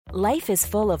Life is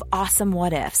full of awesome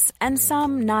what-ifs, and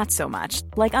some not so much,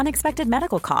 like unexpected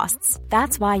medical costs.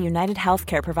 That's why United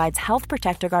Healthcare provides Health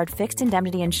Protector Guard fixed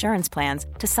indemnity insurance plans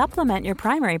to supplement your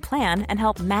primary plan and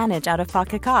help manage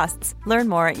out-of-pocket costs. Learn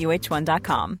more at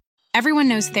uh1.com. Everyone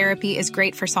knows therapy is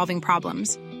great for solving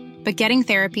problems, but getting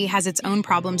therapy has its own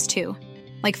problems too,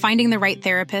 like finding the right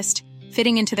therapist,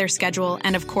 fitting into their schedule,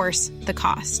 and of course, the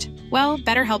cost. Well,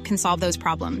 BetterHelp can solve those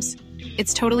problems.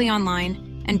 It's totally online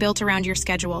and built around your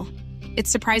schedule.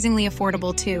 It's surprisingly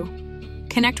affordable, too.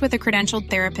 Connect with a credentialed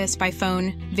therapist by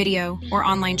phone, video, or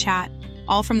online chat,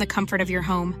 all from the comfort of your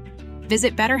home.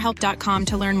 Visit BetterHelp.com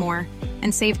to learn more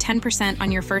and save 10%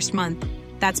 on your first month.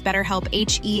 That's BetterHelp,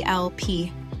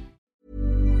 H-E-L-P.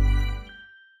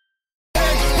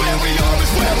 Where we are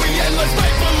is where we end. Let's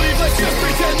make believe, let's just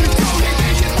pretend to do it.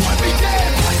 Vision, what we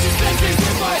did. I just think things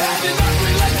in my head and I'm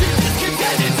relenting.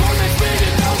 Discontented, torment,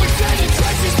 speeding, no extended.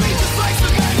 Trenches, me just like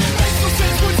cement. It makes no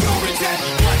sense with your intent.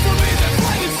 Blood for me, then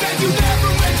fight instead. You never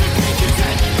meant to be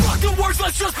content. Fuck the words,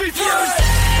 let's just be friends.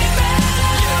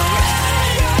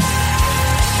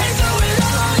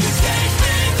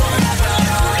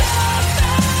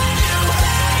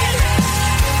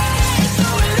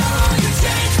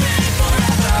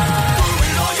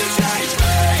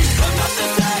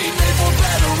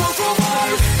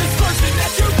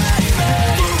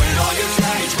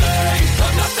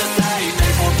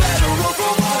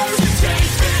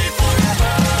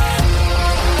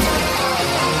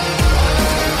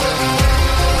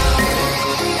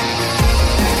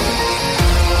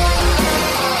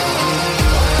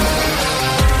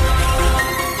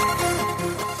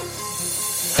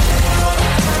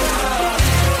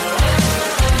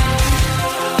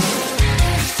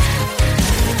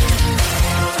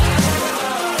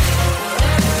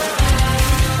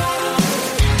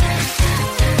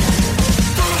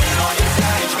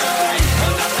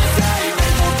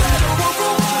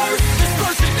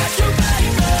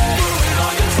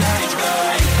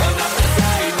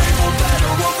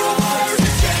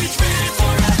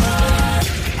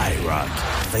 IROCK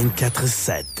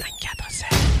 247.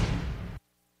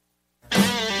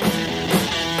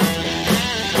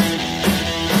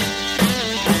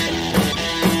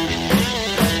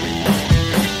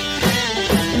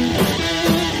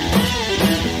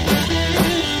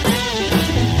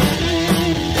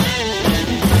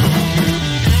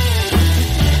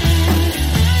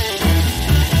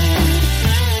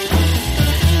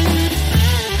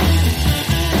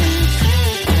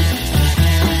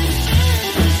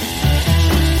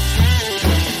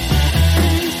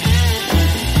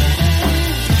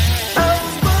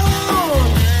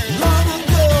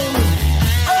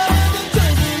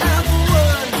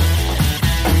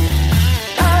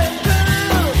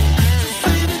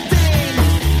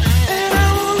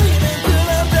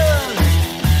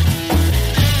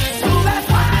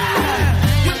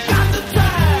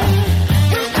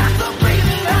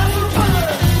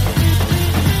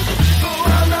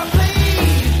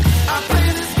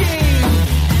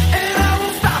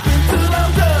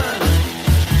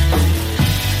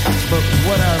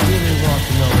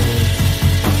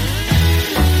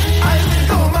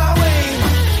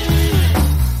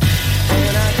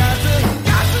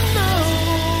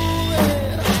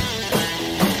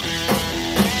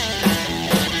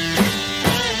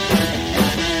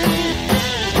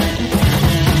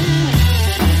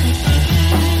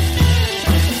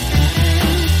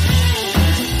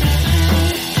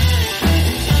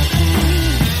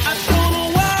 I don't know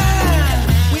why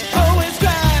we always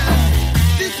cry.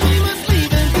 This we was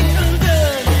leaving.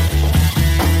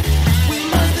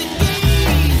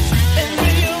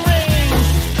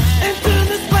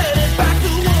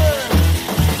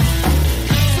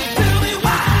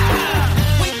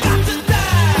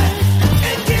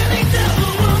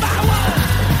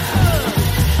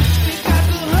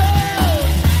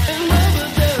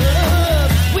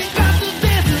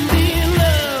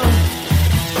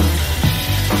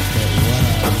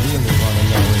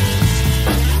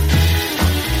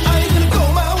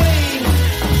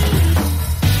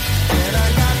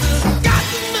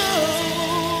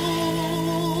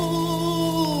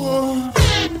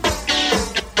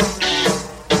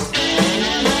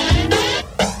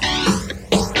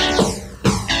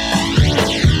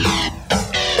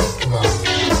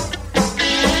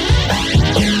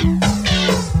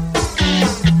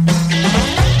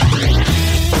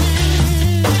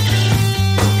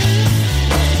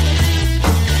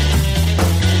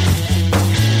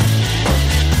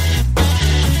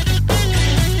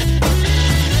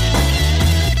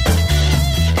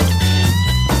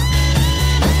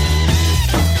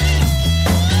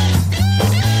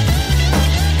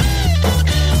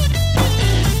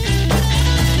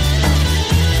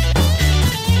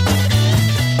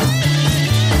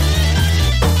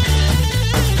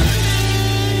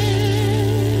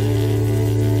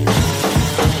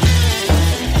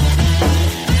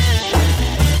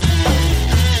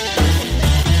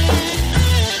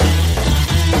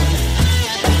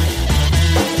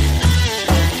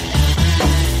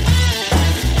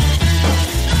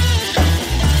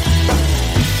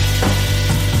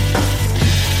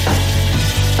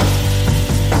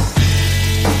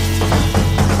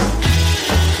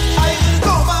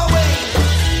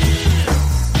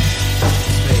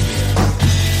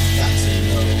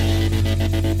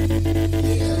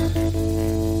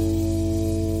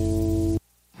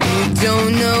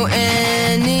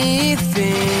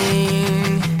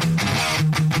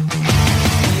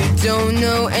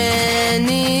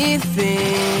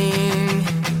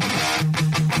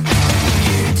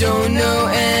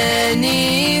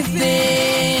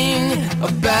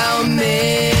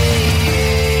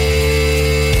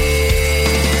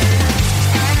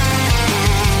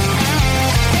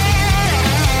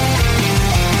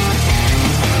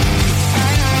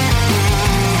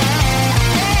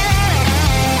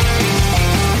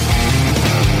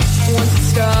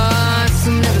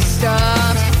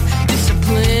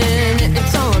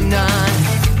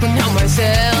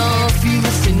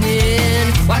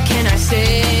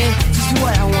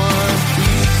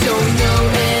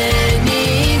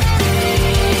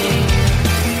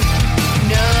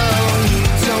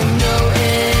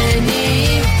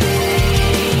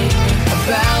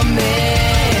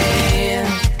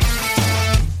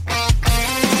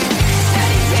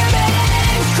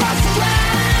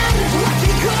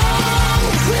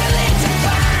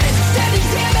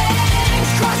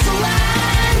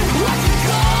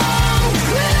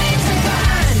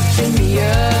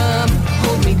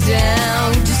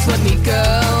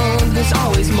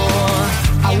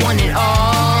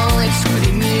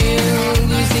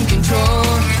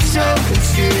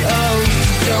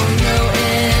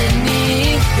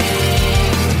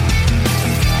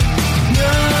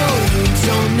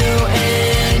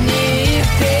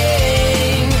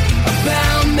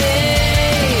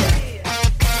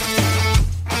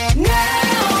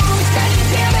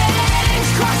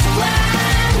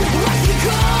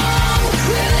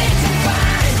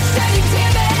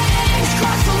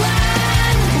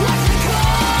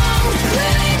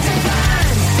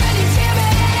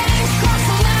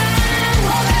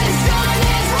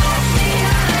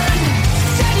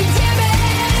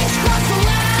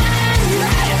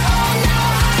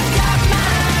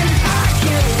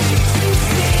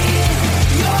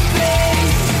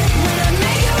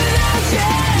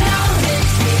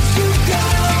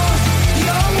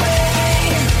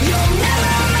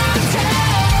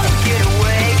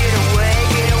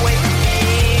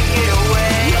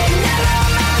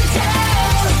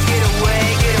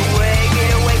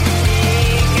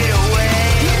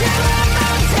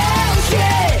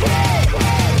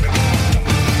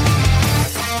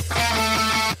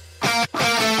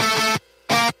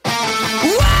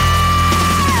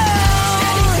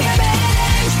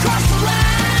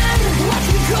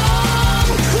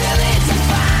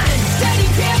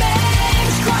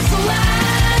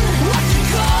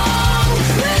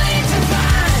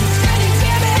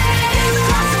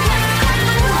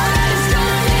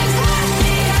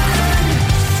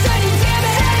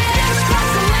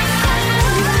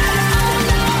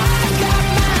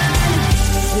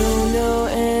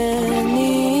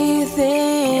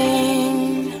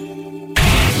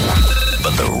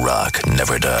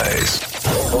 Paradise.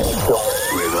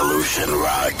 Revolution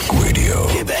Rock Radio.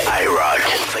 Québec. IROCK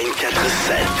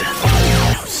 247.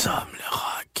 Nous sommes le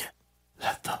rock.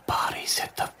 Let the bodies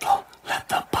hit the floor. Let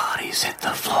the bodies hit the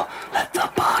floor. Let the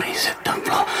bodies hit the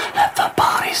floor. Let the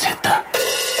bodies hit the...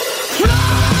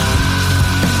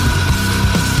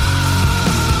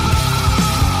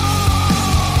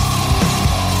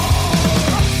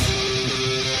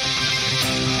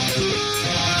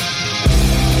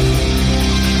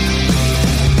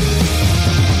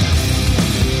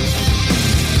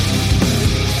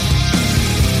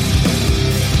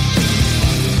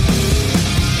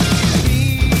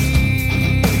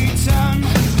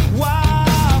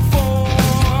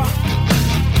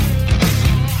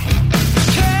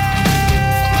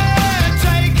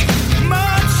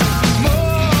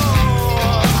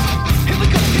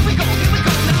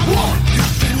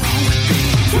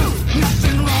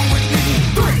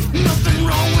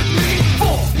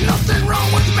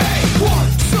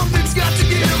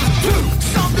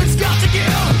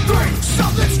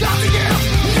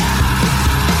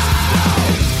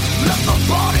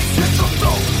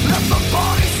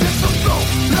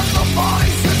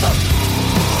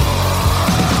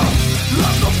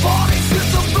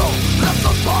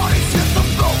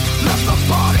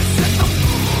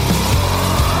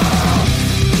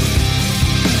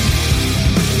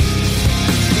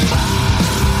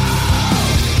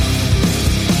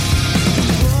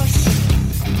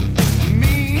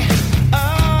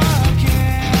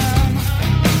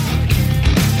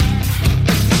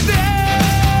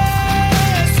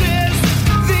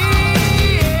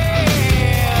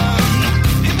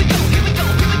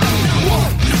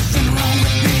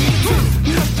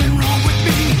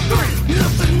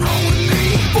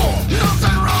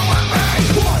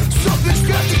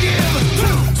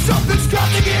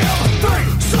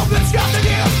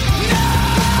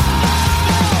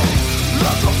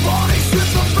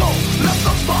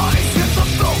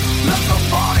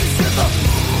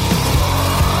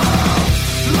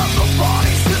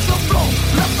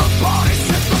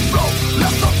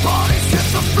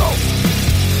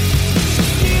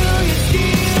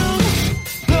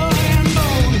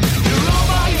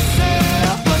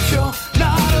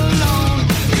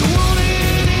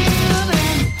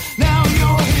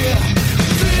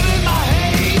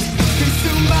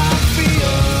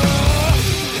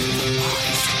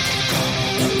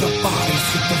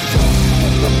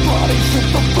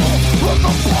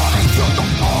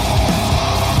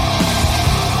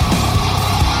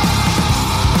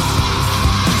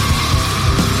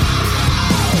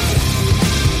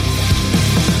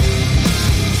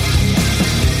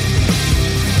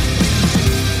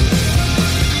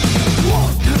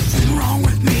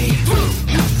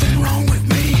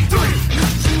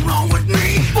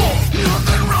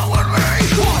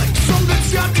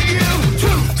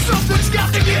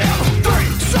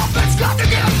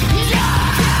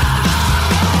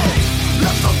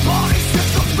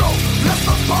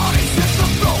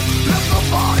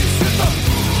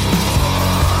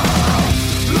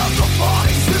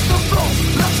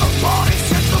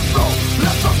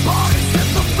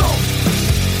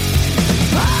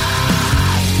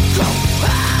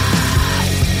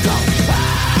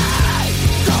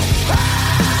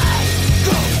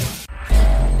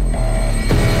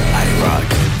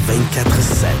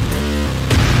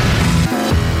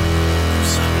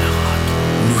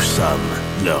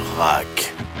 Le rock.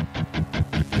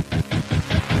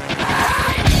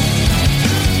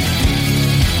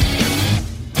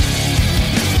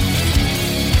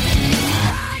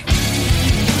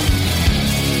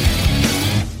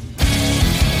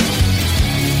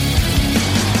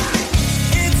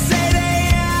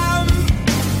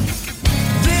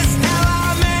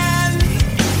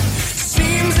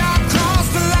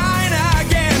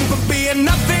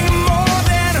 Nothing more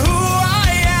than who I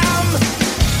am.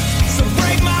 So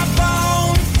break my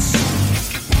bones.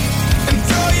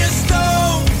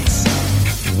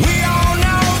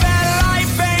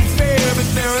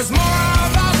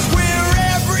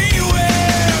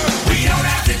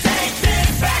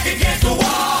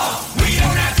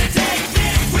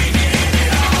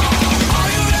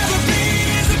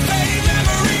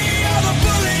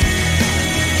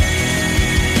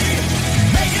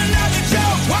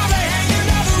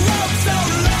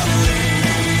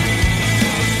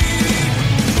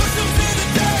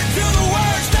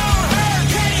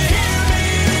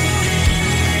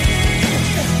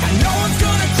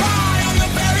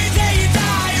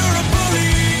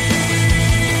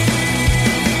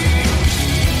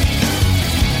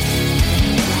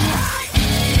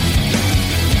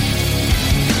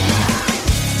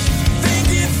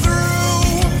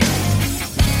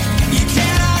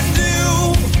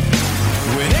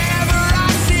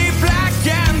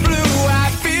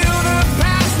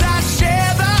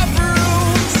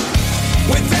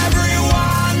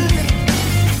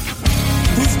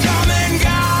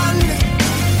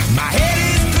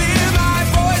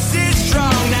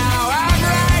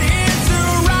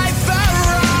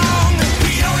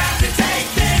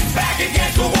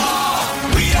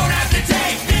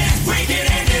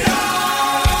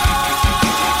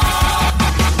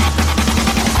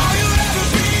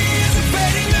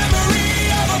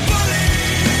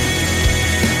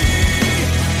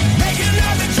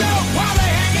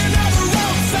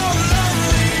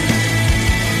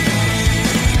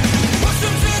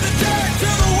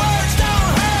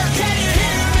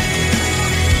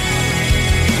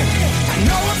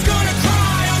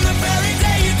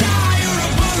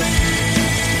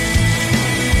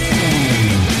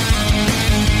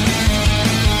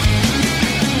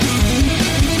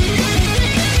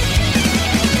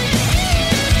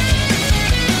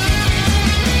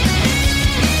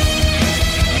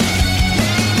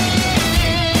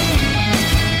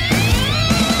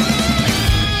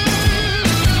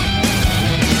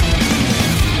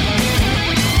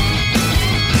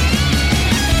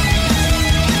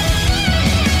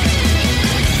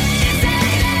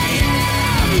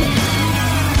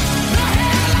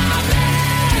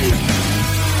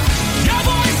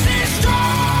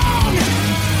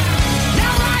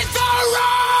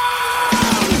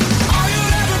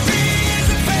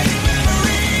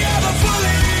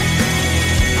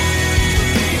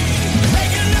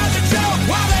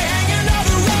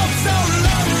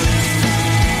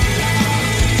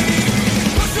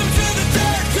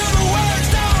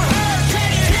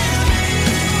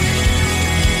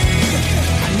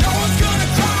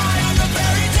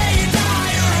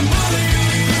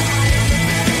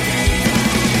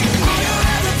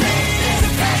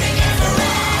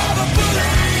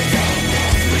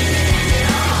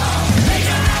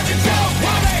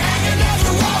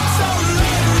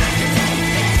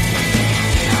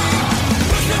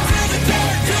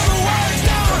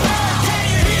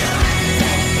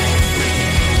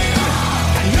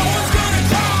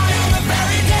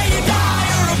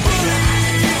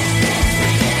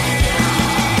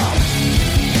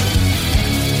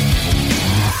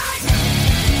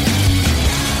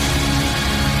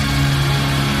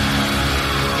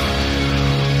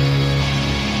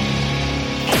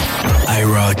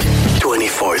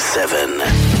 IROCK247.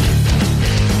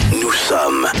 Nous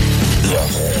sommes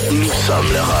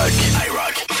le rock.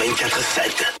 IROCK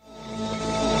 24/7.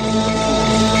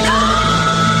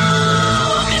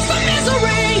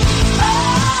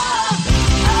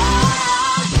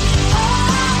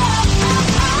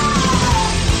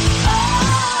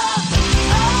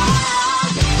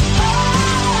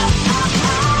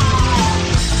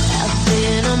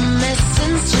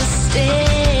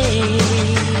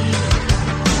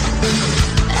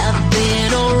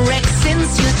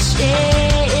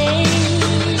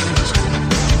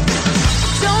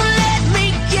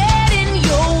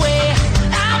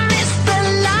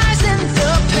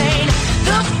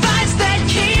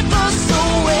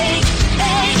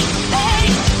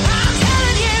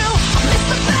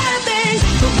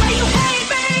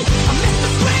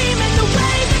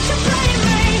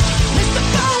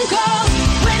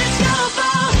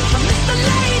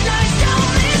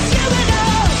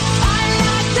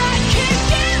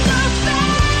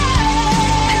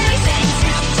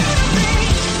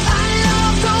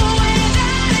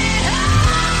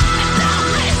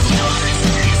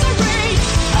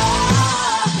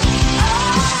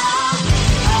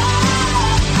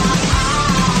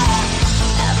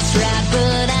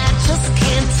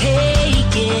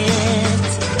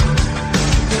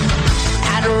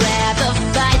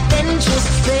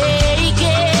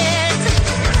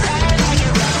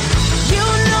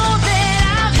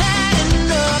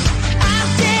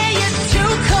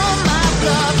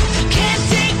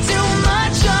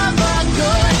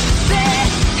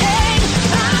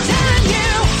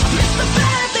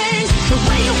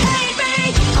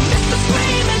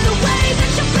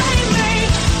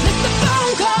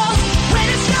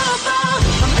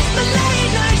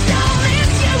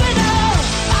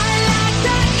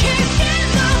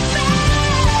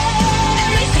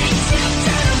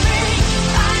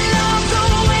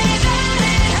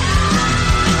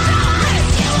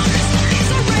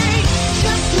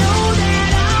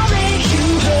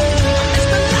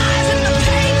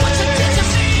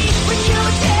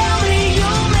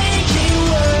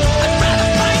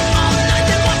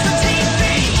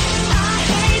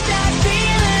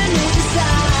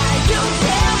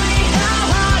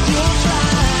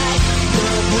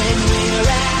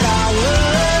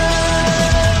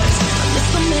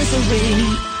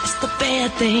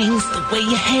 Things, the way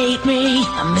you hate me.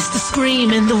 I miss the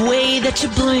screaming, the way that you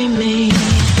blame me. I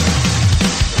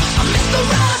miss the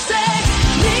raw sex,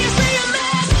 leaves me a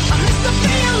mess. I miss the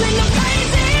feeling of pain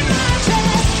in my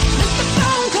chest. Miss the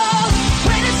phone calls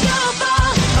when it's your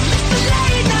fault. I miss the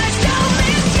late nights, don't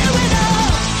miss you at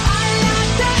all. I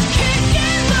like that kick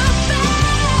in the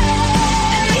face.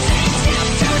 Everything's new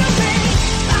to me.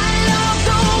 I love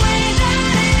the way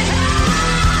that it hurts.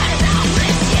 I don't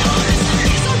miss you, miss the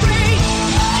misery.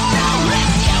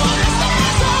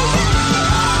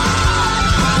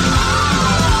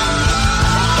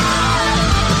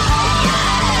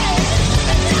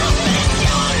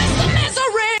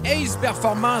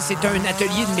 Performance est un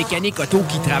atelier de mécanique auto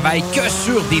qui travaille que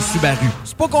sur des Subaru.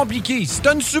 C'est pas compliqué. Si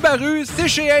t'as une Subaru, c'est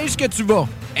chez Ace que tu vas.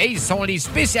 Ace sont les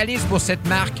spécialistes pour cette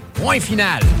marque. Point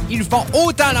final. Ils font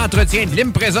autant l'entretien de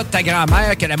l'Impreza de ta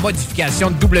grand-mère que la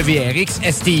modification de WRX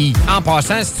STI. En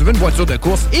passant, si tu veux une voiture de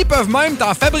course, ils peuvent même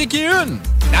t'en fabriquer une.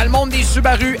 Dans le monde des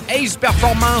Subaru, Ace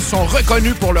Performance sont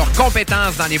reconnus pour leurs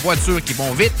compétences dans les voitures qui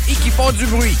vont vite et qui font du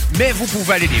bruit. Mais vous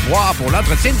pouvez aller les voir pour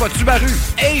l'entretien de votre Subaru.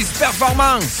 Ace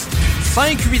Performance.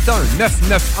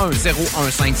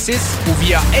 581-991-0156 ou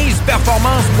via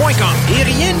aceperformance.com. Et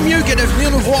rien de mieux que de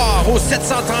venir nous voir au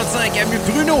 735 avenue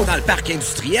Bruno dans le parc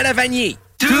industriel à Vanier.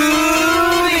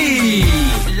 Toumi!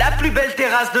 La plus belle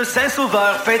terrasse de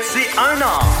Saint-Sauveur fête ses 1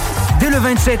 an. Dès le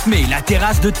 27 mai, la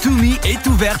terrasse de Toumi est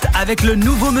ouverte avec le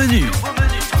nouveau menu.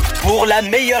 Pour la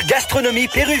meilleure gastronomie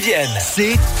péruvienne,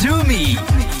 c'est Toumi.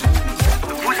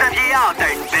 Vous aviez hâte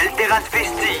à une belle terrasse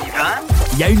festive, hein?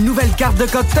 Il y a une nouvelle carte de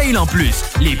cocktail en plus.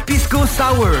 Les Pisco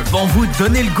Sour vont vous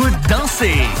donner le goût de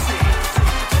danser.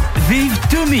 Vive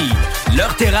Toumi,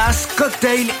 leur terrasse,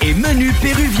 cocktail et menu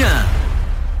péruvien.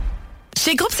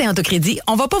 Chez Groupe Saint-Autocrédit,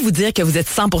 on va pas vous dire que vous êtes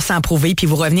 100% approuvé puis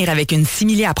vous revenir avec une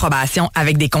simili-approbation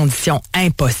avec des conditions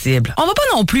impossibles. On va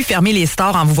pas non plus fermer les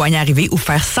stores en vous voyant arriver ou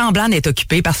faire semblant d'être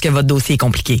occupé parce que votre dossier est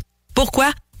compliqué.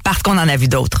 Pourquoi? Parce qu'on en a vu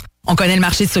d'autres. On connaît le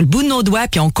marché sur le bout de nos doigts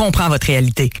puis on comprend votre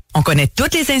réalité. On connaît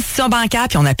toutes les institutions bancaires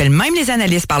puis on appelle même les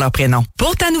analystes par leur prénom.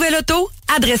 Pour ta nouvelle auto,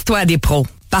 adresse-toi à des pros.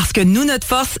 Parce que nous, notre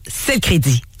force, c'est le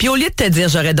crédit. Puis au lieu de te dire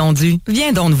j'aurais donc dû,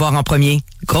 viens donc nous voir en premier.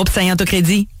 Groupe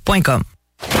Saint-Autocrédit.com.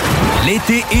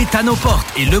 L'été est à nos portes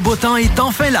et le beau temps est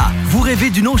enfin là. Vous rêvez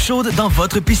d'une eau chaude dans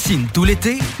votre piscine tout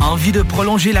l'été? Envie de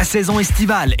prolonger la saison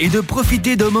estivale et de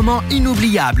profiter de moments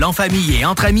inoubliables en famille et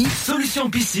entre amis? Solution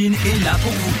Piscine est là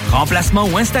pour vous. Remplacement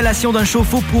ou installation d'un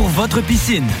chauffe-eau pour votre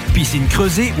piscine. Piscine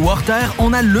creusée ou hors terre,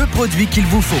 on a le produit qu'il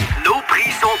vous faut. Nos prix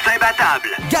sont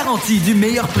imbattables. Garantie du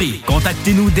meilleur prix.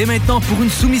 Contactez-nous dès maintenant pour une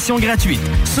soumission gratuite.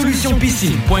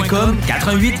 Solutionpiscine.com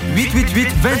 88 888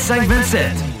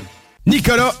 2527.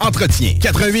 Nicolas Entretien.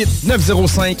 88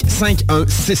 905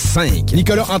 5165.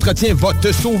 Nicolas Entretien va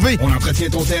te sauver. On entretient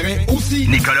ton terrain aussi.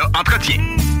 Nicolas Entretien.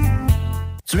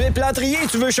 Tu es plâtrier et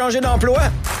tu veux changer d'emploi?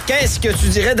 Qu'est-ce que tu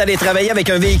dirais d'aller travailler avec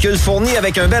un véhicule fourni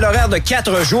avec un bel horaire de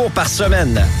 4 jours par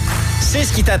semaine? C'est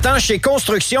ce qui t'attend chez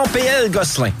Construction PL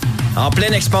Gosselin. En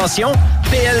pleine expansion,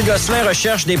 PL Gosselin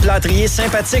recherche des plâtriers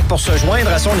sympathiques pour se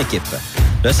joindre à son équipe.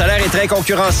 Le salaire est très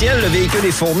concurrentiel, le véhicule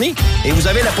est fourni et vous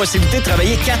avez la possibilité de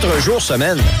travailler 4 jours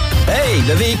semaine. Hey,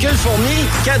 le véhicule fourni,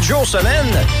 4 jours semaine,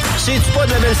 c'est-tu pas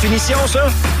de la belle finition,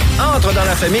 ça? Entre dans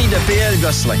la famille de PL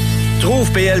Gosselin.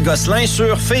 Trouve PL Gosselin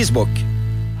sur Facebook.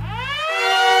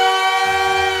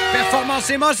 Performance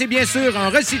Emma, c'est bien sûr un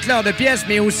recycleur de pièces,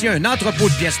 mais aussi un entrepôt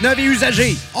de pièces neuves et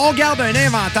usagées. On garde un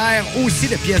inventaire aussi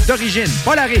de pièces d'origine.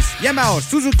 Polaris, Yamaha,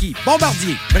 Suzuki,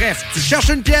 Bombardier. Bref, tu cherches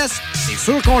une pièce, c'est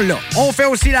sûr qu'on l'a. On fait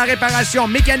aussi la réparation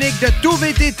mécanique de tout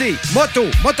VTT, moto,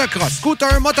 motocross,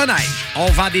 scooter, motoneige.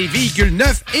 On vend des véhicules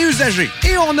neufs et usagés.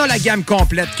 Et on a la gamme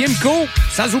complète Kimco,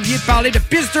 sans oublier de parler de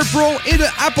Pister Pro et de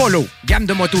Apollo. Gamme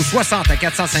de motos 60 à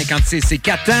 456 et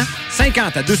 4 temps,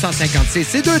 50 à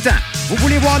 256 et 2 temps. Vous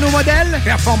voulez voir nos modèles?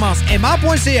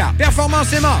 PerformanceEmma.ca.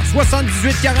 Performance Emma,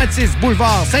 7846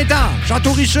 Boulevard Sainte-Anne.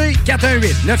 Château-Richer,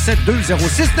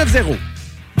 418-972-0690.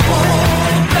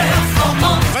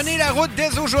 Prenez la route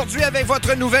dès aujourd'hui avec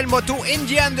votre nouvelle moto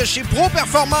Indian de chez Pro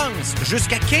Performance.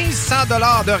 Jusqu'à 1500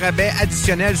 $ de rabais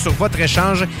additionnels sur votre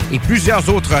échange et plusieurs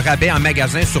autres rabais en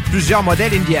magasin sur plusieurs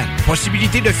modèles Indian.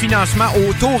 Possibilité de financement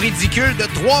au taux ridicule de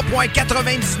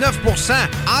 3,99 %.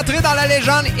 Entrez dans la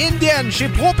légende Indian chez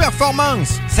Pro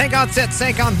Performance.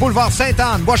 5750 Boulevard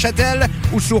Sainte-Anne, Bois-Châtel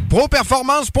ou sur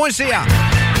properformance.ca.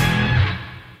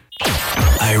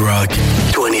 IROCK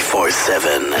 247.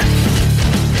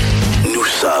 Nous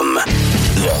sommes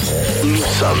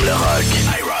le rock.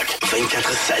 IROCK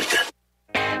 247.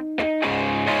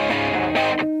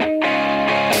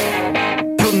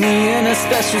 Put me in a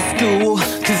special school,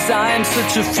 'cause I am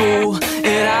such a fool.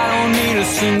 And I don't need a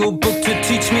single book to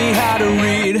teach me how to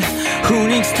read. Who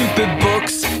needs stupid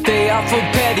books? They are for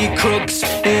petty crooks.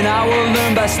 And I will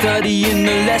learn by studying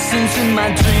the lessons in my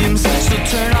dreams. So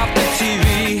turn off the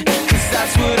TV, 'cause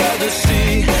that's what others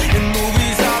see. And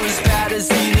movies are as bad as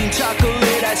eating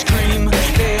chocolate ice cream.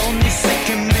 They only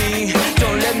sicken me.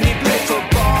 Don't let me play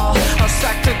football. I'll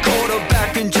sack the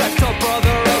quarterback and jack the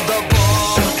brother of the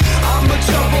ball. I'm a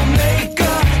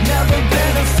troublemaker, never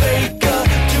been a faker.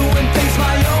 Doing things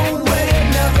my own way and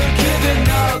never giving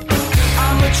up.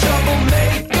 I'm a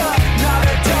troublemaker, not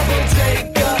a double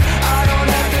taker. I don't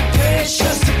have the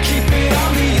patience to keep it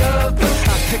on the up.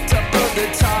 I picked up a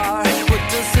guitar, what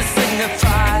does this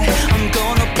signify? I'm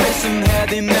gonna play some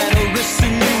heavy metal riffs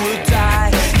and you will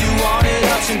die. You wanted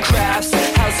arts and crafts,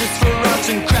 how's this for arts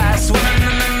and crafts?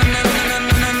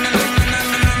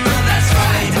 That's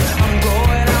right, I'm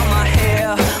growing out my hair,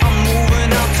 I'm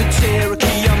moving out to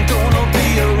Cherokee. I'm gonna be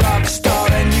a rock star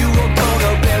and you are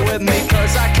gonna bear with me,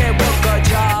 'cause I can't work a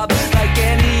job like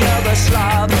any other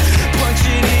slob.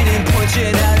 Punching in and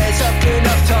punching out, it's up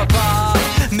enough to bob.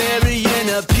 Marrying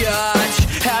a biatch,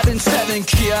 having 7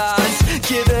 kids,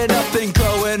 giving up and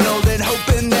growing old and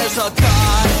hoping there's a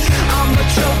God. I'm a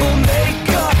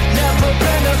troublemaker, never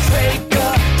been a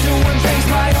faker. Doing things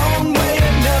my own way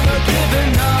and never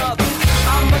giving up.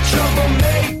 I'm a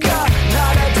troublemaker,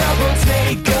 not a double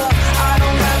taker. I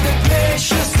don't have the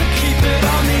patience to keep it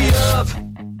on the up.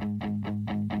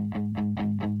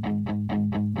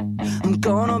 I'm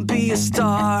gonna be a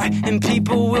star and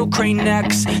people will crane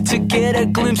necks to get a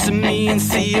glimpse of me and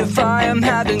see if I am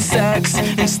having sex,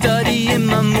 and studying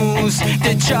my moves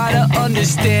to try to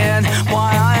understand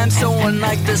why I am so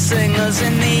unlike the singers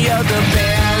in the other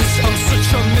bands. I'm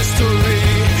such a mystery,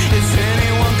 as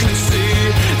anyone can see.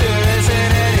 There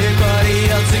isn't anybody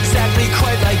else exactly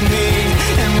quite like me.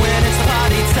 And when it's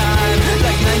party time,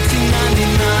 like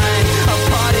 1999, I'll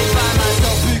party by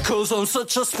myself because I'm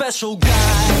such a special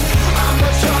guy. I'm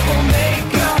a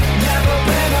troublemaker, never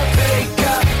been a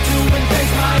faker. Doing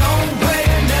things my own way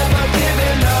and never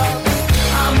giving up.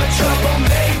 I'm a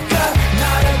troublemaker,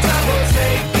 not a double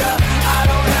taker. I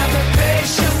don't have the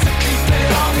patience to keep it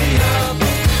on the up.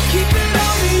 Keep it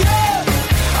on the up.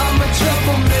 I'm a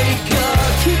troublemaker,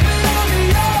 keep it on the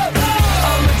up.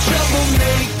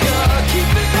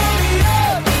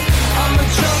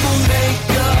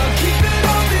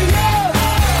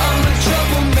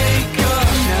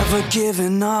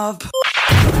 giving up.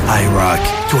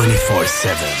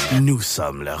 IROCK247. Nous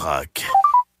sommes le rock.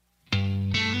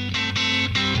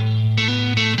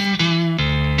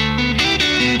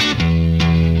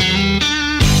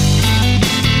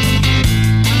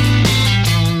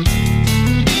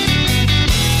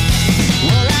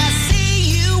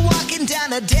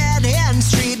 Down a dead-end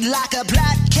street like a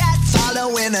black cat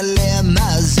following a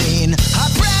limousine. A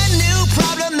brand new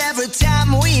problem every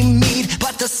time we meet,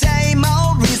 but the same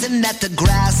old reason that the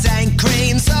grass ain't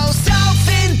green. So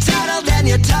self-entitled and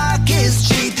your talk is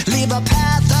cheap. Leave a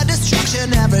path of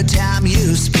destruction every time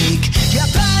you speak. You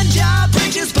burn your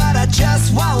bridges, but I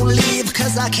just won't leave,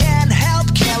 'cause I can't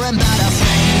help caring about a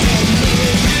friend in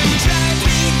need. You drag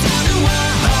me down to a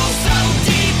hole so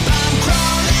deep I'm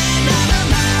crawling out of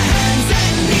my hands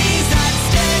and knees. I'd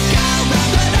stick around,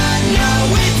 but I know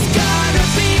it's gonna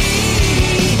be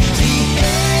the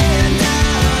end of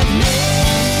me.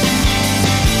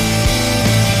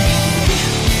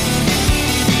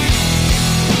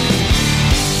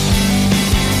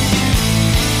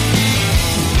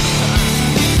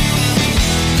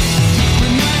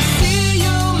 When I see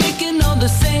you making all the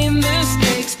same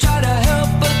mistakes, try to help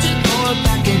but you throw it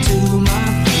back into my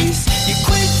face. You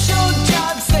quit your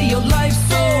job, say your life's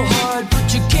so hard,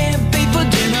 but you can't pay for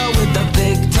dinner with a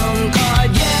big tongue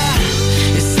card. Yeah,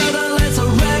 it's subtle as a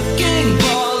wrecking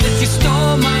ball. If you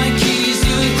stole my keys,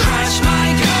 you'd crash my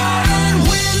car and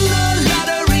win the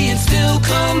lottery and still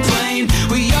complain.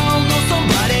 We all know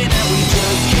somebody that we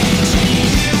just can't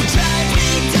change. You drag me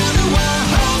down to a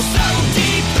hole so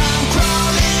deep I'm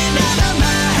crawling out of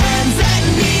my hands and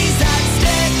knees. I'd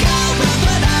stick around,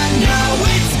 but I know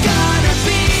it's gonna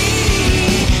be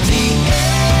the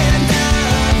end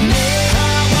of me. I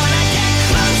wanna get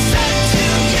closer to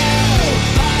you,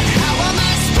 but how am I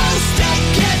supposed to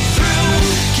get through?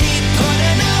 Keep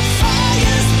putting out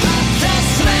fires, but the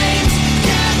flames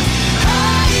get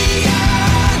higher.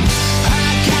 I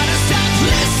gotta stop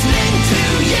listening to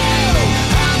you.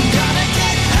 I'm gonna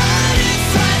get hurt if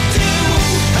I do.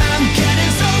 I'm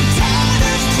getting so tired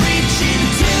of preaching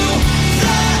to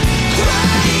the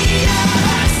choir.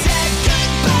 I said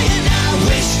goodbye and I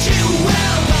wished you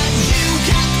well, but you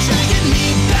kept dragging me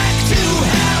back to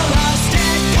hell. I'll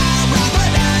stick around,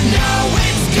 but I know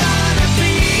it's gonna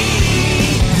be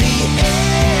the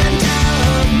end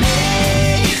of me.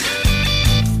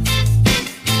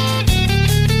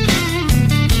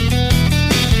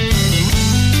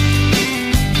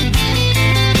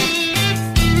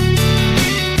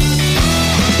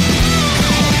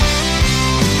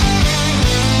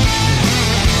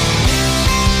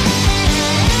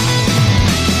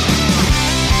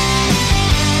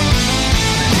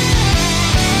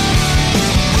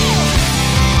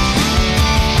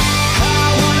 I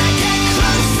wanna get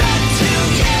closer to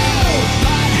you,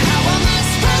 but how am I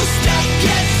supposed to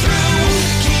get through?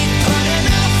 Keep putting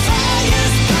out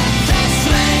fires, but the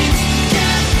flames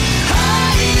get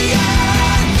higher.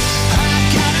 I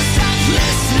gotta stop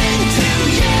listening to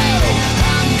you.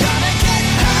 I'm gonna get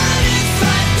hurt if I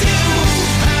do.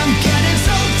 I'm getting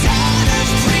so tired of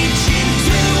preaching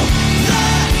to the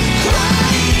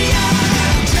choir.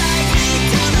 Drag me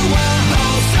down to a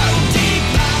hole so deep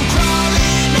I'm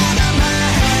crawling out of my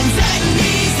hands and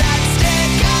knees. I'd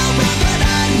stick around, but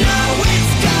I know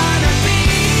it's gonna be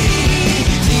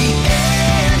the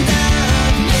end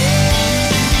of me.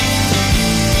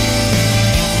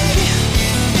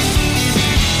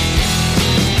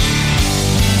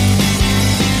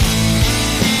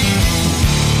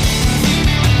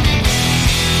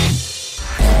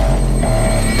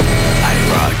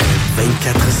 IROCK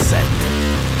 24/7.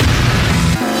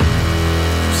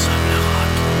 Nous sommes le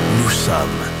rock. Nous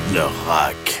sommes le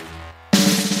rock.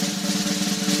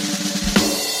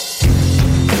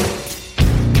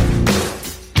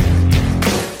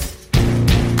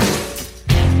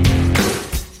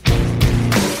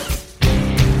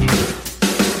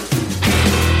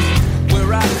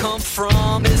 Where I come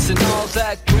from isn't all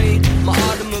that great. My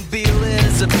automobile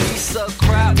is a piece of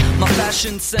crap. My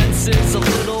fashion sense is a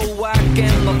little whack,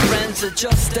 and my friends are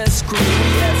just as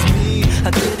screwy as me.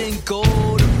 I didn't go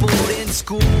to boarding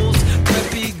schools.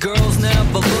 Preppy girls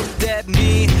never looked at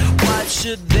me. Why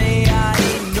should they? I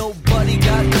ain't nobody,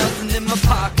 got nothing in my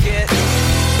pocket.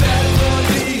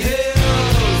 Beverly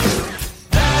Hills,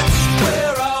 that's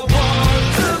where I want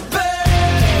to be.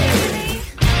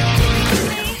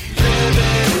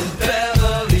 Living in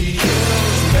Beverly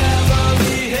Hills,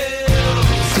 Beverly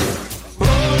Hills,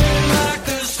 rolling like a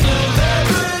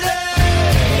celebrity.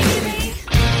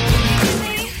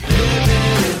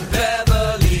 Living in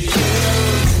Beverly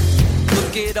Hills,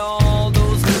 look at all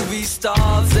those movie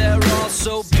stars, they're all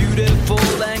so beautiful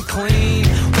and clean.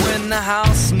 When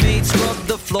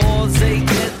floors, they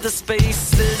get the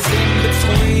spaces in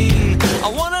between. I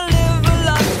wanna live a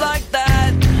life like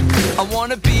that. I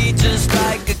wanna be just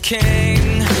like a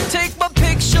king. Take my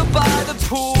picture by the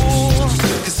pool,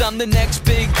 'cause I'm the next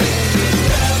big thing in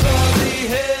Beverly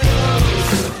Hills.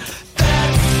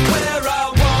 That's where I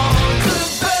want to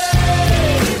be.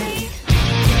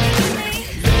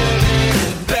 Living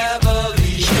in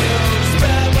Beverly Hills,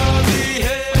 Beverly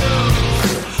Hills.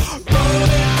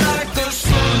 Rolling like a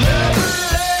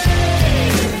celebrity.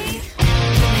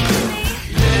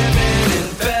 Living in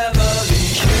Beverly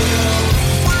Hills.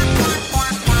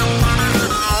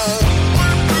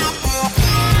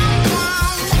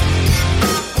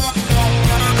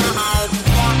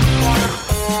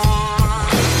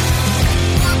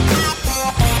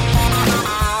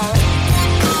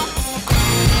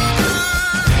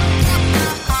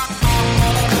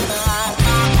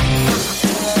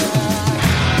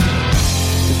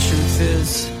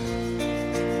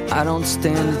 I don't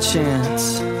stand a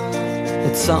chance.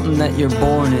 It's something that you're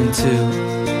born into,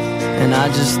 and I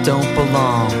just don't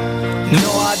belong.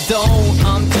 No, I don't.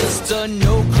 I'm just a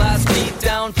no-class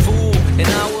beat-down fool, and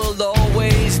I will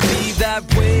always be that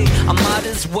way. I might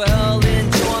as well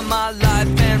enjoy my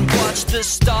life and watch the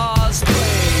stars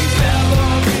play.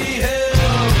 Beverly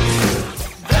Hills,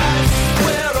 that's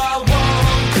where I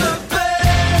want to be.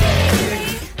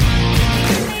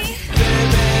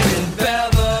 Living in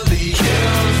Beverly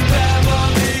Hills,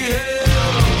 Beverly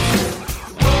Hills.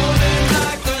 Rolling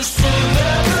like a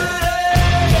celebrity.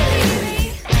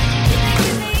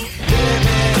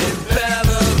 Living in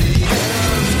Beverly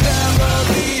Hills,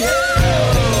 Beverly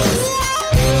Hills.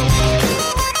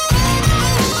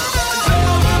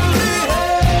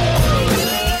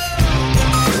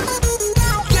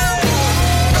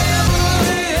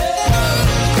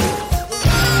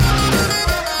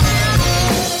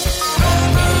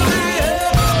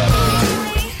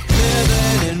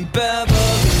 Living in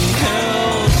Beverly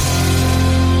Hills.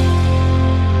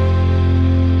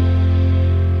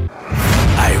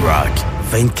 IROCK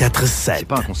 247. C'est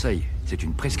pas un conseil, c'est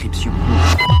une prescription.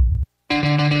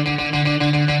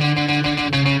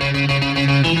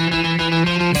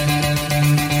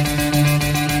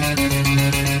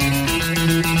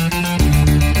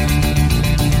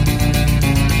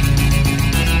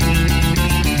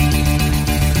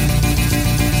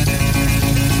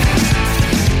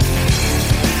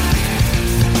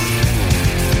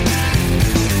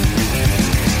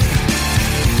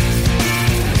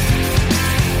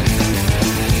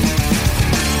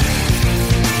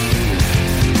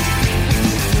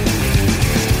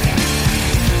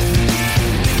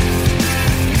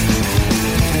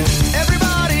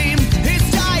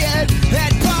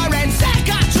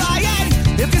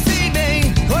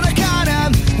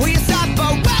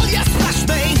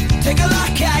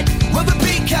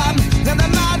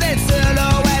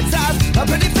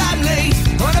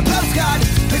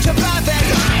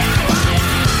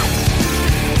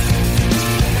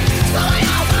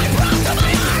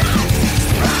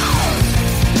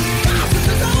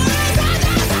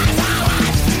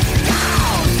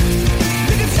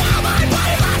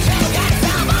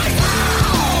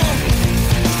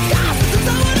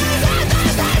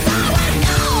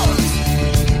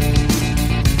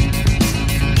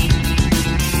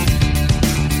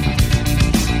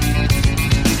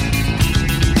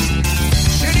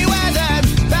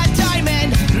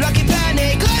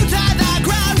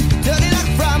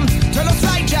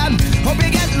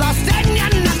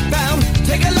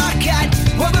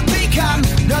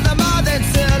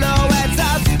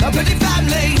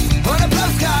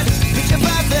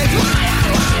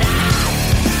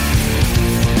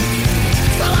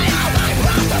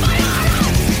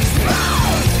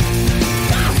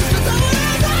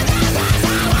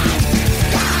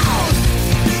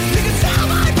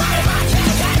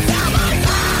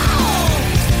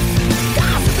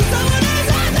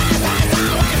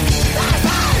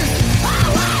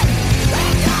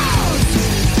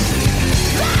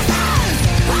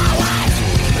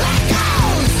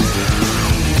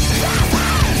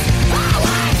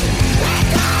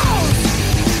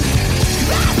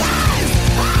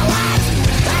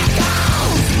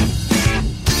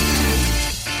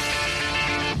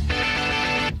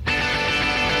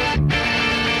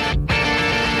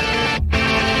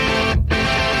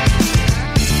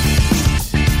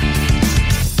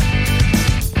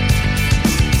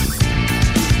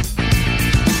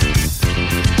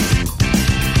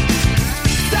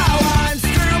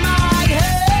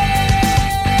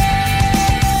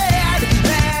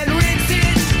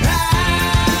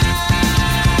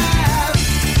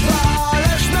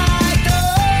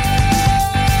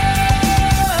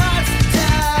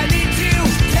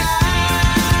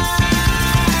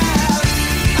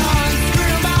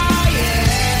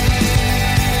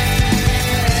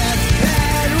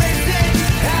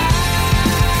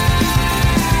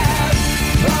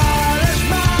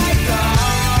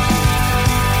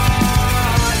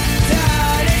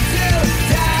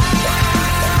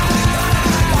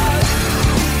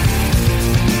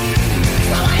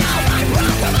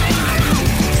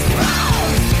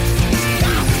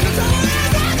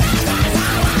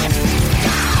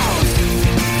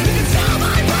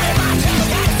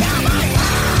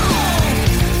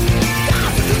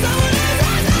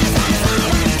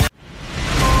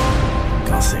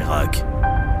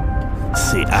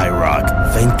 c'est IROCK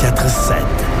 24/7.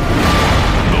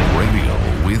 The radio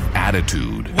with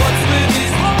attitude. What's with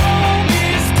these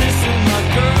homies dissing my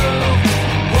girl?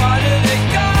 Why do they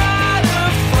gotta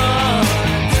front?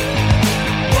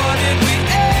 What did we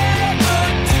ever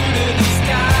do to these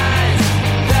guys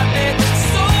that made them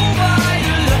so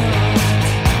violent?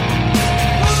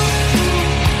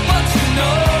 But you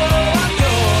know I'm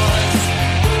yours,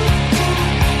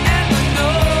 and I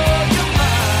know you're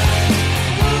mine.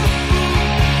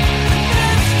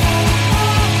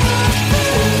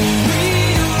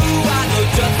 I know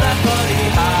just that funny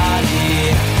Holly.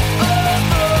 Oh,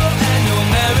 and you're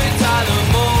married Tyler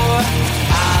Moore.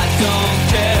 I don't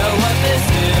care what they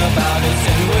say about us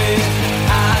anyway.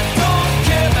 I don't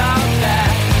care about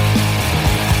that.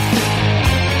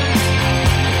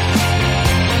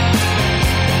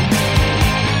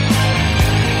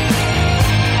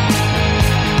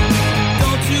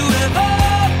 Don't you ever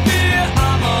fear,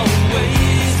 I'm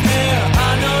always there. I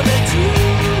know that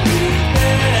you'll be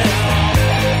there.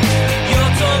 Your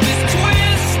tongue is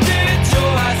twisted,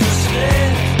 your eyes are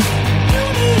slit. You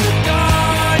need a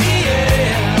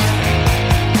guardian,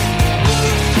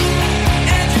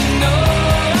 and you know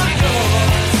I'm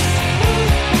yours,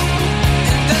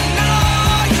 and I know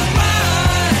you're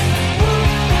mine.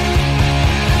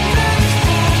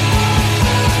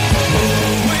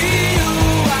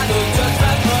 I know just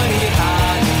that funny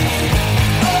Holly.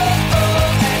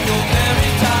 Oh, and you're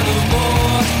married Tyler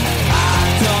Moore. I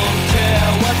don't care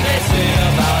what they say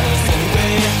about us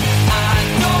anyway. I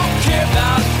don't care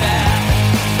about that.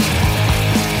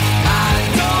 I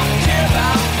don't care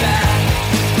about that.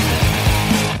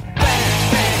 Bang,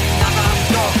 bang, knock on the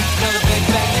door. Another big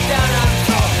bang, get down on the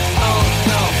floor. Oh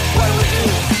no, what do we do?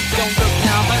 Don't look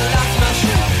now, but I lost my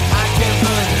shoe. I can't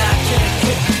run, I can't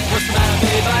kick. What's the matter,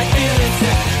 babe? I'm feeling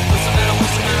sick. What's the matter,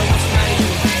 what's the matter, what's the matter, you?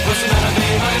 What's the matter,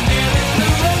 babe? I'm feeling blue.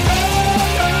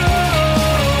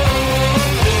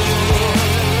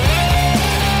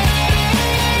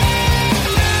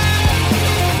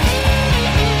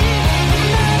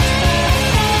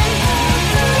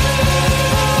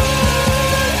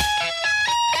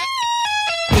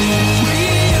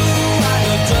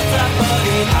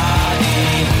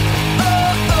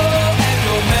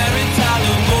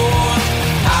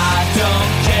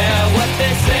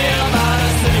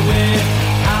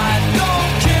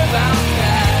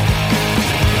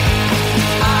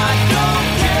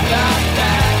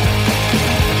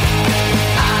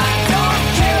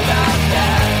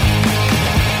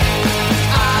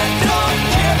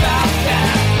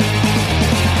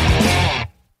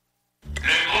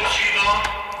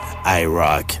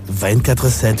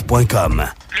 IROCK247.com. Le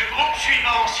groupe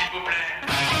suivant, s'il vous plaît.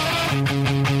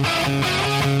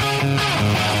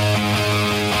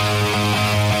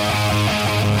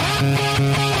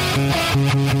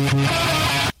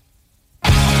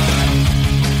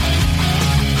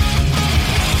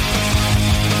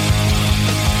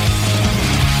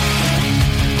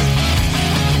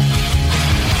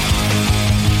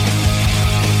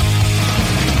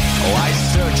 Oh, I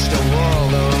searched the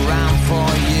world around for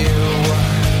you.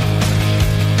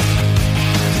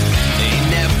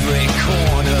 In every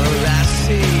corner I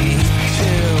see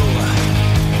you.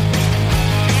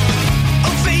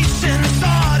 Ovations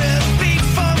ought to be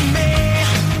for me.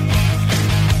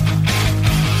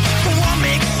 What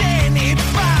makes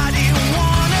anybody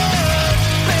wanna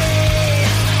be?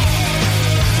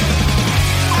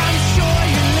 I'm sure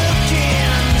you're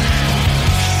looking,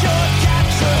 sure got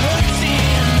your hooks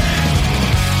in.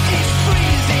 It's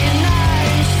freezing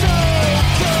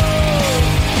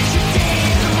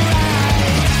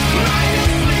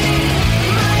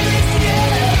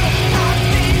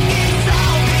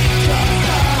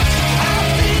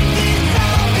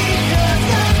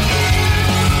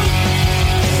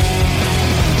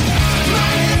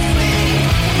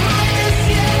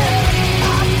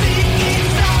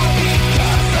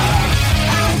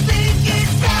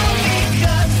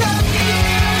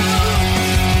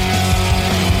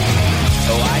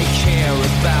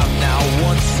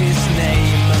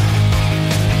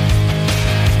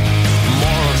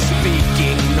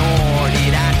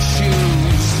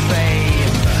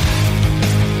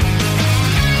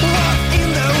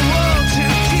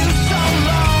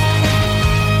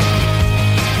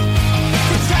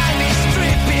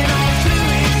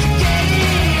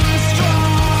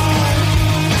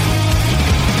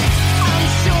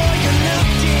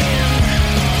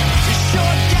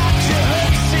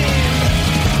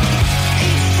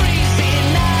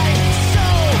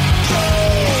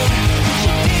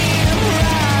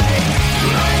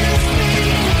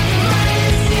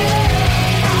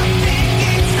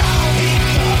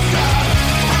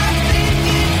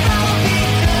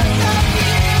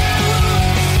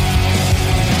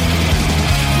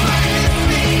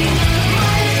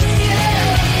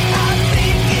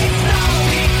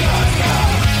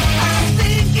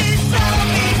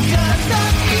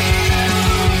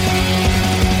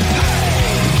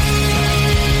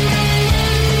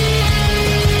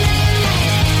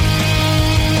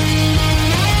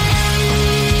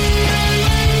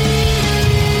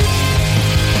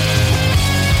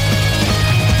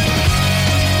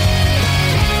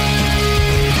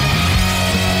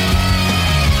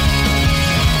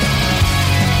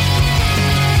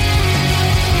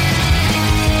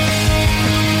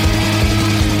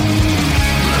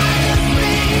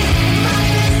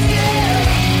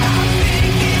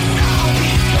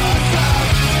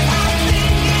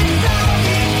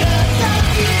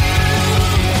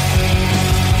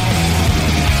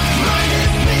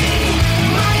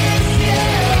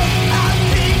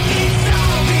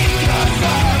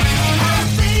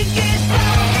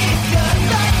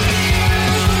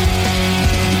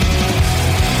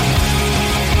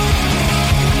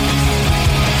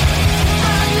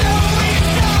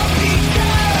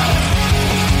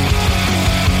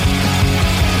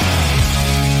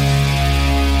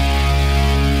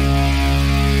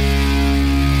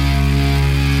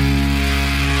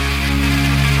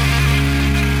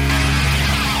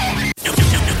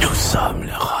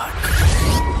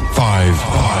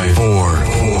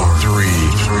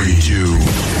 2,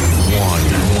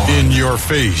 1. In your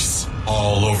face.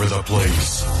 All over the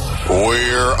place.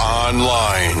 We're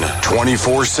online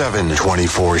 24/7.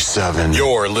 24/7.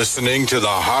 You're listening to the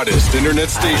hottest internet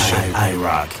station.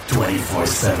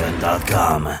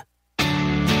 IROCK247.com.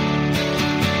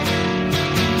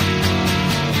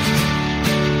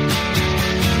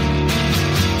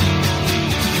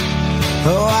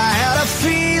 Oh, I had a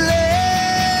feeling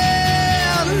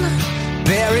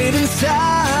buried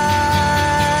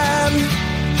inside,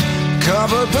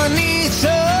 covered beneath a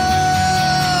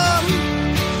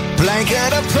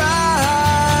blanket of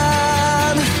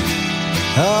pride.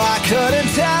 Oh, I couldn't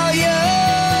tell you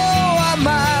what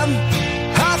my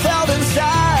heart felt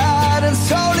inside in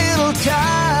so little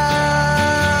time.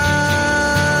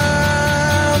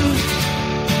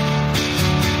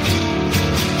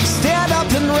 Stand up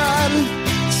and run,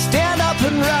 stand up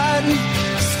and run,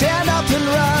 stand up and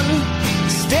run,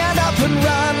 stand up and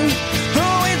run,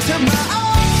 oh, into my arms.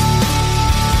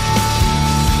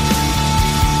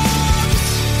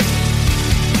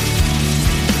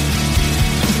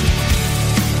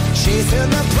 Chasing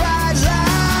the bright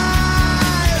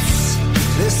lights,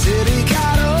 the city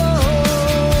got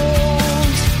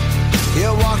old. You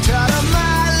walked out of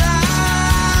my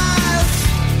life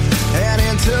and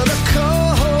into the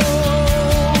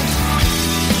cold.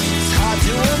 It's hard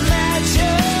to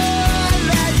imagine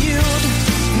that you'd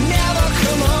never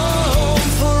come home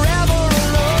forever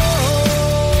alone.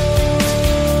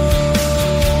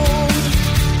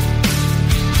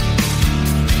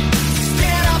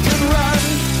 Stand up and run.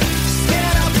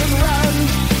 Stand up and run,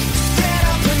 stand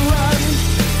up and run,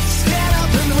 stand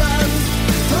up and run,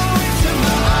 oh, into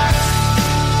my arms.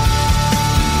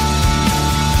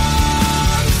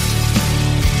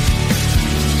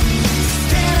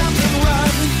 Stand up and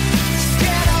run,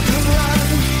 stand up and run,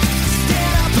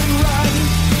 stand up and run,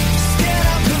 stand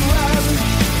up and run,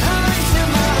 oh, into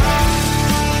my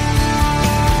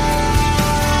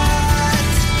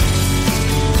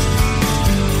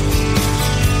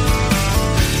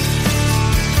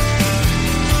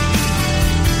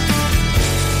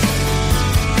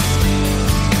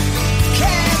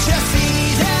Can't you see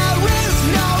there is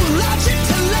no logic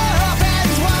to love, and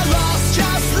we're lost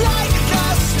just like the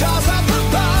stars up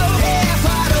above? If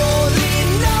I'd only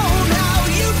known how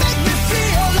you make me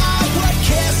feel, I would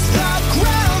kiss the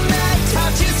ground that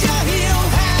touches your heel.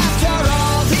 After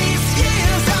all these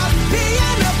years of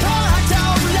being apart,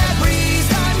 don't let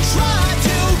reason try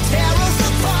to tear us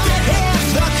apart. If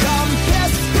the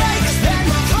compass breaks, then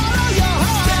follow your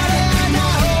heart, and I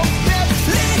hope it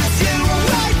leads you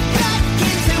right back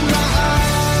into my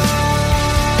arms.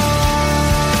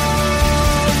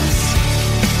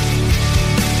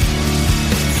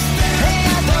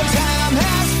 And though time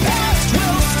has passed,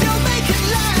 we'll still make it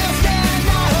last, and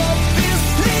I hope this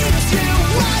leads you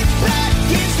right back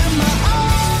into my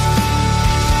arms.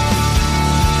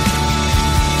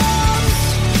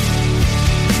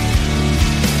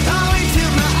 Oh, into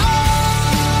my arms.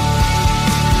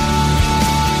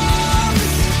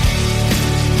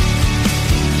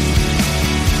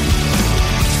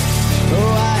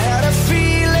 Oh, I had a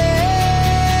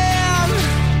feeling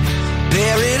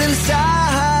buried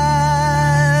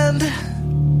inside.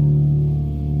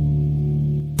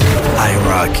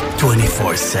 IROCK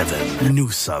 24/7.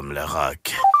 Nous sommes le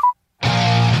rock.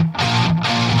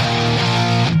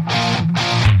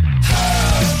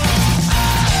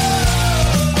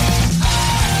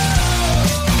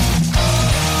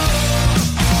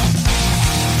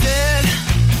 Dead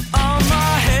on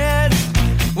my head,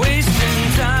 wasting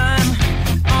time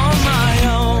on my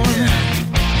own.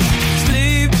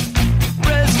 Sleep,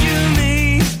 rescue me,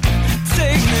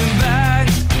 take me back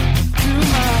to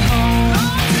my home.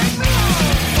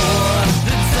 For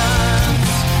the times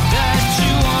that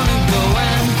you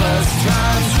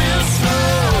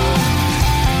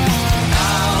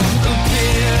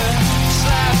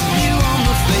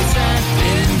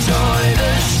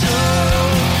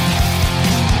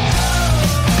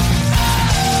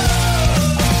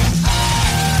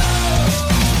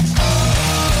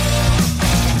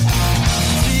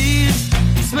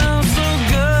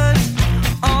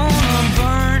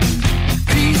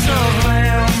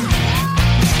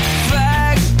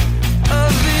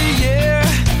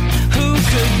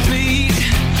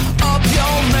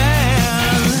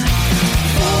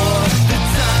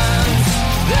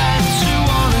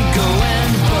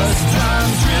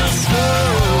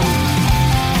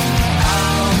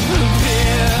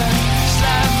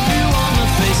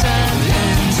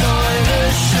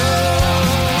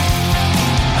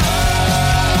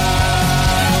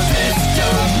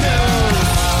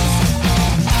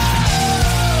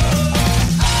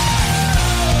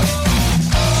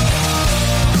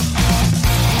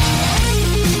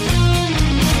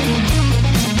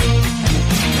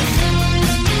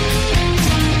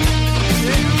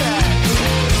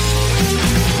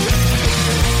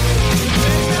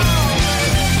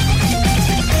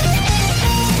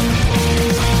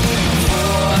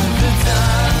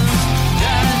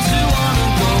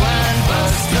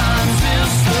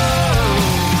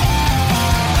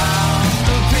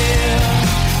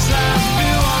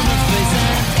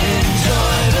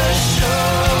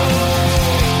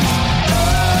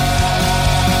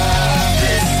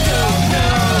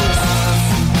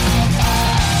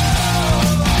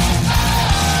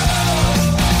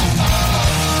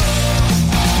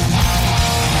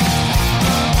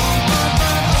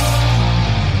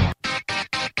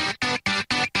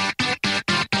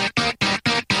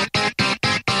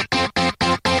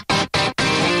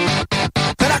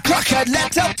crooked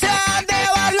little town, they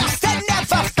were lost and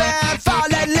never found.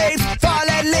 Fallen leaves,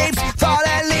 fallen leaves,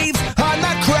 fallen leaves on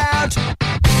the ground.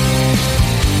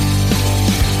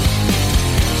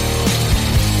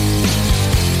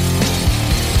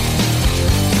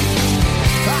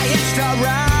 I hitched a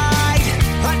ride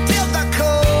until the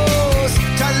coast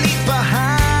to leave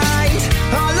behind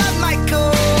all of my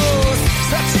goals.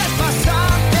 Searching for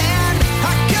something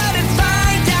I couldn't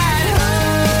find at home.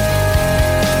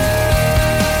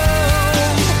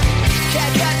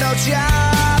 Can't get no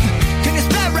job, can you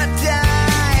spare a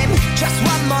dime? Just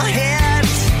one more hit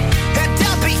and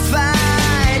I'll be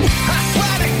fine. I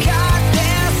swear to God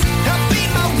this'll be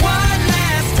my one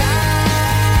last time.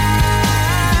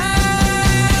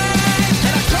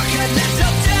 And a crooked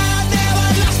little town, they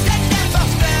were lost and never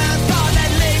found.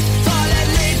 Fallen leaves, fallen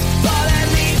leaves, fallen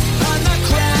leaves on the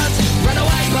ground. Run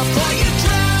away before you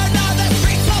drown, all the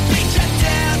streets will beat you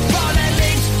down. Fallen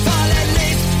leaves, fallen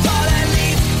leaves, fallen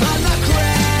leaves on the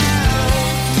ground.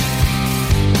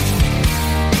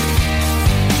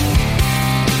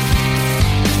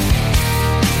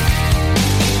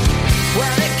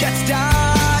 When it gets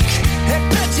dark in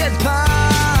Pigeon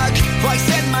Park, voice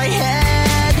in my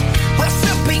head will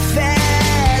soon be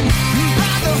fed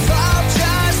by the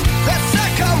vultures that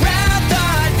circle around the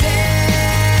dead.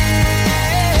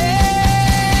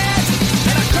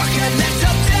 In a crooked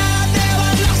little town, they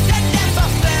were lost and never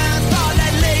found.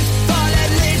 Fallen leaves, fallen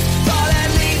leaves, fallen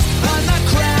leaves on the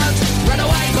ground. Run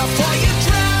away before you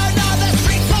drown, all the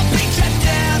streets will beat you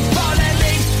down. Fallen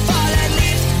leaves, fallen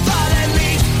leaves, fallen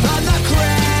leaves on the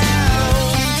ground.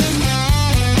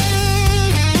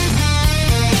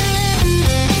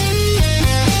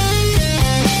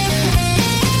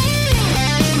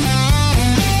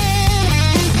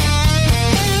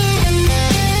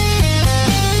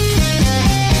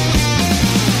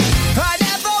 I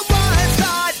never once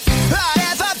thought I'd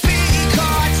ever be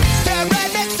caught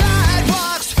staring at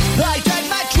sidewalks, hiding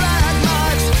my drag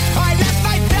marks. I left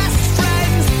my best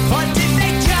friends, or did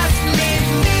they just leave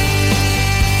me?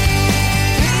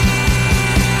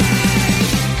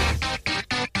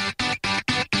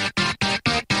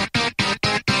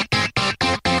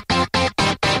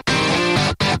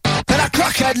 In a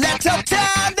crooked little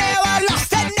town, they were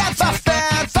lost and never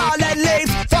found. Fallen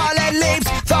leaves, fallen leaves,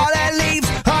 fallen leaves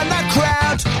on the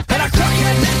ground. In a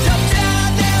crooked little town,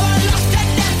 they were lost and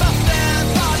never found.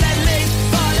 Fallen leaves,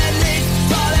 fallen leaves,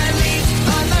 fallen leaves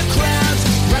on the ground.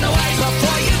 Run away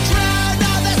before you drown,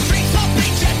 all the streets will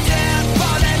beat you down.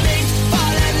 Fallen leaves,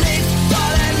 fallen leaves,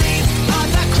 fallen leaves on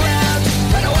the ground.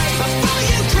 Run away before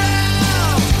you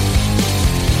drown.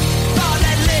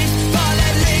 Fallen leaves,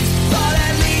 fallen leaves,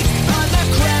 fallen leaves on the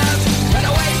ground. Run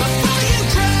away before you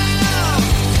drown.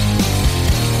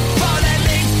 Fallen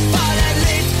leaves, fallen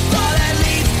leaves, fallen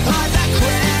leaves on the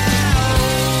ground.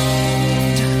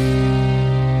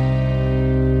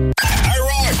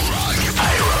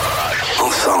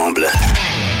 Ensemble,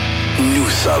 nous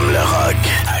sommes le rock.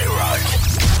 IROCK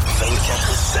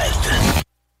 24/7.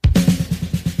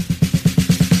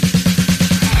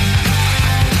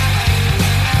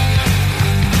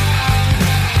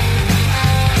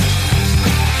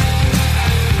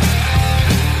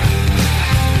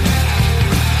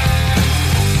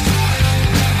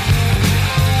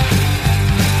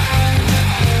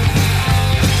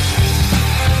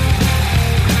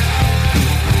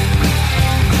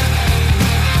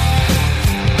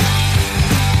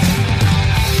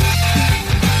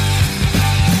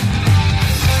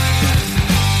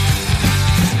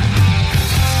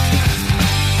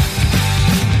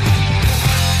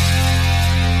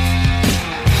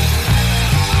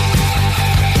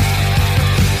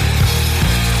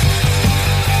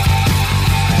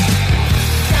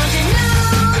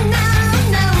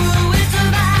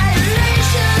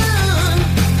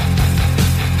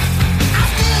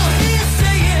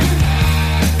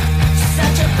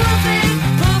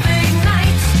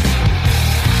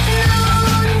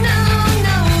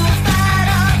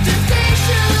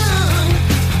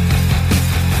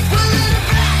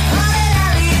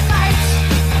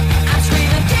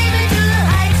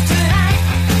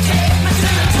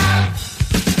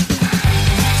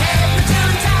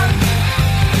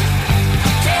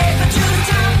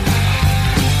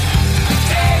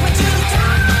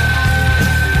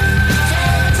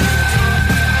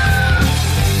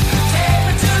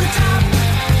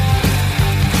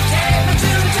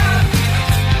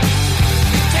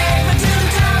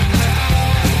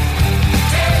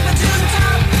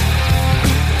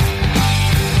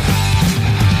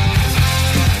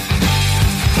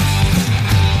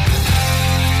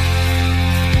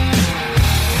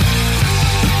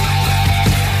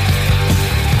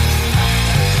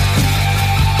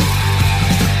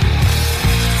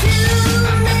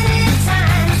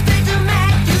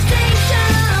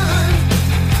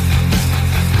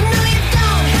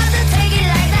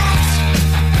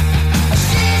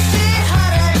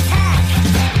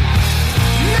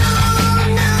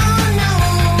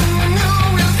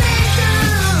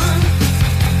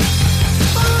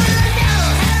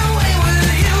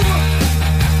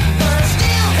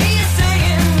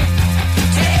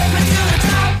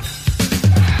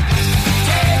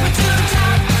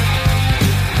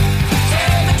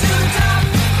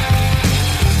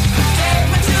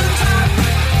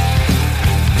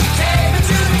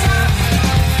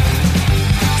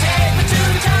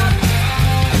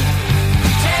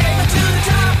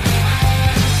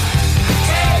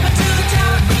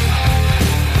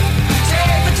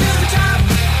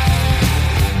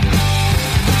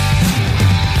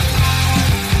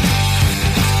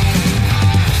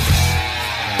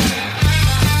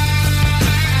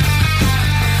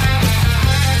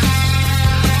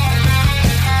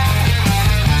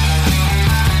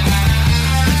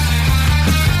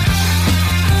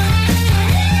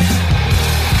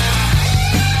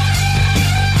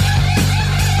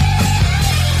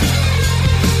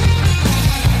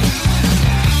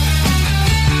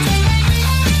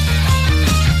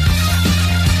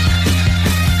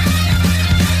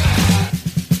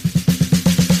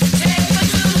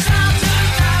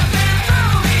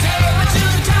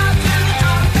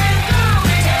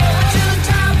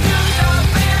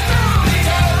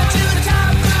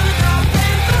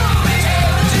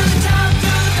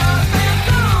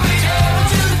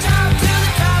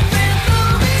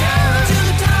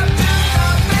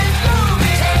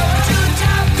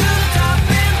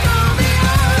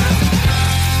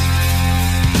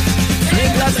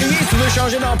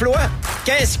 changer d'emploi?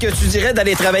 Qu'est-ce que tu dirais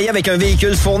d'aller travailler avec un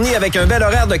véhicule fourni avec un bel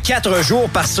horaire de 4 jours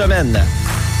par semaine?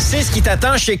 C'est ce qui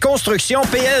t'attend chez Construction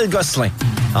PL Gosselin.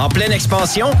 En pleine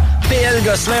expansion, PL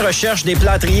Gosselin recherche des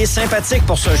plâtriers sympathiques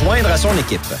pour se joindre à son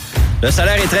équipe. Le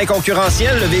salaire est très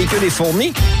concurrentiel, le véhicule est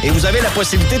fourni et vous avez la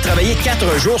possibilité de travailler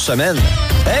 4 jours semaine.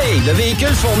 Hey, le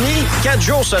véhicule fourni, 4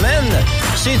 jours semaine,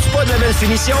 c'est-tu pas de la belle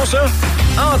finition, ça?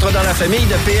 Entre dans la famille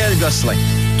de PL Gosselin.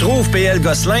 Trouve PL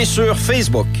Gosselin sur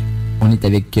Facebook. On est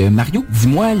avec Mario.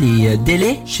 Dis-moi, les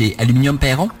délais chez Aluminium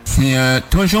Perron? C'est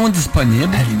toujours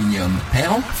disponible. Aluminium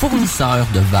Perron, fournisseur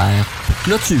de verre pour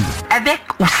clôture. Avec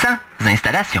ou sans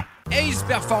installation. Ace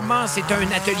Performance est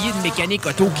un atelier de mécanique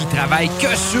auto qui travaille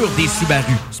que sur des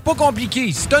Subaru. C'est pas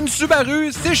compliqué. Si t'as une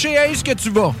Subaru, c'est chez Ace que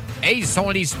tu vas. Ace sont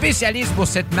les spécialistes pour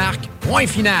cette marque. Point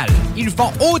final. Ils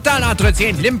font autant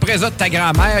l'entretien de l'Impreza de ta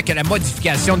grand-mère que la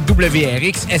modification de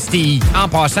WRX STI. En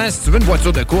passant, si tu veux une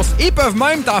voiture de course, ils peuvent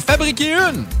même t'en fabriquer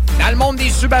une. Dans le monde des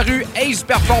Subaru, Ace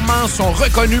Performance sont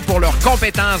reconnus pour leurs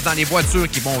compétences dans les voitures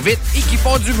qui vont vite et qui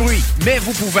font du bruit. Mais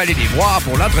vous pouvez aller les voir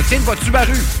pour l'entretien de votre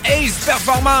Subaru. Ace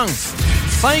Performance.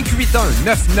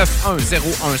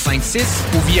 581-991-0156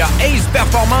 ou via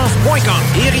aceperformance.com.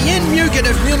 Et rien de mieux que de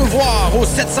venir nous voir au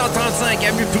 735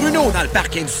 avenue Bruno dans le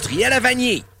parc industriel à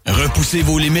Vanier. Repoussez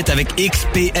vos limites avec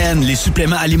XPN, les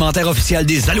suppléments alimentaires officiels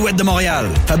des Alouettes de Montréal.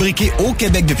 Fabriqués au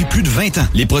Québec depuis plus de 20 ans,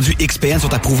 les produits XPN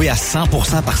sont approuvés à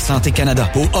 100% par Santé Canada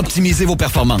pour optimiser vos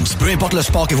performances. Peu importe le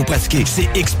sport que vous pratiquez, c'est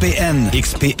XPN.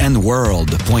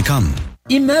 XPNWorld.com.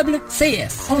 Immeuble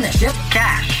CS. On achète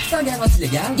cash. Sans garantie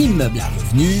légale. Immeuble à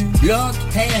revenus. Bloc.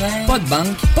 Terrain. Pas de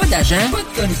banque. Pas d'agent. Pas de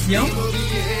commission.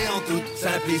 Immobilier en toute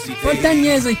simplicité. Pas de temps de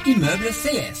niaiser. Immeuble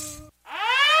CS.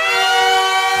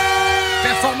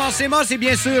 Performance Emma, c'est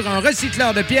bien sûr un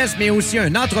recycleur de pièces, mais aussi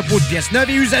un entrepôt de pièces neuves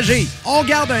et usagées. On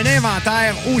garde un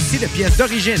inventaire aussi de pièces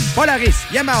d'origine. Polaris,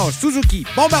 Yamaha, Suzuki,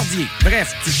 Bombardier.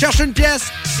 Bref, tu cherches une pièce,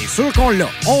 c'est sûr qu'on l'a.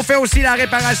 On fait aussi la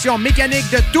réparation mécanique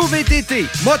de tout VTT,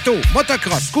 moto,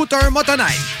 motocross, scooter,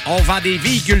 motoneige. On vend des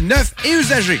véhicules neufs et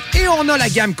usagés. Et on a la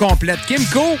gamme complète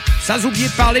Kimco, sans oublier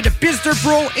de parler de Pister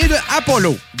Pro et de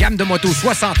Apollo. Gamme de motos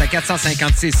 60 à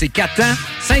 456 et 4 temps,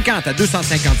 50 à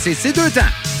 256 et 2 temps.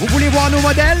 Vous voulez voir nos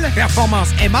modèles?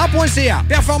 PerformanceEmma.ca.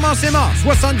 Performance Emma,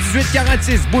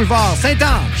 7846 Boulevard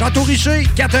Sainte-Anne. Château-Richer,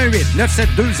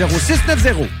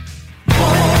 418-972-0690.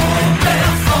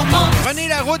 Prenez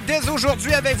la route dès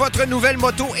aujourd'hui avec votre nouvelle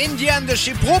moto Indian de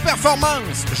chez Pro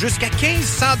Performance. Jusqu'à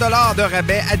 1500 $ de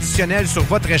rabais additionnels sur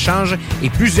votre échange et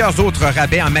plusieurs autres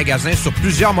rabais en magasin sur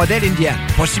plusieurs modèles Indian.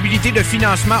 Possibilité de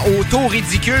financement au taux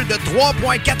ridicule de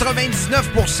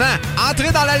 3,99 %.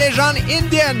 Entrez dans la légende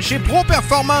Indian chez Pro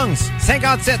Performance.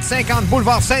 5750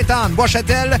 Boulevard Sainte-Anne,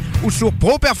 Bois-Châtel ou sur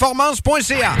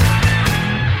properformance.ca.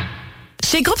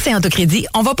 Chez Groupe Saint-Autocrédit,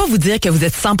 on va pas vous dire que vous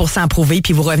êtes 100% approuvé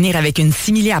puis vous revenir avec une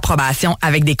simili-approbation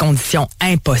avec des conditions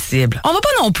impossibles. On va pas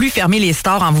non plus fermer les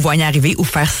stores en vous voyant arriver ou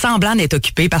faire semblant d'être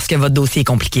occupé parce que votre dossier est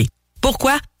compliqué.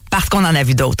 Pourquoi? Parce qu'on en a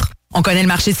vu d'autres. On connaît le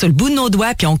marché sur le bout de nos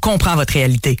doigts puis on comprend votre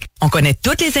réalité. On connaît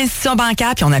toutes les institutions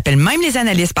bancaires puis on appelle même les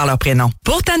analystes par leur prénom.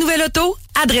 Pour ta nouvelle auto,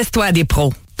 adresse-toi à des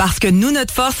pros. Parce que nous,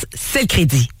 notre force, c'est le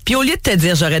crédit. Puis au lieu de te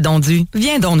dire j'aurais donc dû,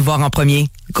 viens donc nous voir en premier.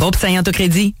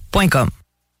 GroupeSaintAutocrédit.com.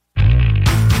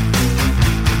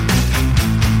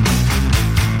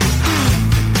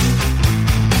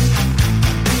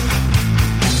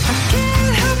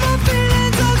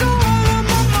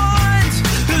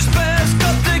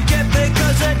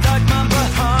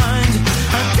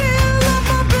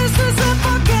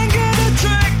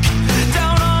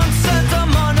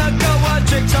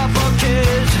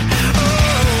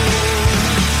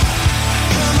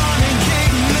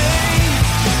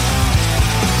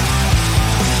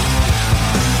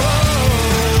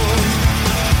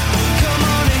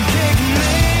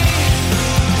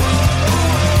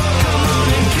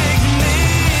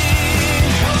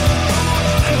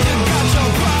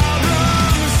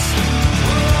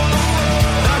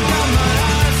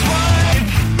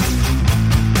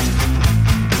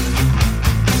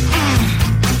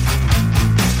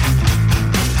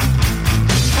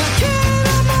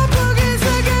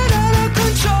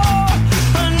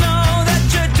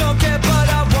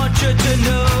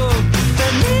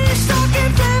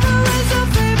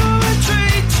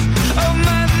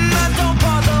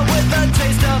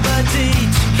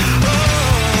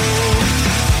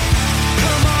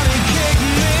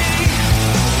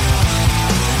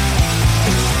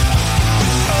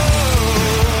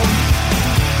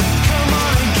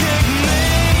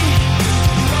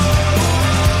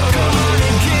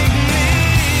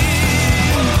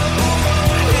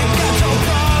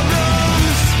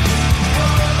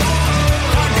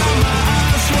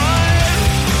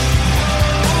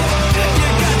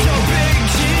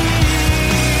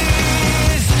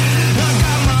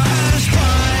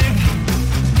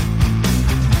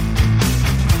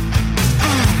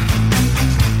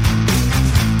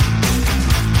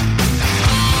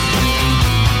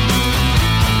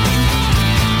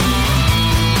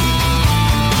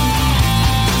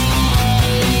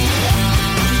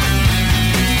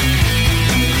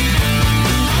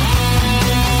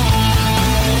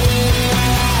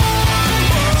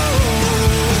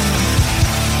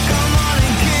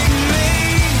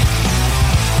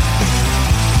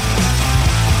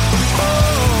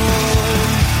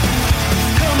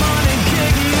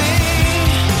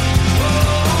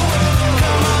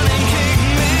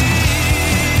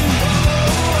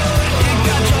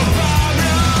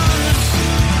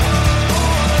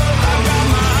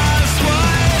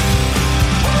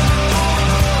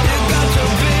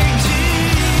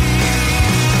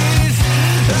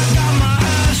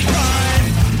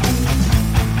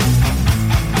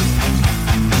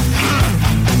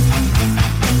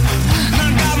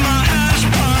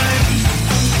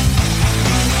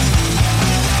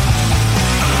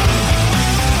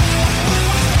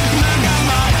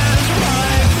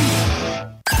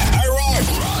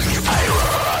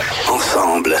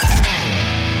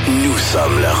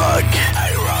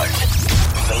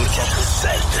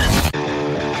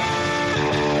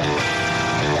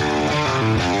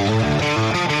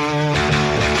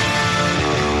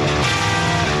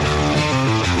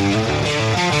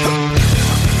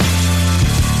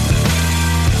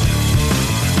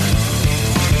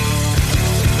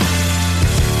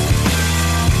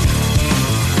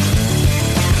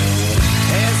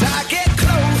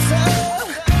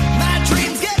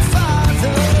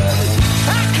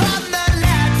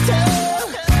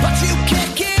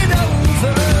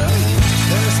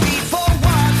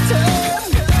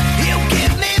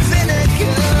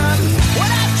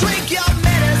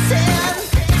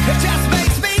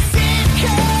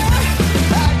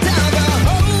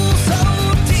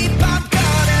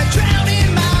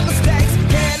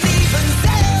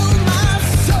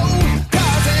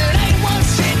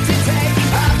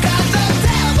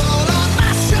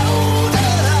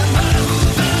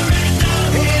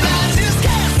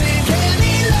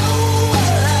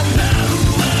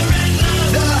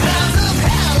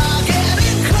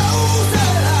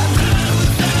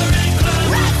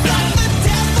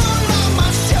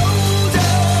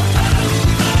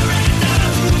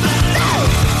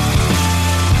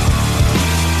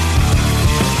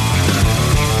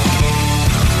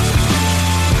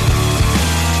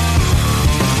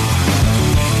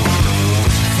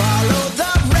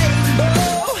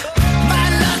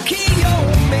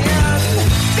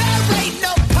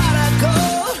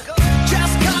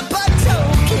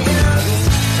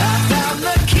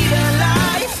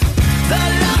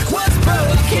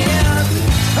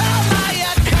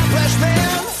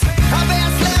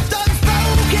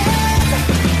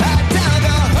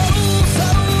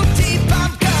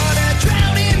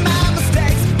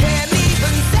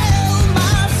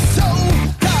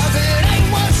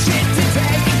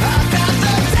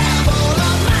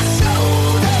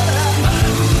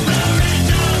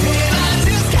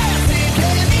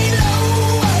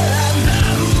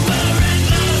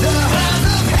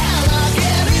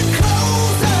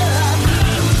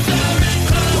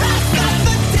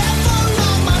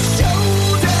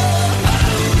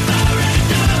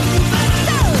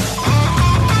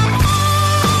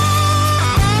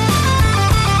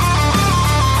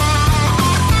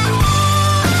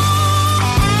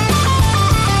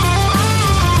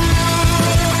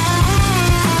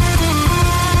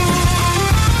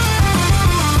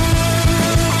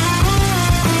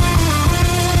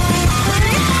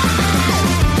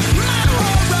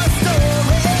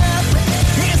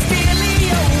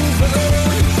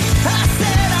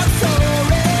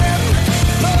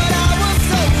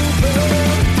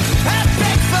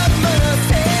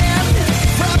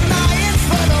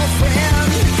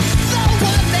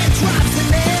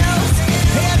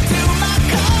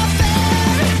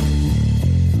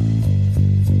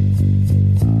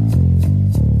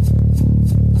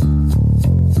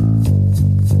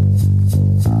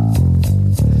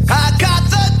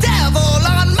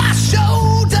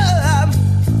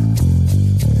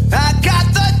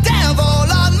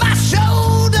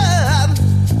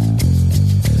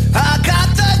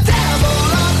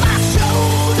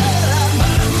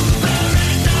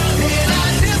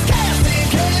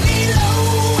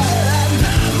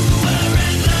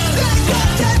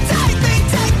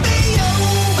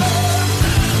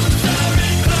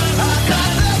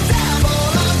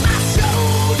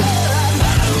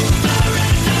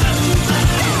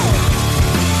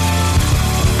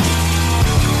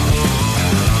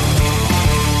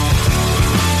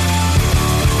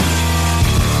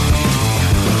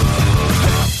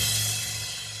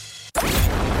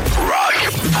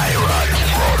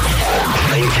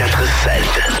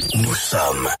 24/7. Nous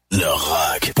sommes le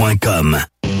rock.com.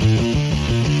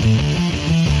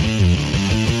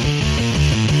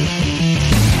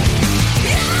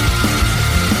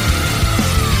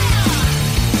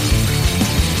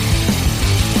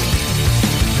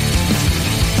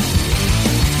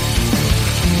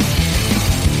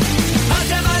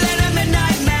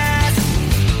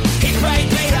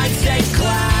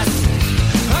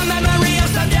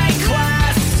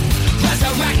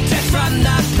 From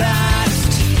the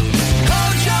past,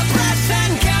 hold your breath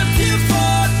and count to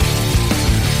 4.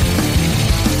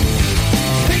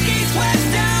 Pinky sweats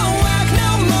down, work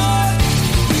no more.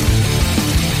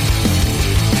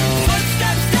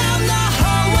 Footsteps down the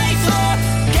hallway floor,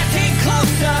 getting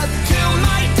closer to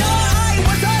my door. I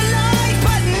was alive,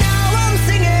 but now I'm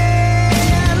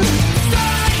singing.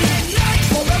 Silent night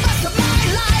for the rest of my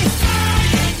life.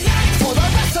 Silent night for the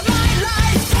rest of my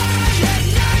life. Silent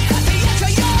night at the edge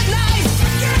of your life.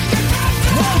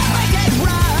 Won't make it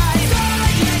right.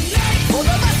 Silent night for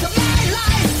the rest of my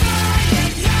life.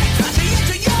 Silent night at the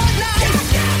edge of your life.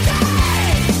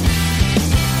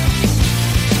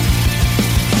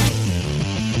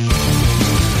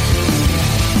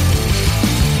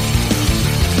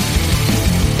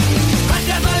 A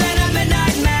devil in a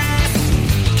midnight mass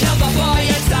killed the boy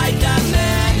inside the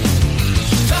man.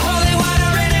 The holy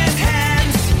water in his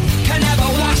hands can never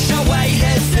wash away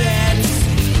his sins.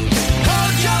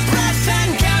 Hold your breath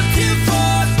and count to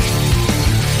 4.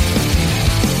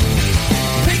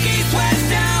 Pinky sweats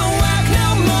down, work no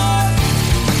more.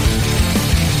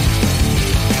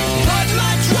 Put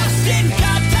my trust in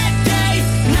God that day,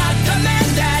 not the man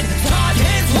that taught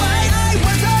his way. I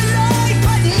was alive,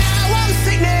 but now I'm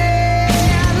singing.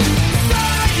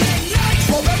 Silent night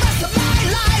for the rest of my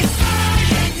life.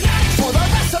 Silent night for the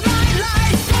rest of my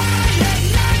life. Silent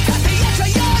night at the edge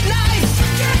of your life.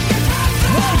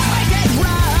 Won't make it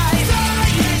right.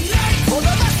 Silent night for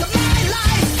the rest of my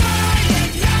life.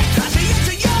 Silent night at the edge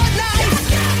of your life.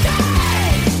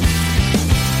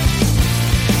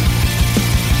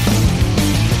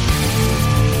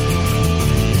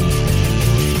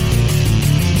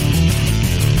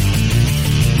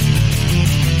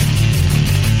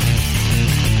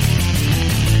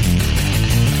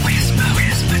 Whisper,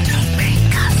 whisper, don't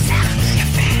make a sound. Your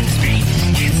fan's ring,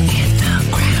 it's in the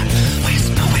ground.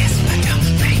 Whisper, whisper, don't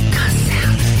make a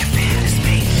sound. Your fan's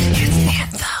ring, it's in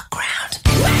the ground.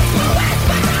 Whisper,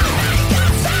 whisper, don't make a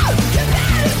sound. Your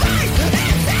fan's ring,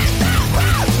 it's in the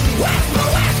ground. Whisper,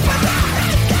 whisper, don't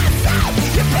make a sound.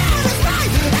 Your fan's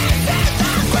ring, it's in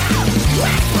the ground.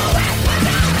 Whisper, whisper,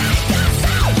 don't make a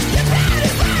sound. Your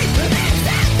fan's ring, it's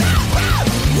in the ground.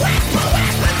 Whisper,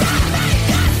 whisper, don't make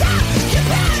a sound. Your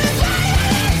fan's ring,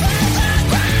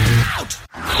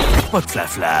 Pas de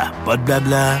flafla, pas de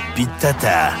blabla, pis de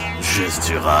tata. Juste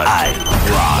du rock.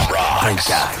 IROCK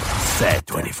 247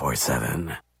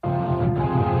 24/7.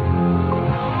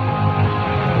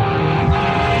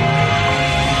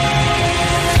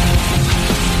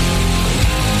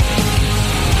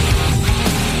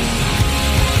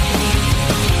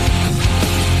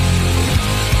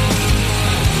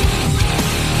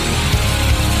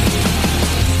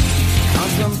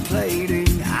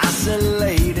 Contemplating,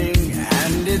 isolating,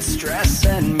 and it's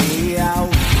stressing me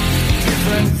out.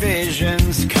 Different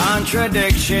visions,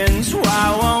 contradictions.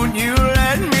 Why won't you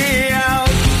let me out?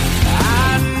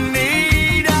 I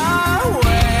need a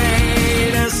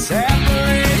way to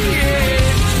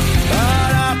separate,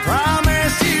 but I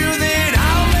promise you that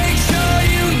I'll make sure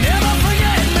you never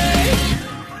forget me.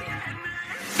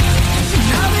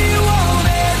 Now that you want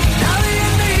it, now that you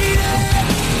need it,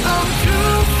 I'm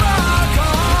too far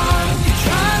gone. You're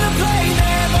trying to play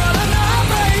me, but I'm not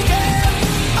breaking.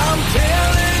 I'm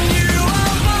telling you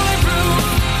I'm bulletproof.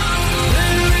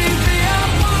 Believe me,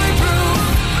 I'm bulletproof.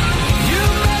 You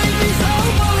made me so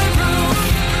bulletproof,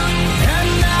 and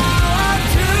now I'm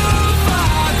too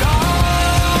far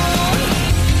gone.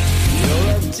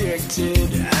 You're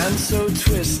addicted and so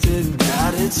twisted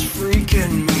that it's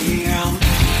freaking me out.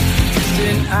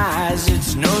 Distant eyes,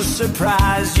 it's no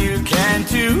surprise you can't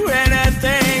do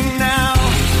anything now.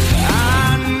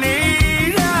 I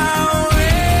need a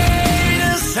way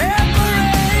to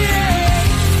separate,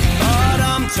 but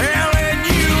I'm telling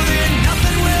you that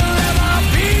nothing will ever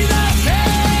be the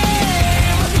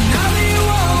same. Now that you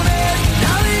want it,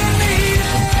 now that you need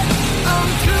it, I'm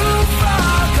too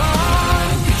far gone.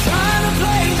 You're trying to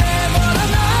play me, but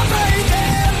I'm not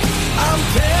breaking. I'm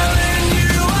telling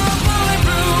you I'm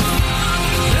bulletproof.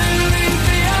 Believe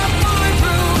me, I'm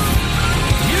bulletproof.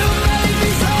 You made me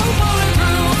so bulletproof.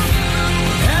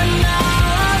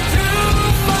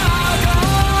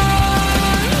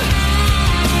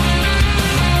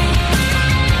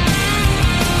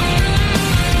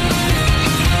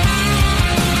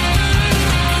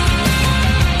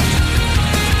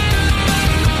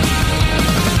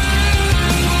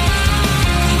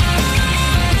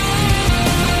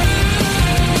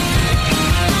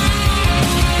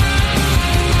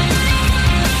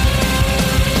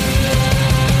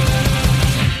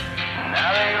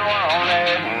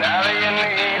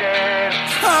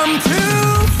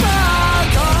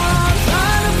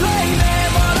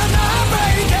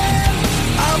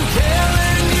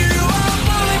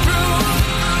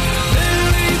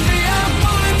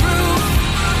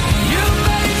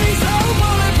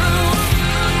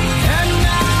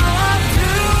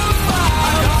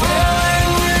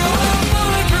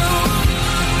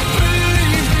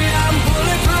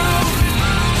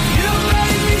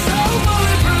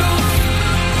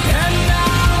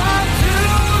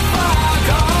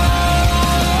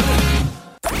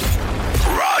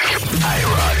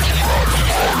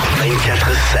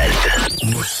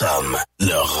 Nous sommes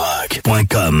le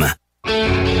rock.com.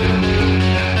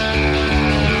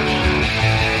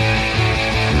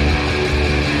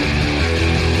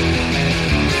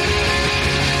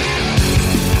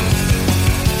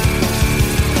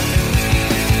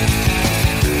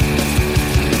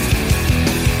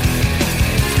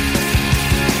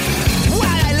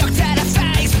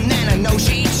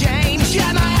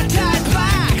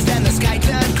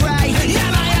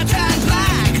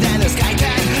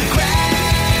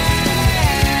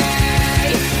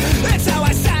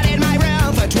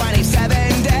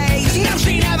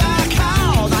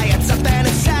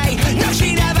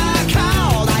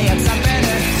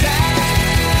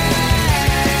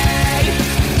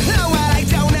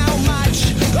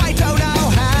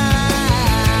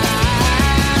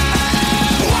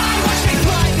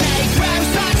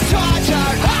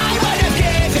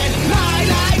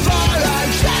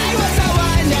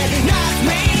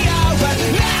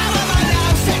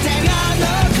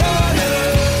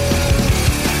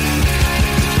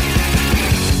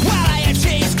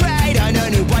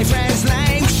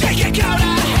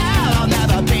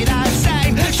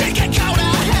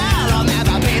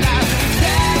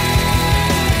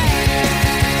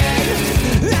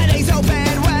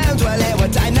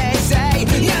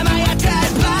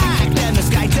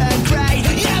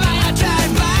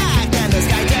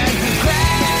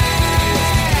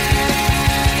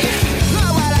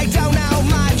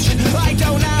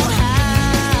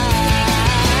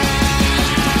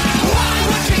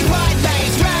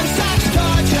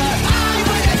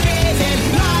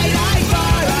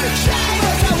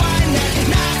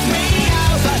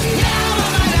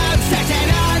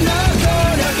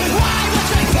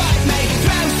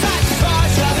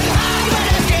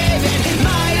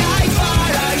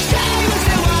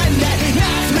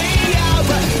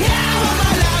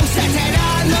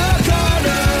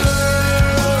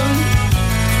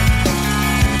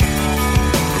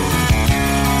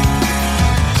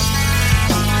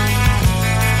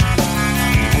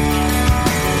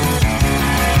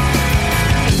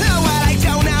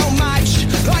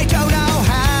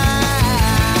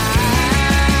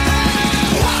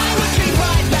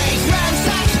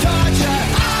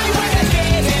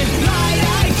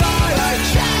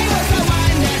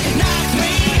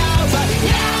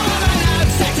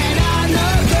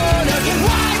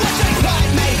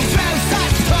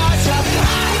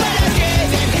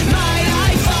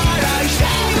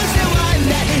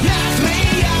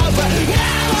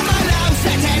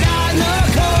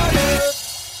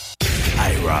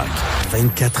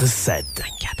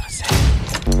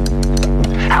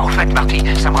 Ah, au fait, Marty,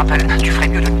 ça me rappelle, tu ferais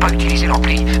mieux de ne pas utiliser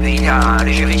l'ampli. Il y a un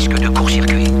léger risque de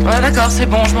court-circuit. Ouais, d'accord, c'est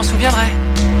bon, je m'en souviendrai.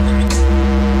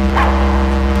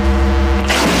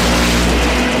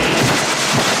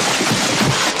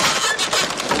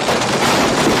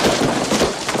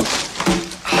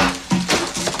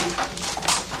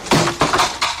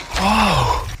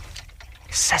 Oh,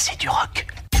 ça c'est du rock.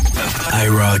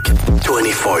 IROCK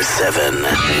 247.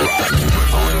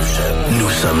 Nous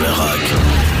sommes le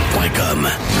rock.com.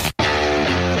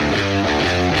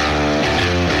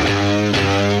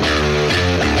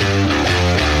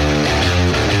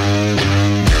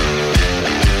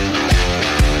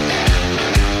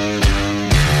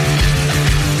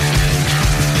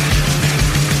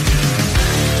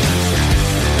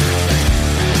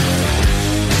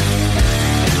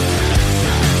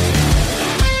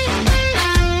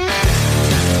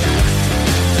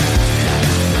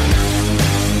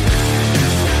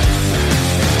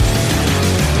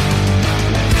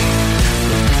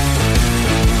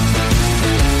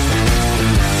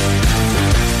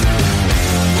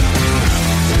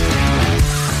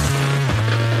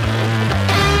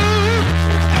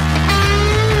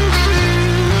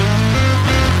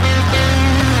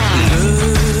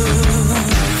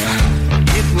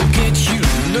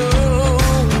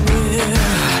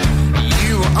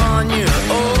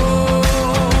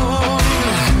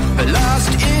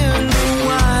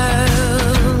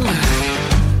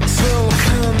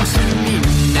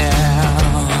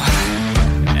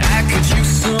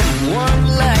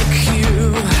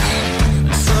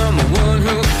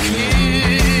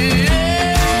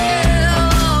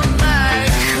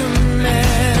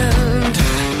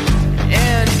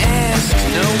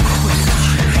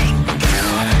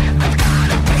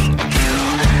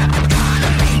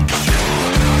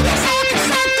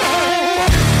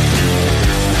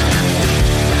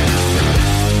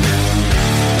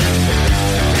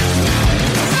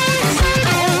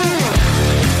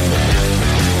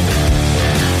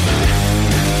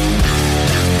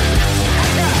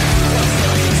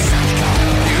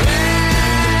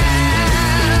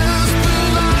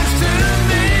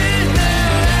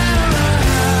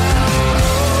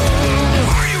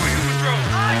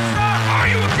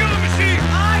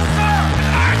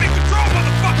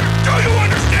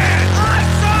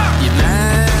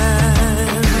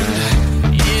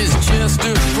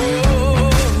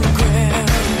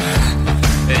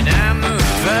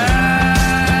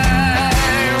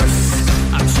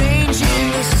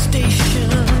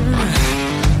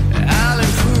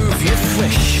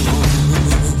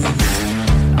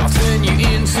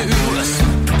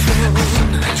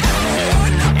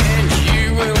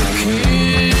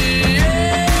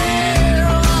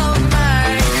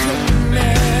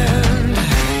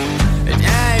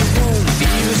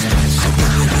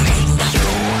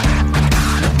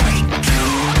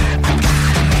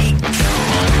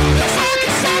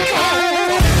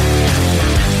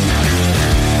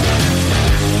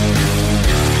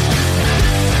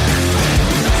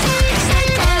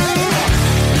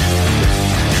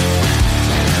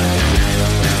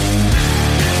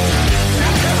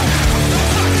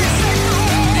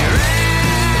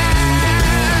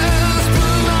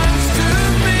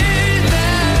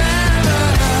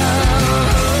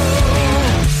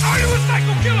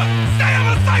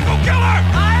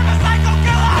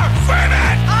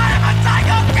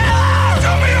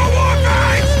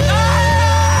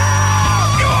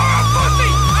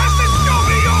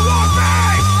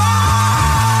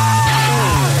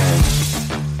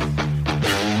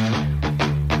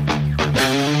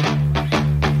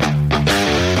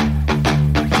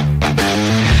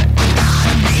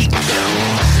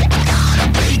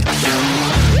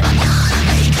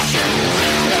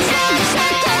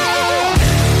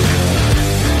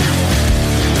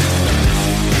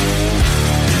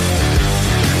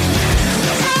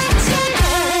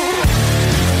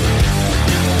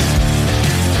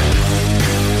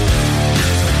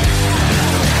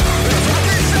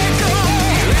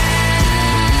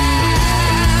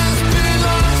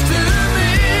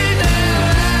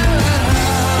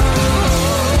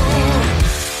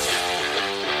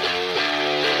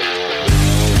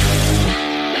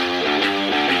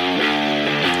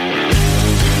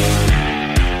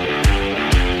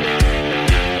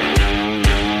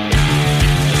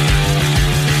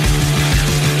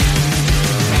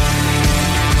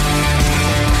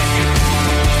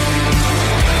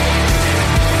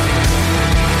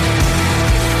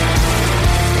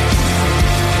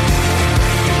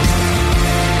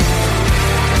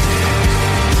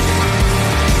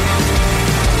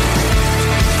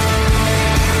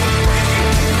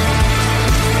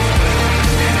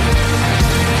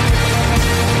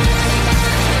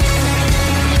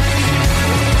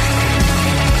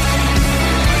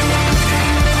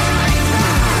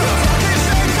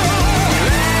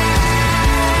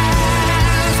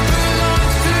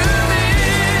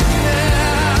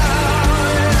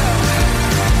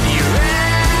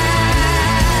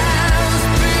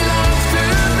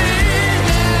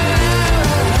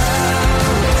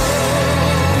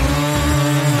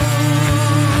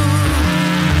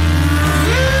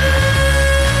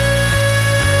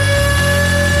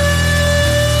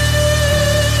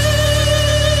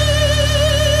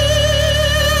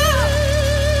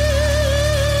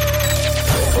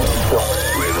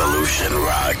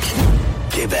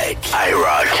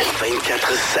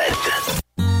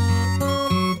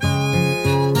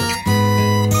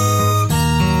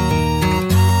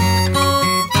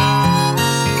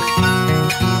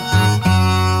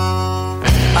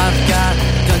 I've got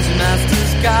Dungeon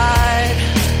Master's Guide.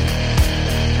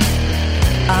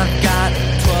 I've got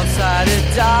 12-sided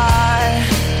die.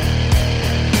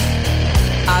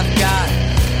 I've got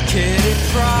Kitty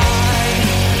Pryde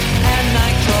and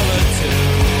Nightcrawler too,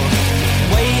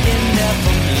 waiting there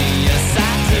for me. Yes, I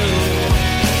do.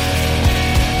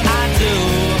 I do.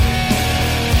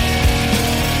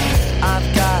 I've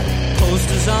got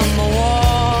posters on the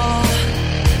wall.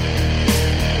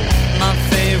 My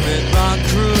favorite rock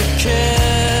group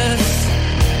Kiss.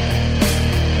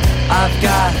 I've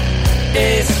got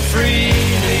Ace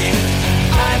Frehley.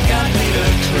 I've got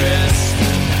Peter Criss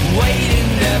waiting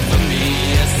there for me.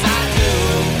 Yes, I do.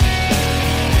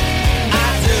 I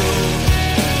do.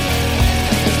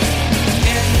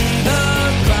 In the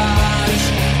garage,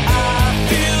 I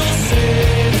feel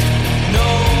safe. No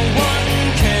one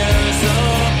cares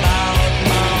about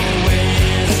my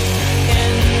ways.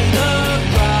 In the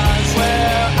garage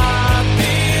where I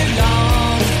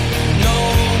belong, no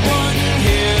one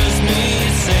hears me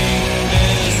sing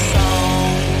this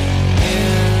song.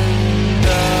 In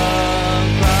the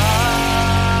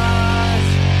garage.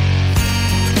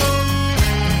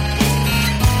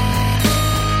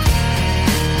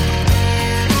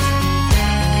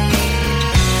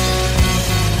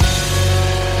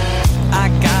 I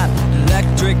got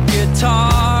electric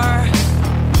guitar.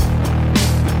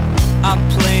 I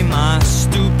play my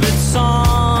stupid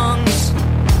songs.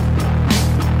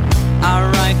 I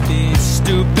write these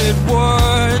stupid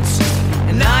words,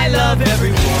 and I love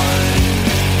everyone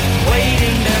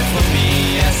waiting there for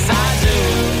me. Yes, I do.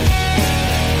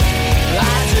 I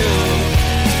do.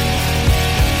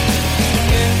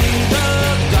 In the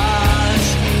garage,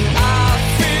 I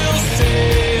feel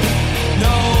safe.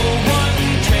 No one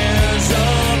cares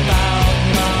about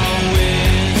my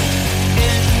ways.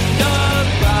 In the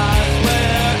garage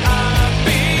where I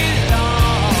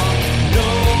belong, no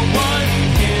one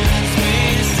hears me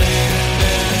sing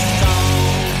this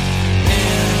song.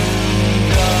 In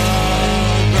the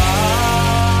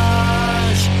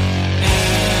garage,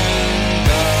 in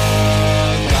the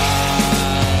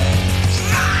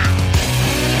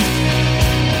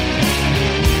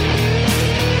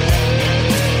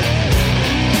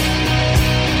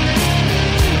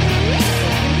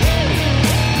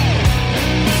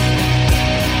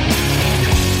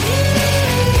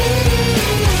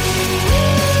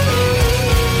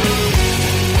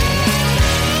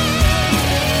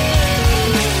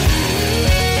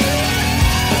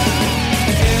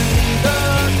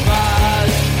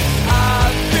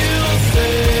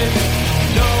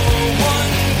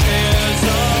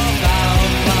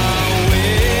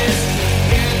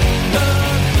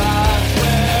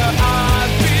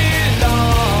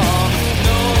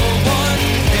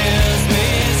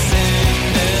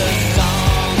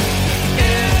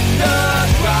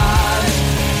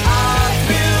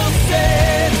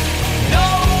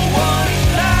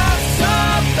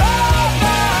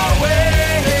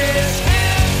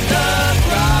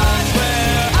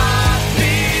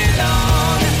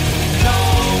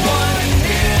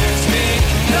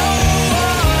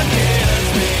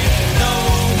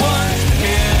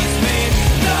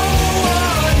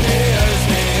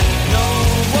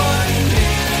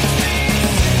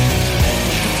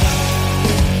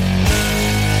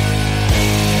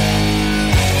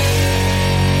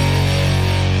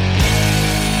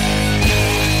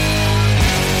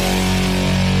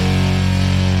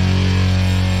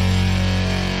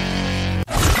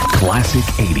Classic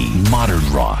 80s, modern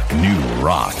rock, new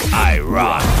rock.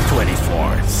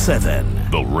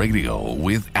 IROCK247. The radio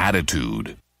with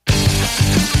attitude.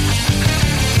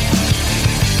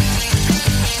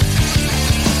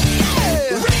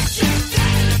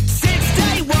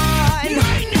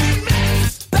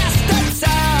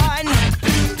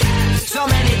 So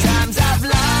many times I've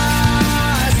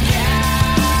lost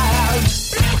count.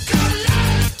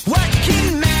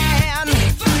 Working man,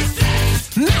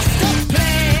 master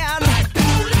plan,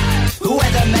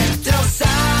 with a mental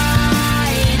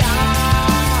sidearm.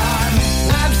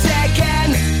 I'm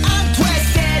taken, I'm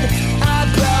twisted, I'm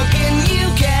broken.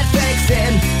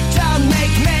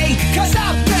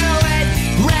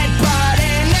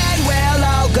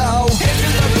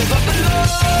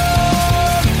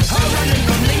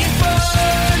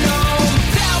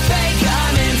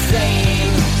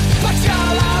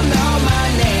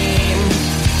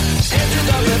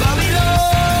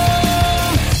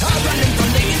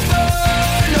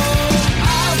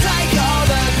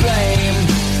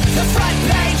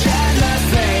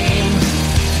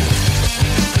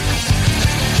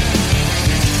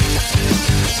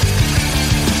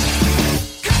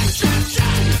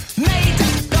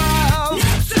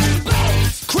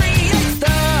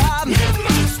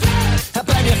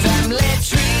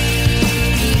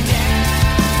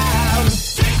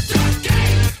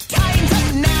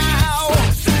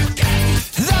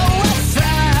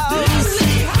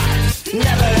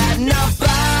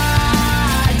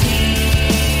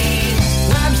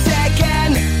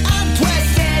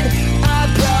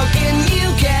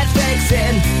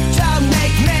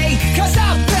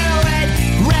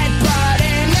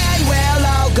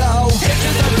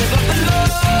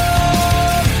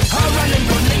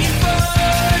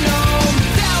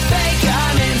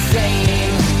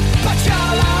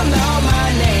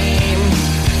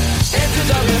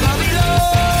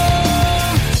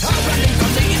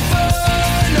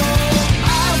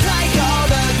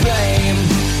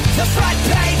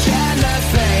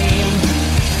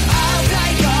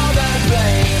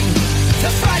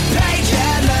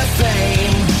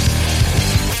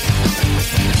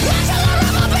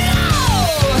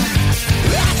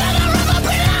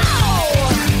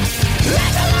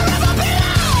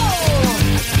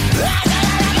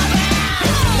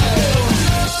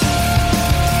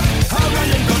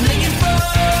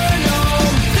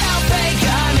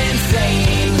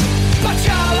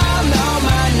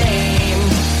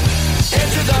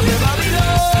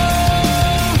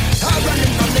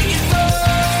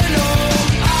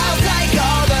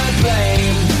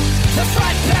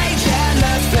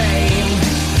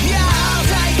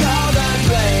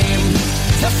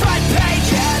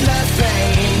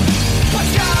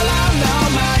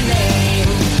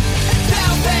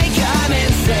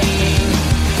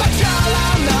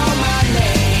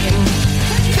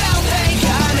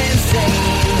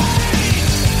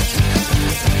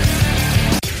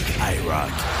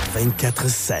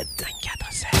 24/7.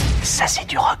 Ça, c'est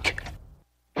du rock.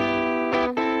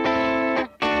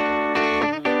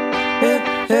 Hip,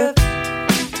 hip.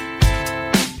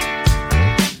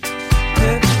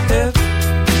 Hip, hip.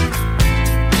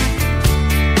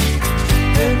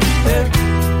 Hip, hip.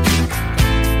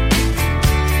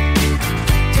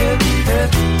 Hip,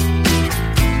 hip.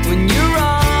 When you're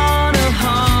on a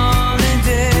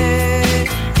holiday,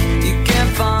 you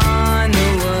can't find the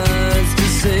words to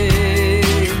say.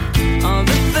 All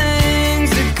the things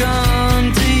that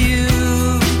come to you,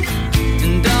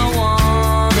 and I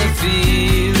wanna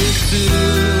feel it too.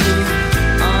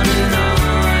 On an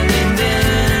island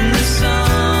in the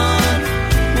sun,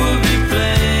 we'll be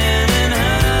playing and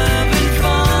having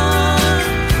fun,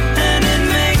 and it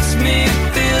makes me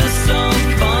feel so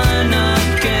fun I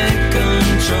can't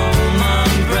control my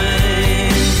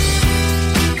brain.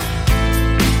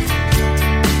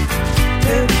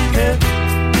 Hip, hip.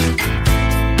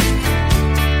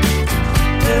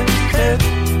 Hip, hip.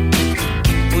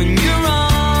 When you're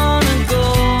on a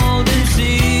golden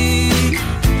sea,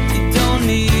 you don't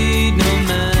need no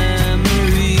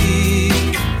memory,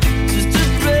 just a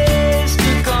place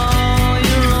to call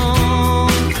your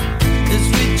own as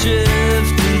we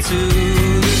drift into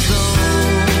the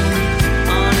zone.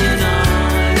 On an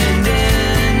island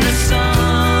in the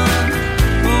sun,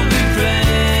 we'll be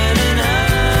playing and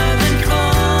having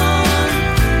fun,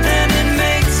 and it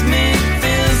makes me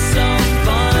feel so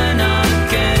fun I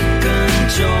can't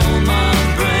control my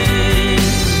brain.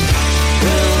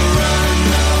 We'll run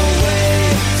away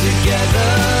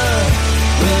together,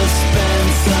 we'll spend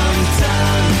some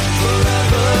time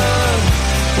forever,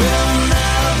 we'll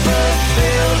never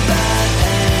feel that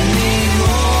anymore.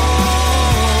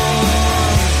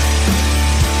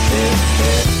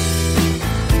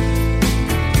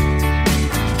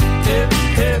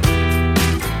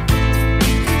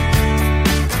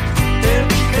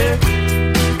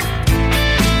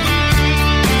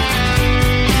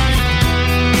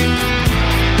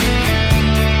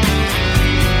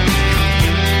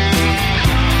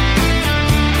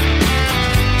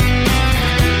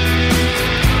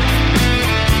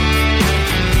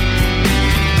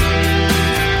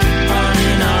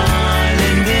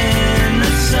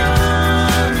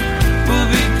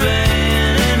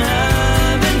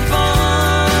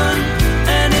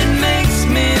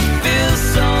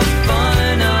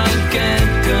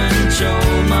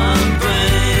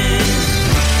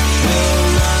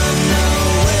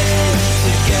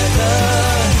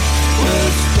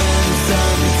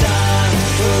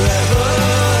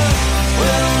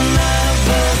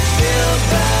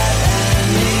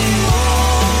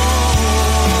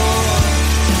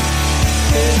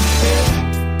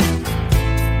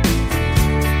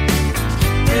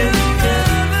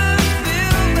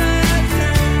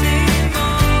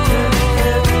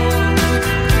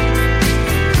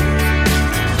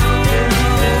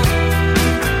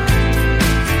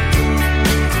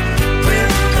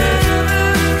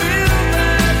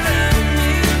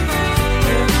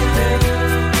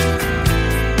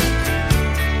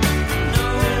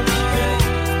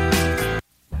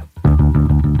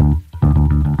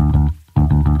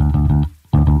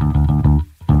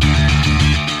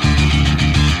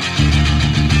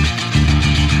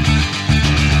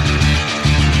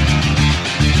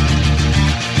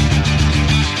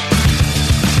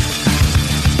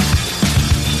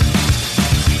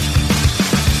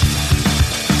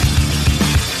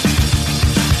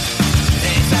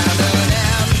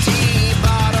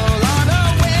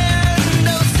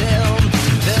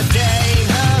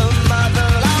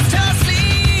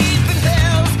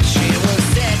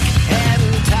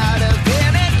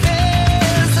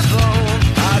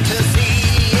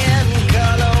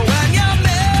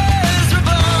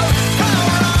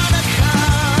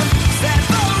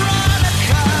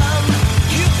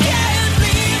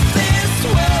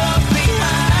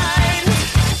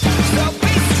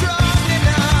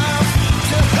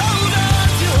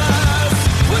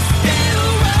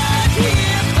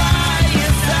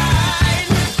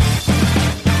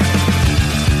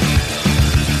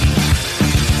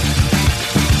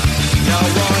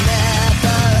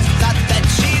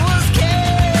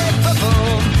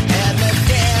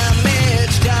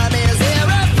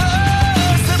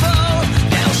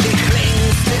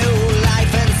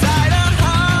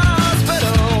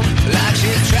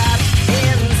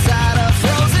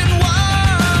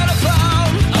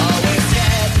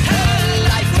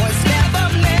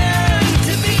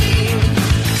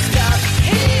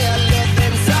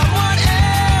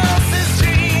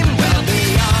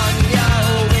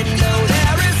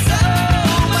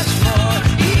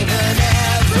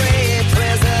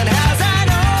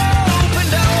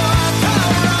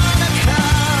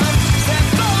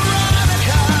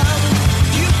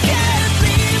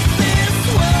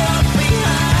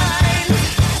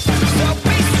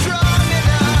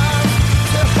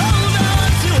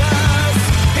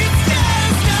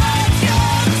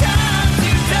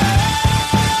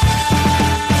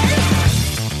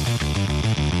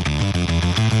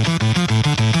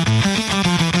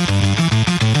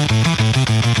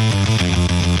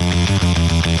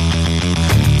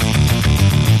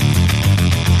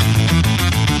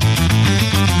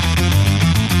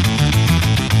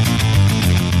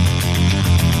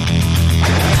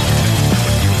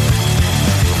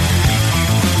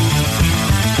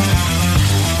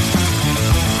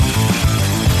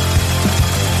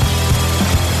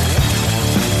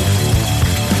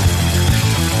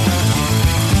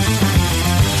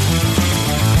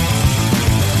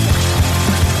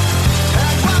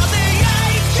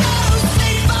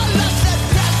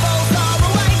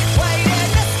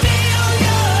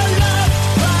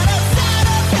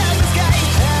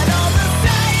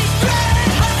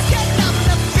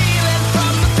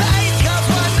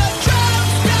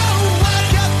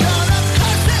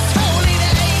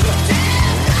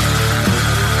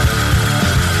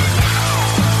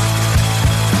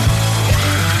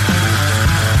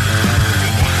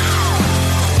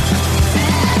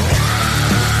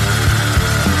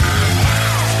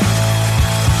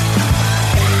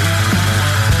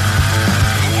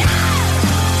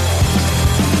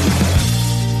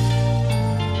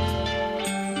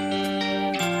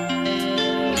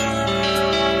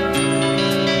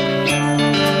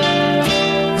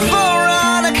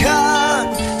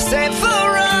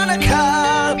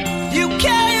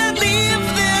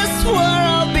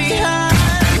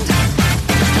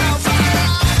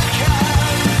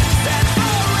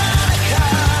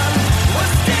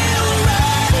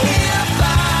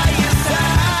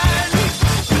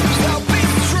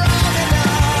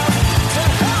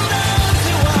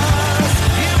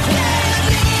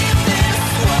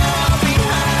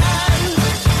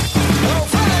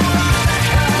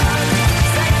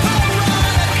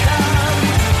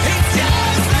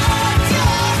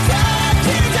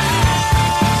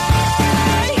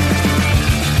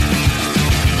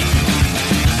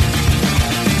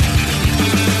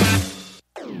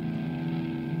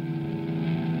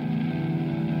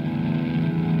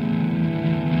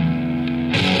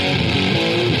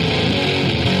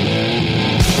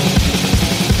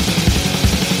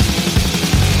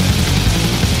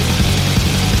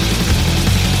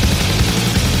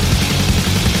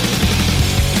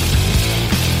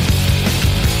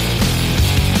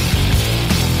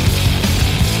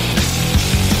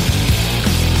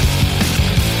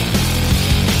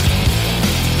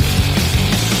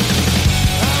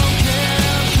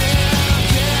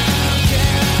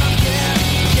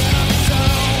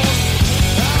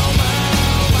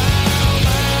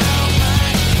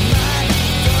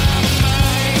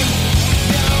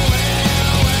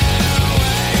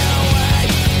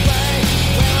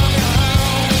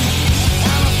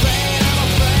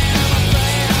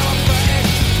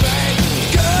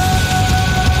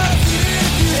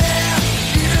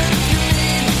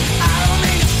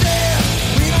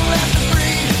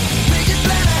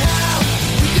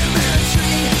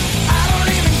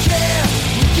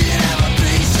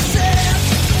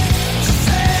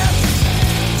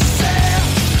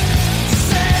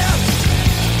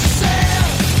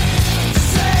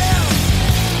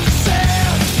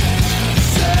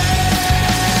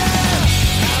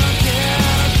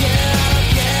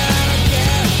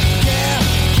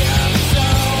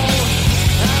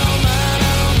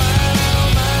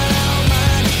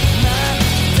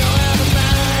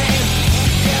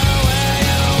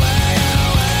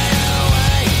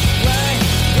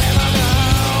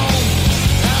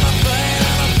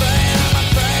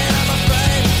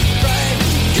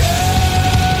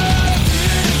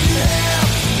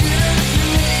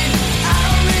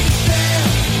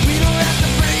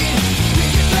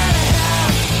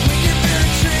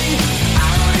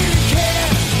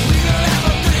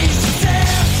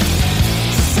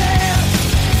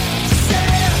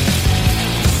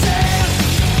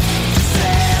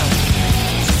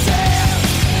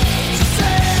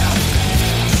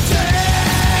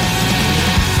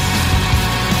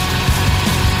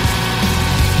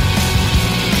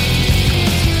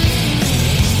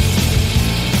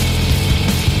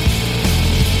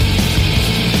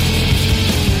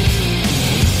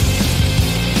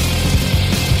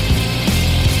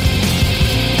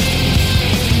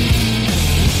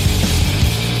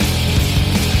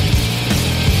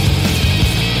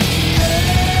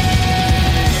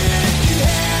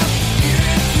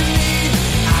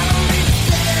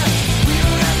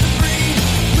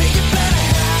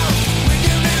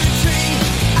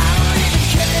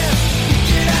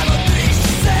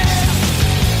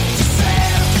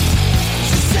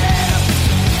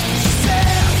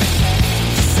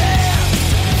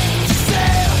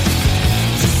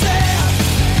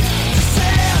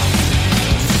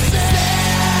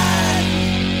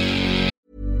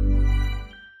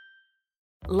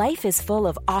 life is full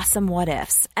of awesome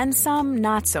what-ifs, and some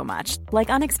not so much,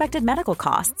 like unexpected medical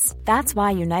costs. That's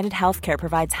why United Healthcare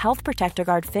provides Health Protector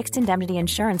Guard fixed indemnity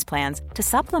insurance plans to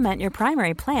supplement your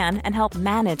primary plan and help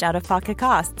manage out-of-pocket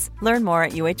costs. Learn more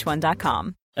at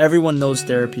uh1.com. Everyone knows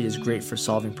therapy is great for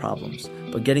solving problems,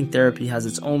 but getting therapy has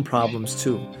its own problems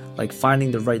too, like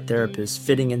finding the right therapist,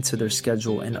 fitting into their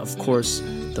schedule, and of course,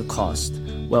 the cost.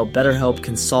 Well, BetterHelp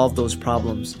can solve those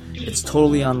problems. It's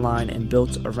totally online and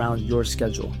built around your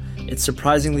schedule. It's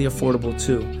surprisingly affordable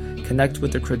too. Connect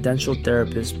with a credentialed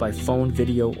therapist by phone,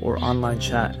 video, or online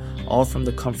chat, all from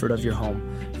the comfort of your home.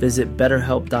 Visit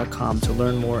BetterHelp.com to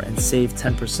learn more and save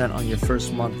 10% on your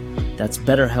first month. That's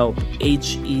BetterHelp,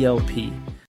 H-E-L-P.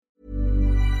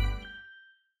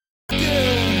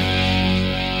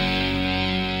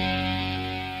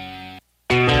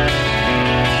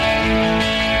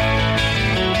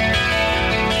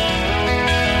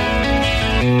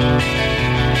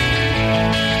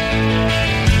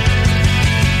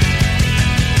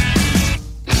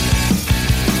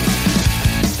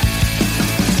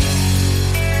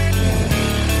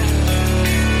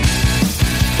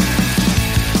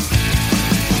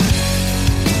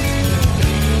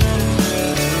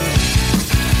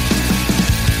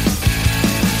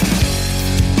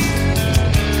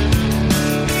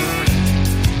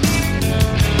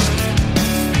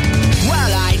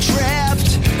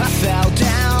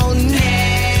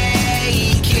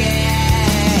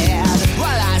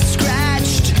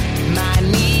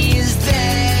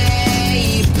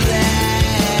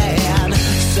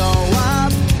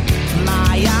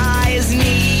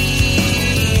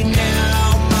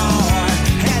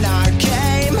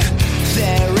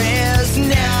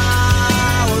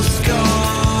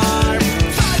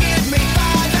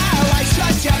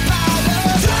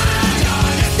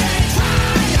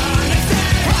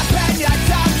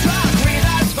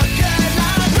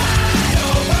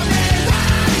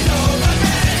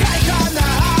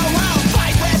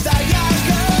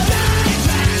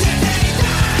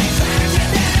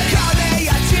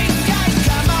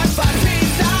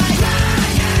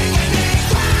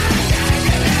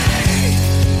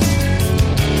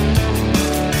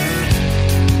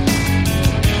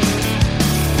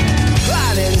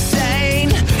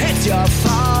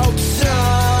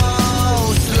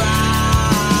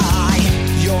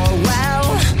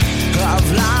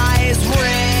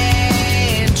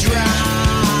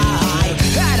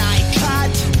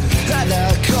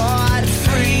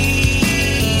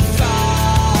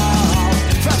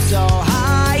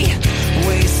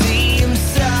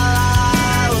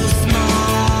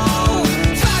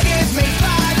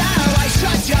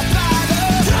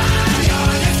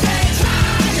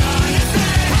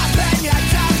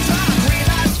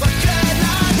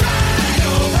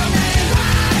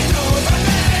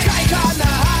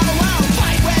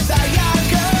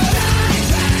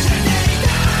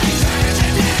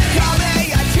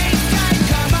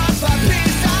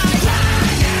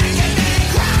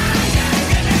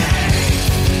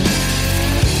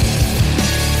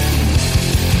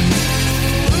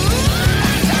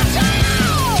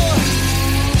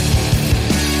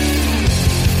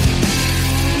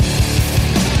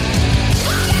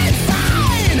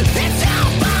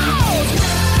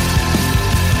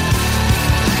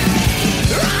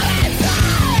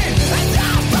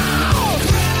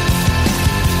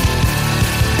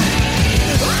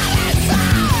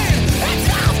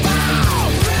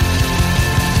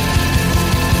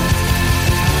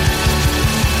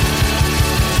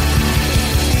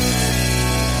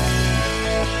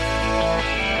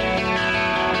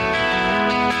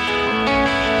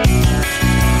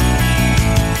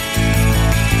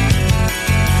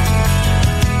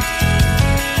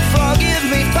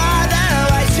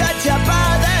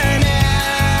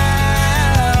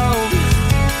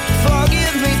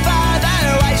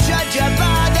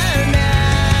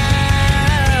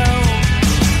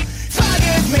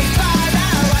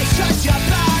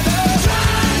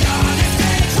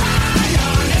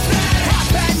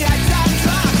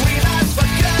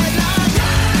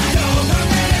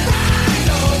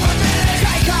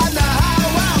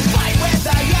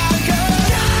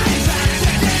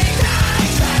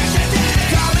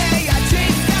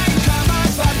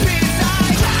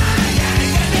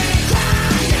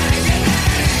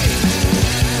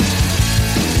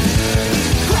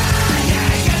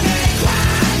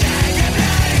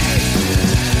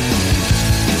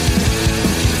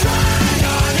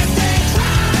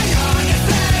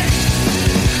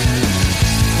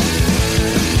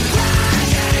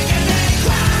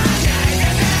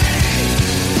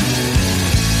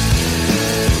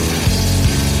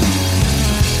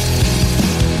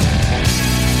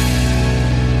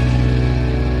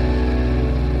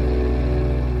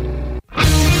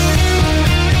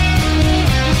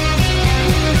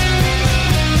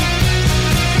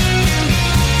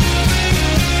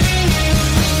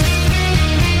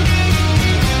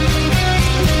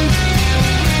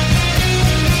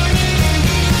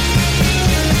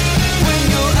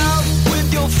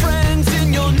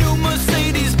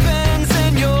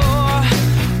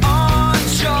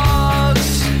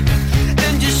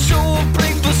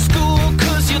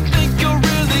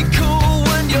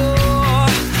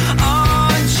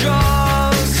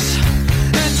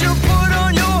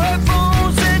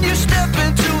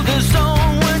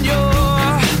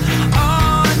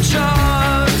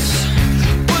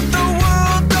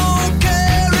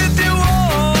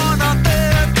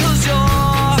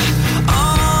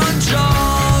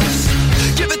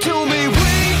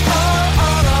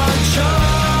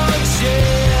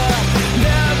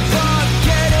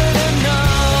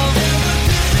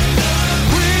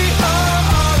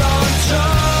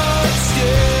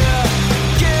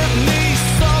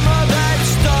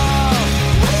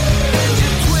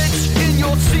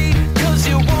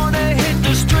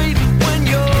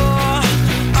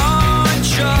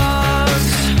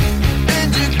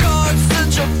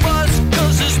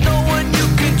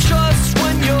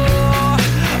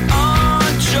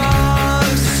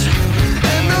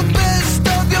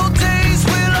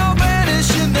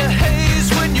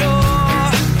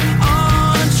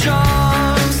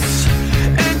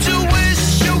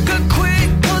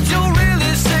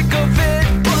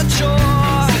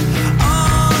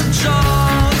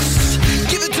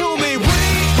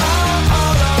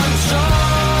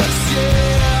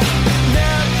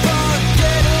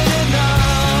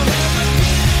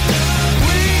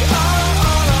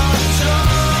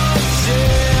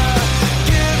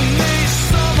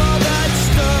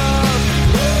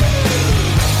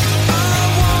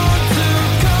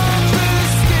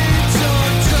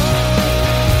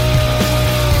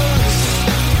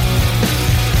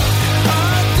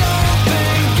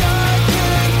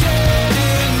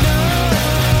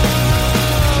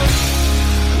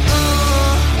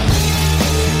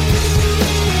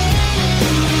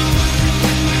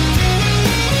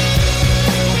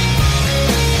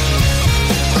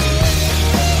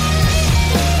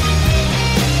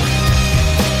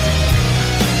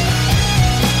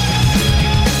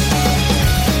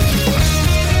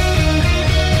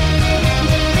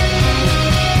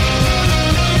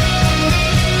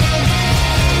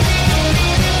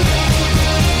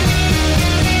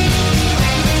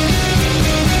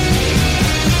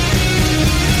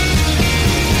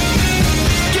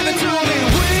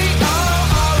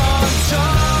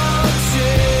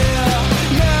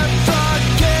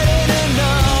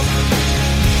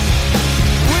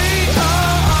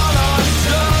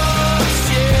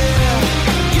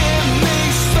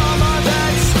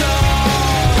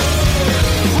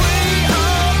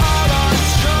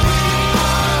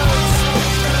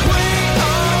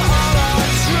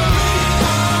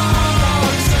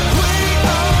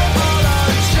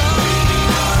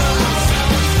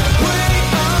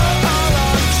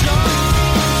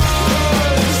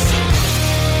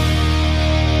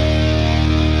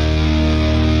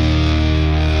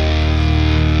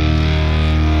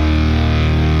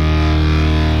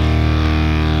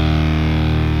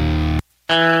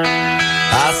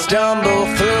 I stumble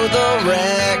through the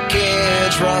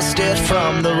wreckage, rusted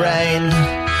from the rain.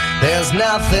 There's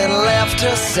nothing left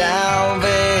to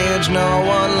salvage, no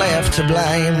one left to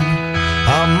blame.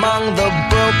 Among the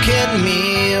broken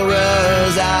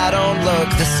mirrors, I don't look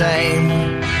the same.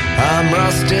 I'm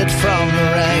rusted from the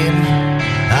rain.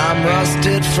 I'm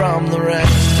rusted from the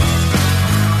rain.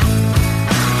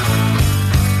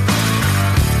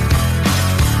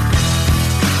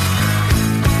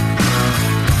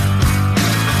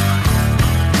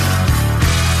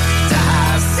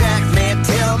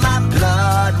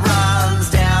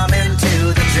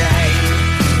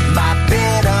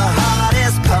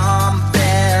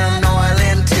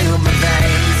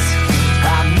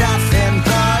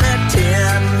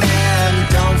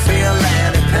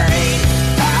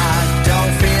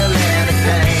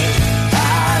 Pain.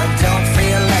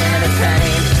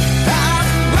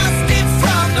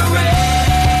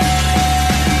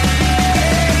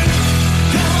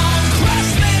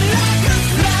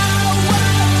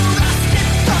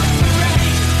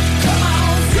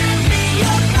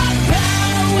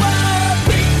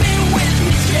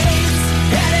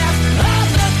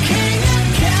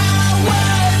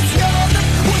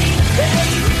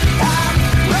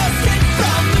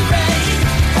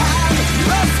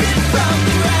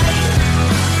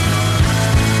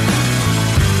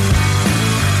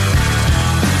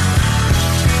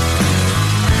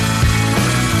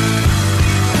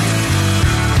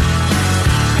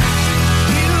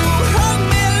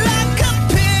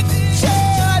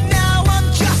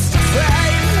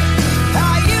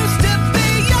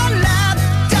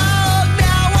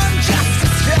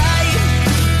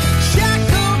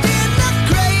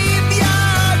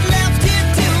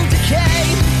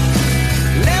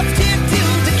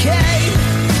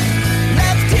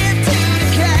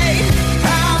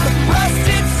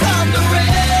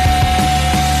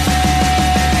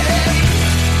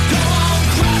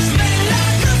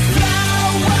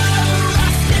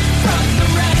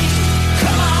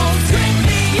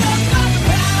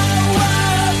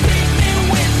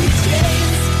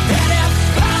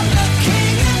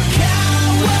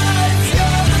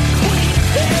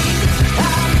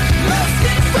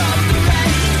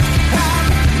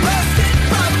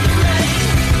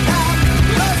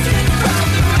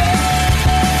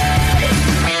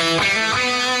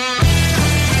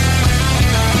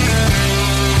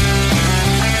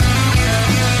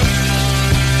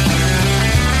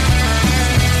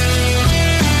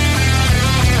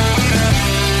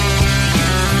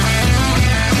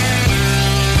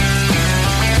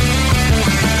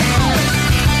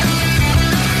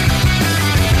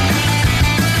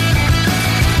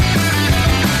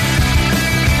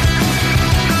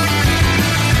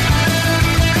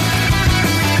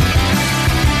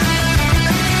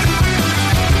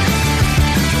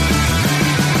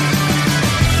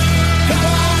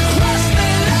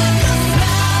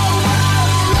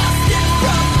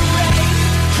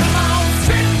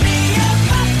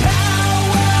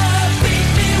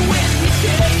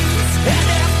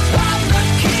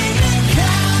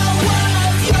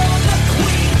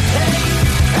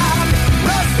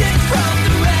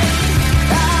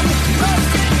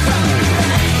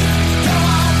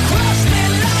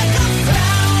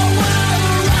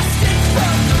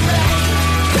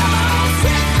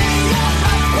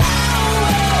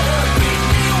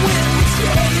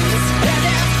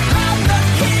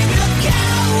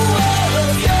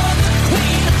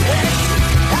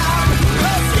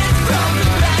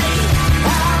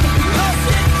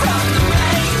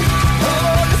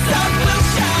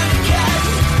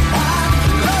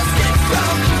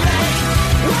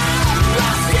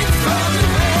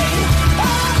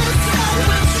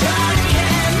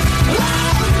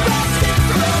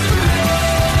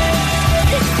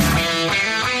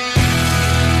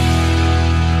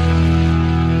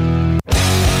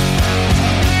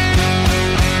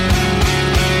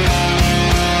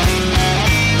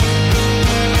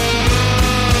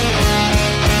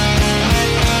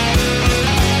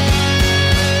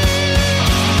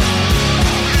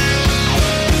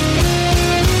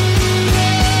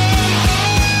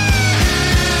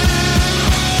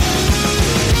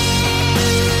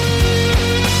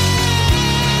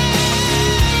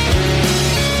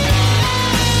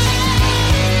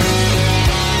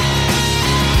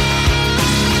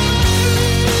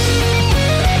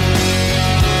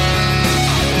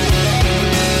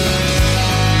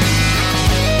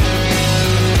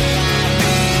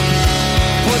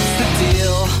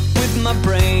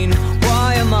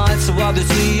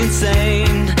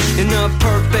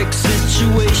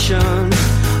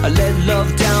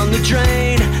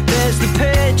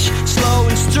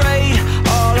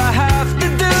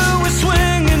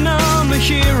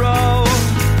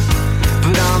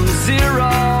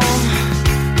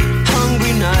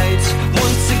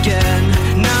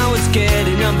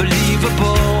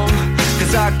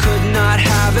 could not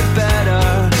have it better,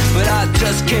 but I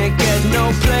just can't get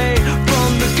no play from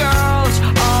the girls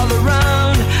all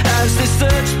around as they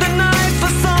search the night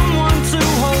for someone to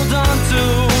hold on to.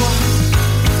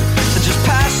 Just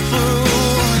pass through,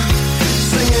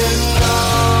 singing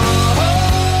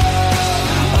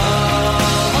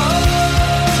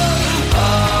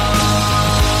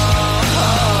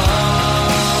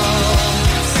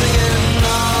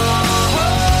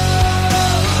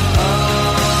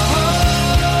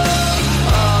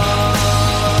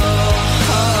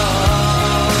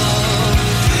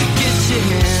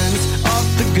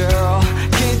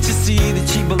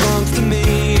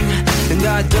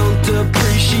I don't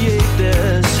appreciate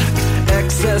this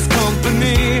excess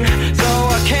company, though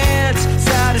I can't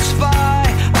satisfy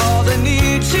all the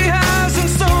needs she has, and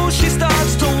so she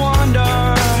starts to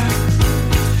wonder,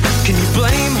 can you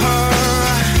blame her?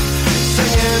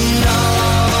 Singing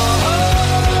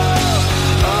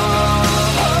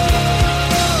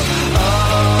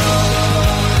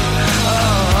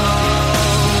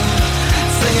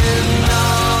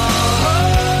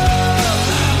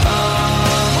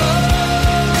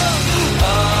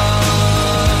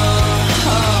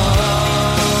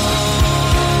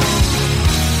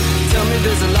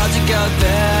out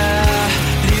there,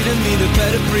 leading me to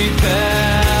better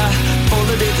prepare for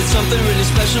the day that something really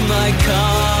special might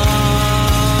come.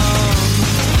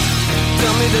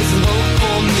 Tell me there's some hope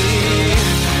for me,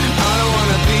 I don't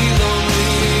wanna be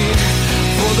lonely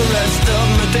for the rest of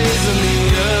my days on the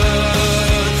earth.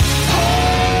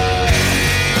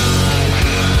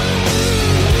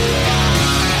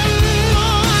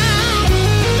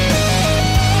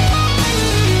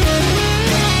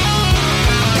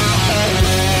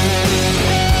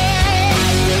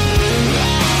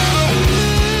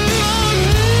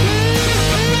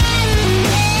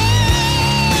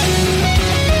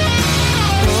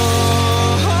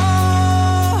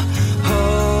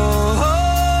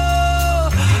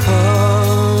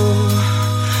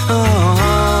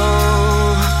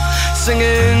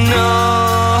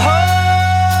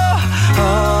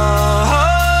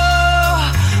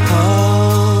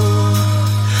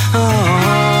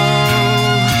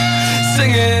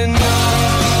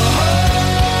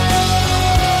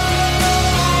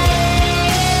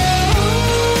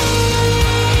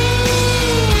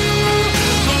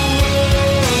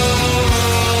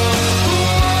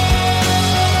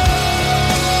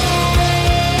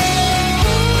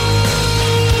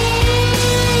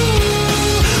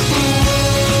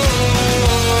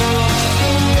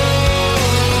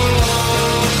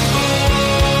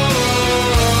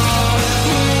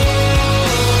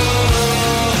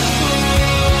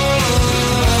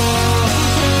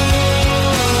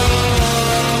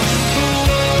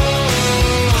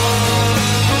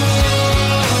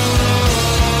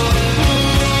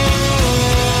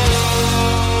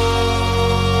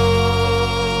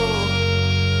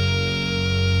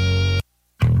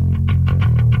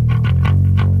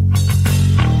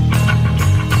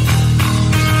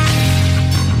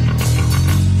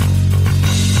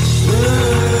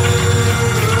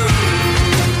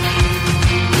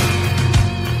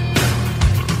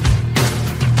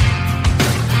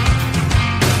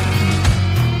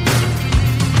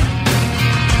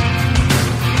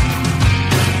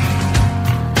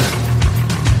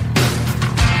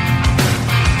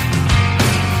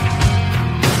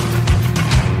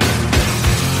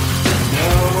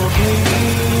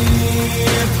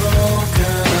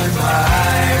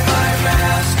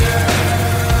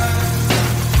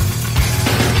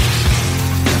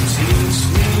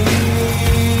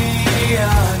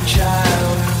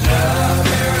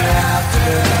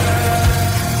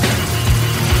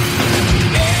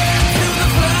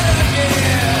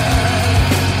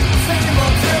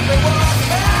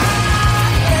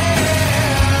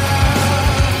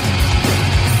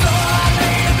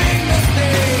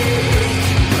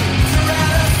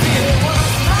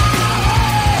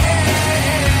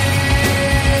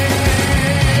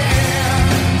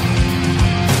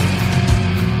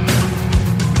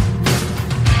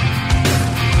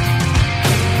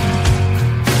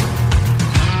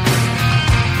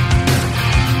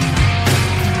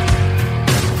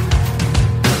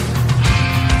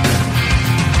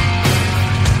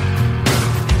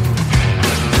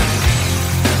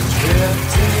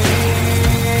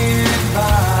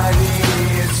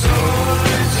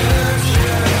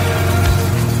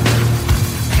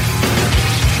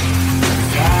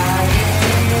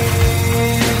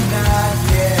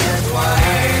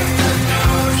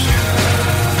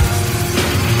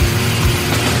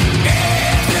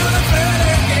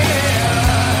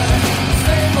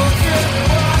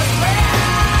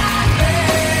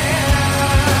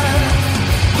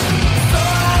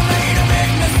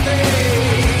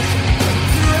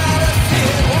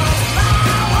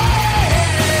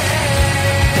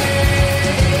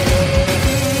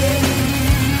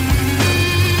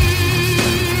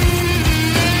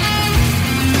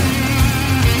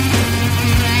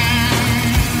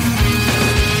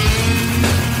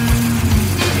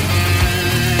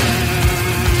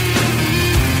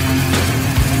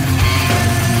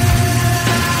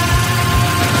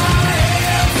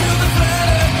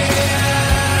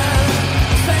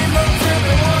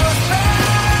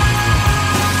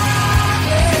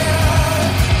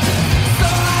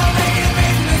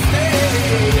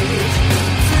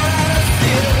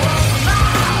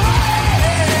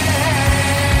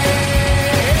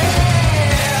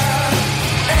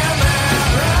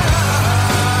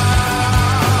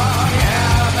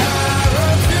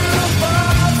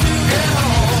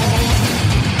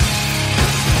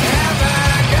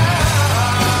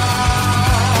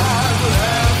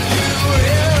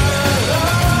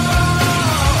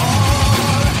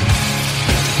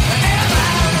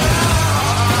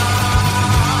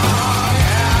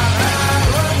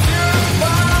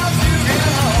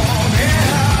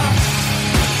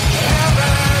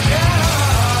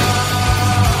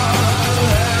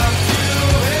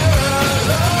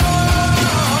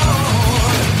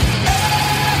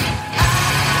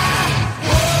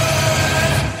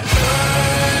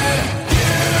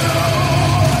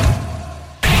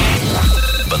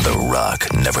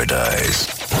 rock never dies.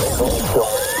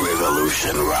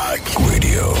 Revolution Rock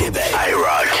Radio. Québec.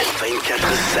 IROCK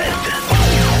 247.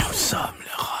 Nous sommes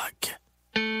le rock.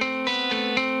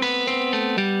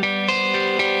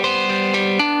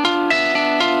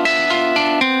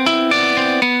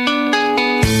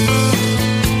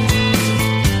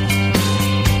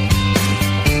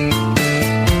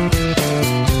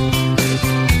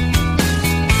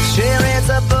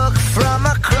 From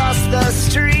across the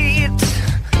street,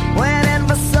 waiting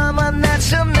for someone that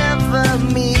she'll never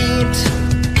meet.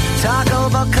 Talk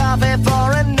over coffee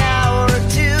for an hour or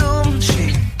two.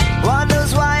 She wonders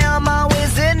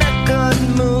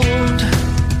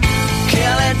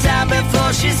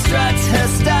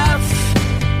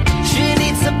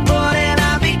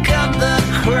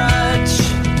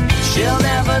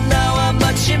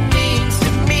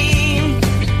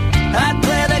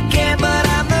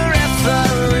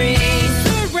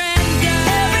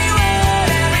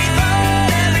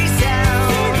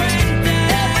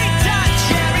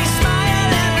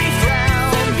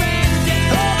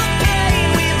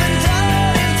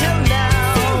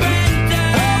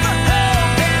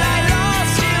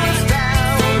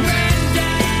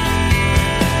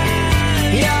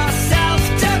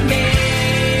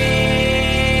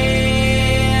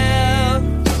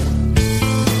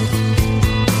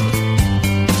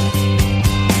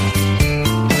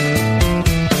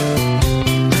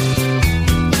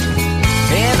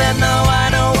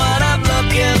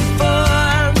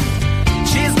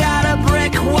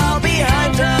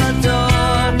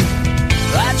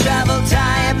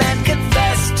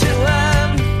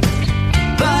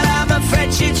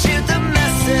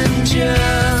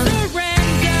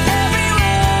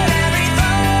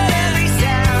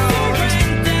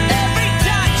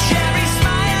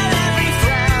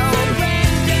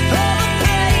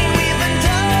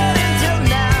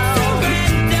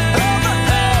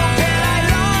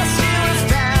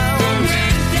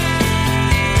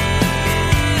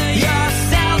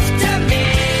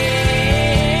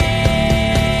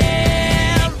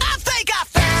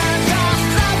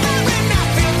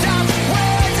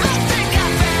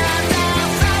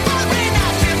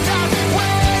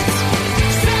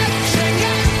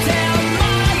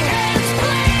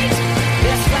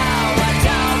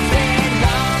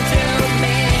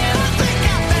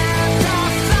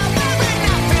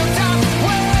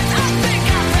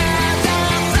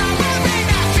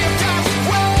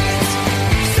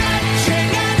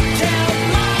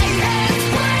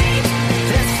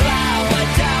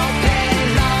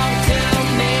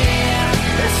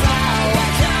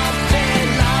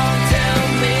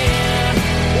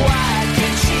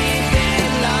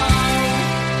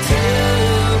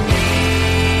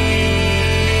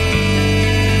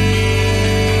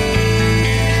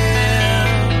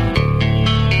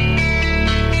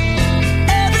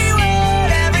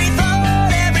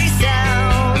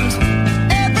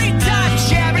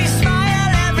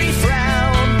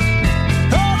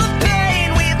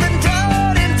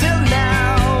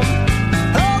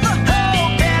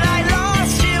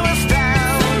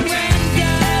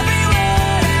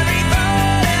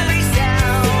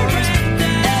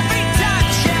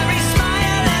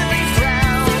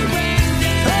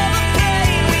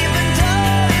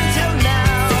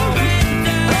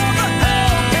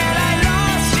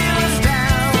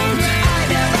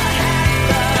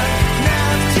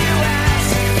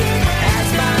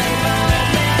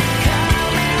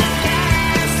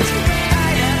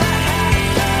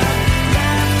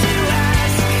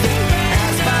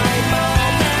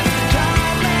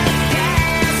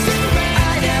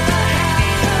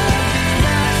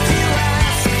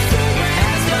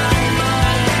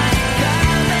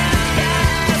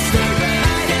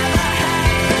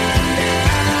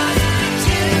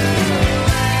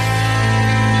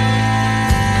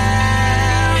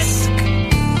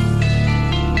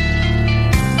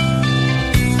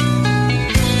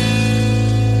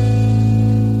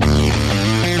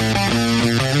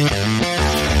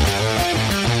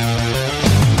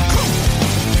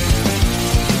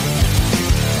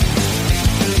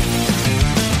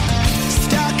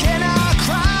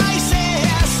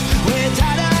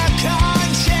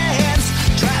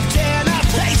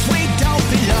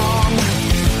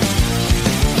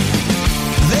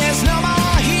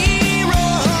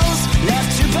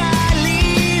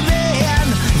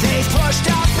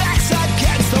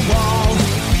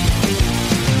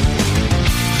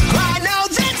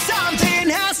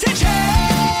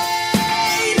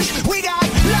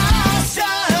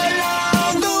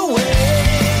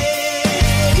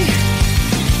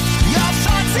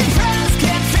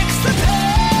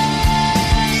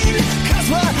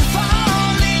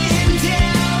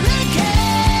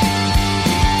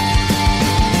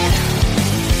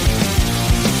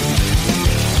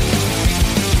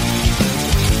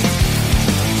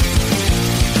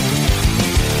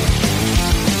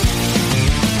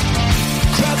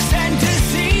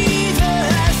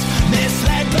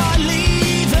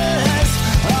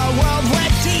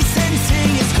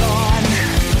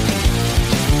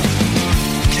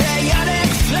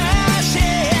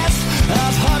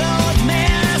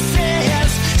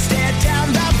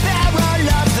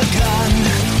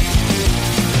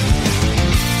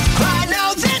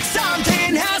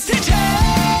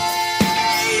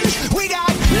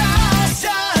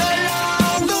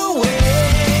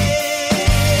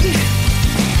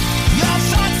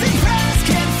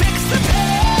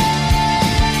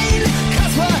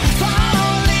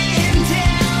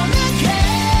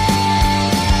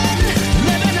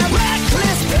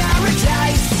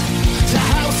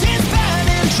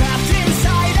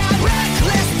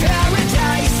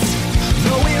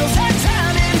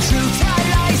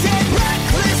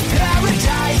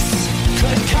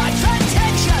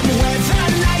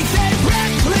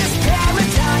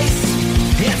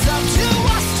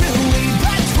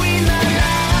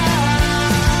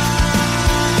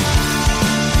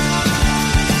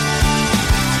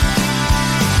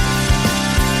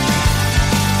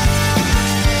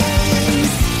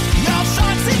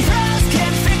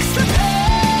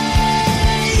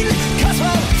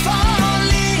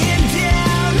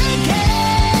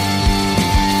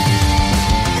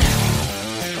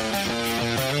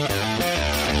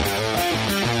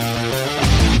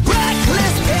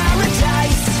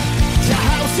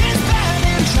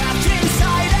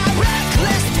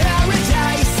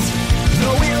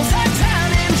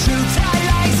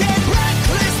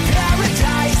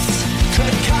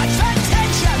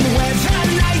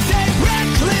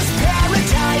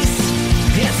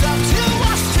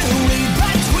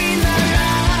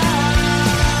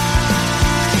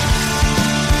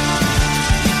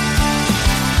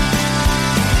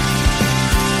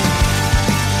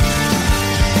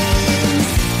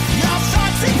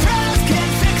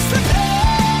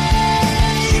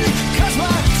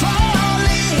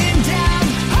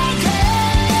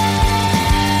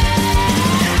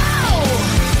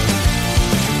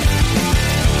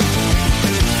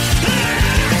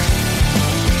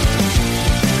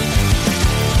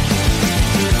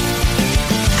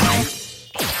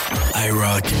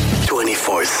IROCK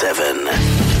 247.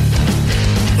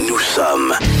 Nous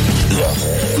sommes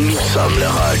le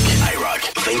rock.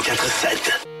 IROCK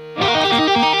 24/7.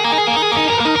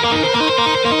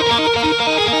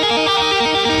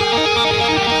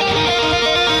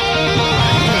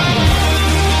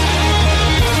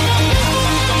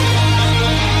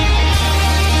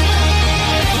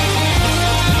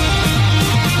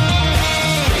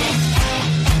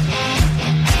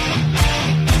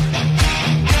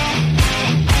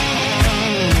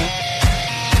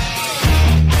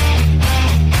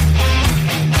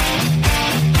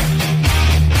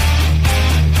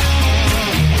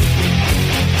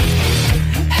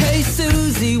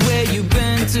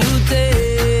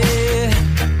 Today,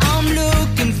 I'm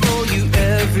looking for you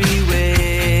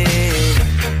everywhere.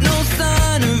 No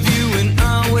sign of you when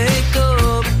I wake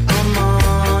up. I'm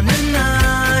on and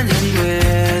on and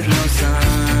with no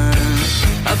sign.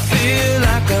 I feel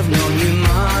like I've known you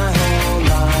my whole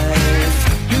life.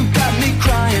 You got me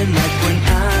crying like when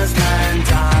Aslan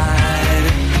died.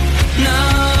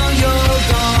 Now you're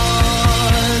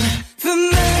gone. The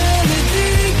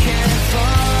melody can't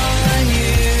find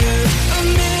you. I'm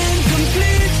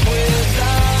incomplete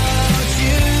without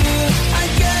you. I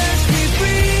guess we've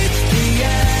reached the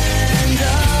end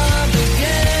of the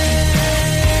game.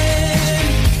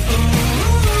 Ooh,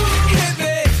 hey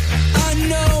babe, I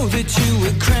know that you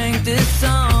would crank this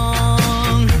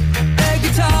song. Air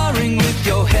guitaring with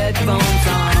your headphones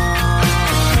on.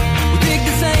 We pick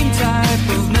the same type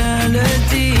of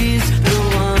melodies, the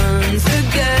ones that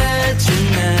get you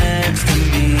next to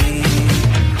me.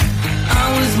 I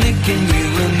was making you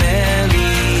a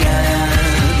Marianne.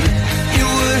 You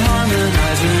would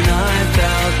harmonize when I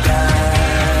felt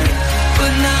bad.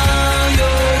 But now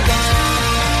you're gone.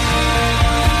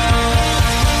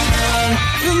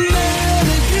 The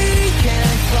melody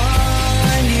can't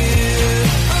find you.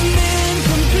 I'm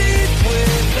incomplete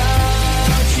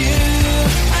without you.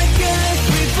 I guess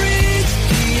we've reached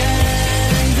the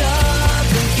end of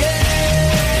the game.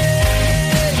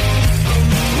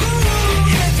 Ooh,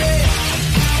 yeah, babe.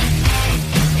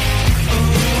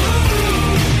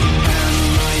 Am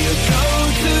I your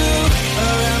go-to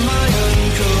or am I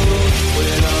uncool?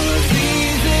 With all of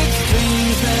these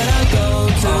extremes that I go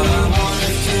to, all I want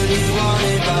is to be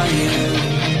wanted by you.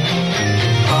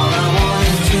 All I want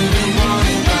is to be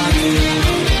wanted by you.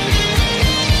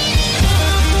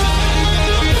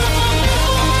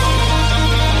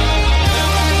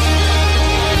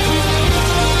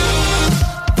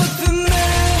 But the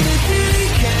melody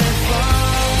can't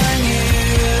find you.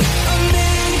 I'm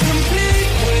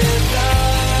incomplete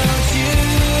without you.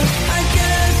 I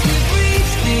guess we've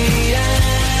reached the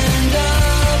end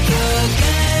of the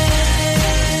game.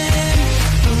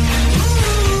 Ooh,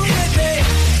 hey babe.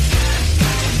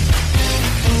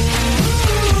 Ooh,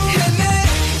 hey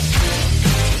babe.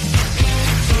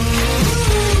 Ooh,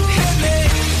 hey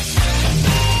babe.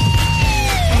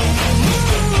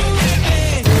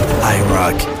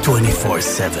 IROCK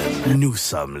 24/7. Nous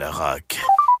sommes le rock.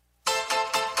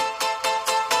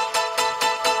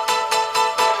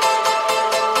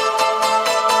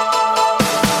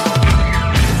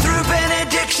 Through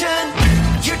benediction,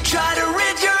 you try to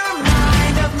rid your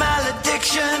mind of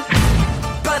malediction.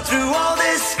 But through all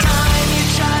this time, you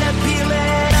try to peel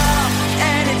it off,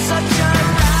 and it's such a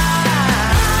ride.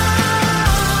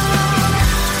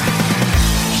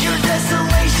 Your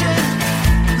desolation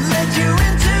led you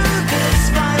into this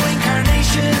vile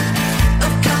incarnation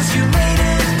of consummation.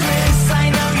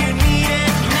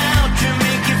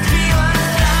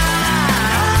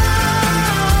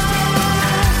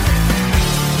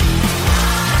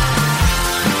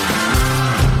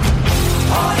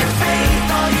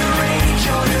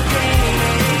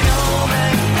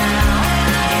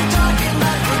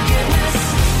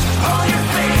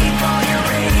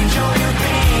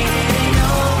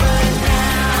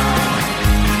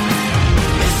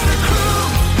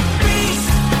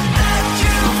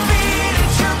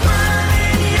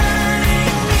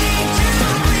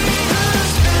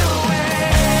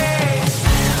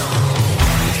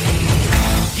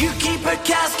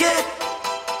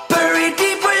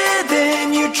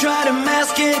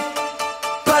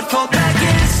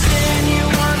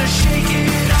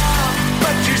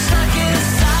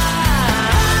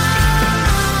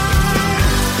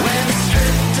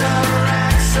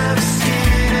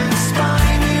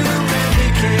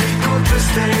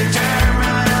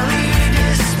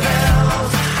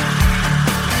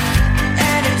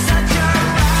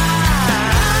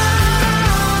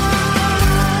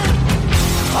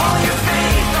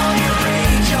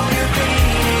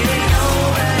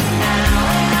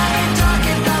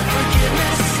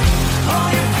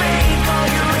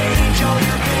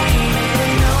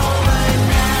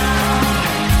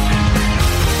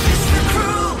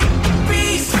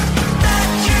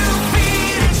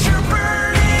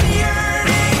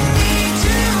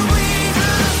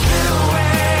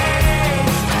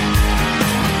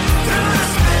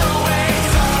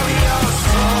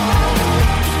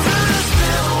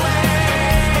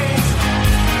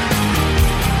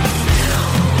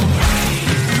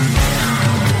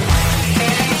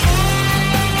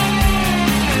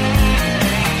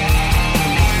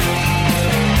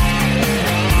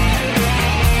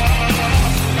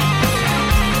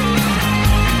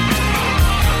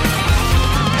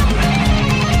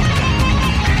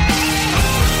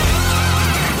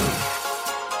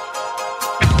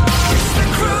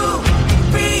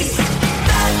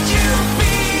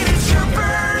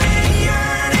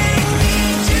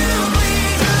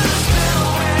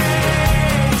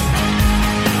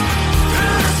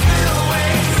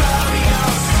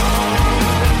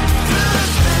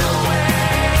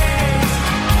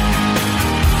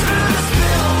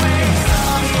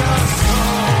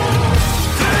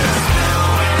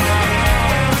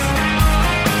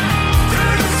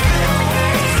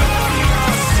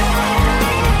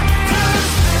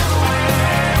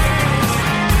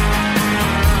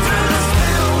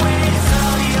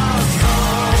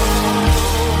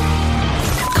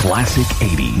 Classic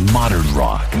 80, modern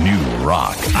rock, new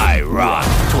rock.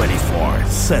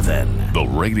 IROCK247. The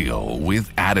radio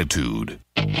with attitude.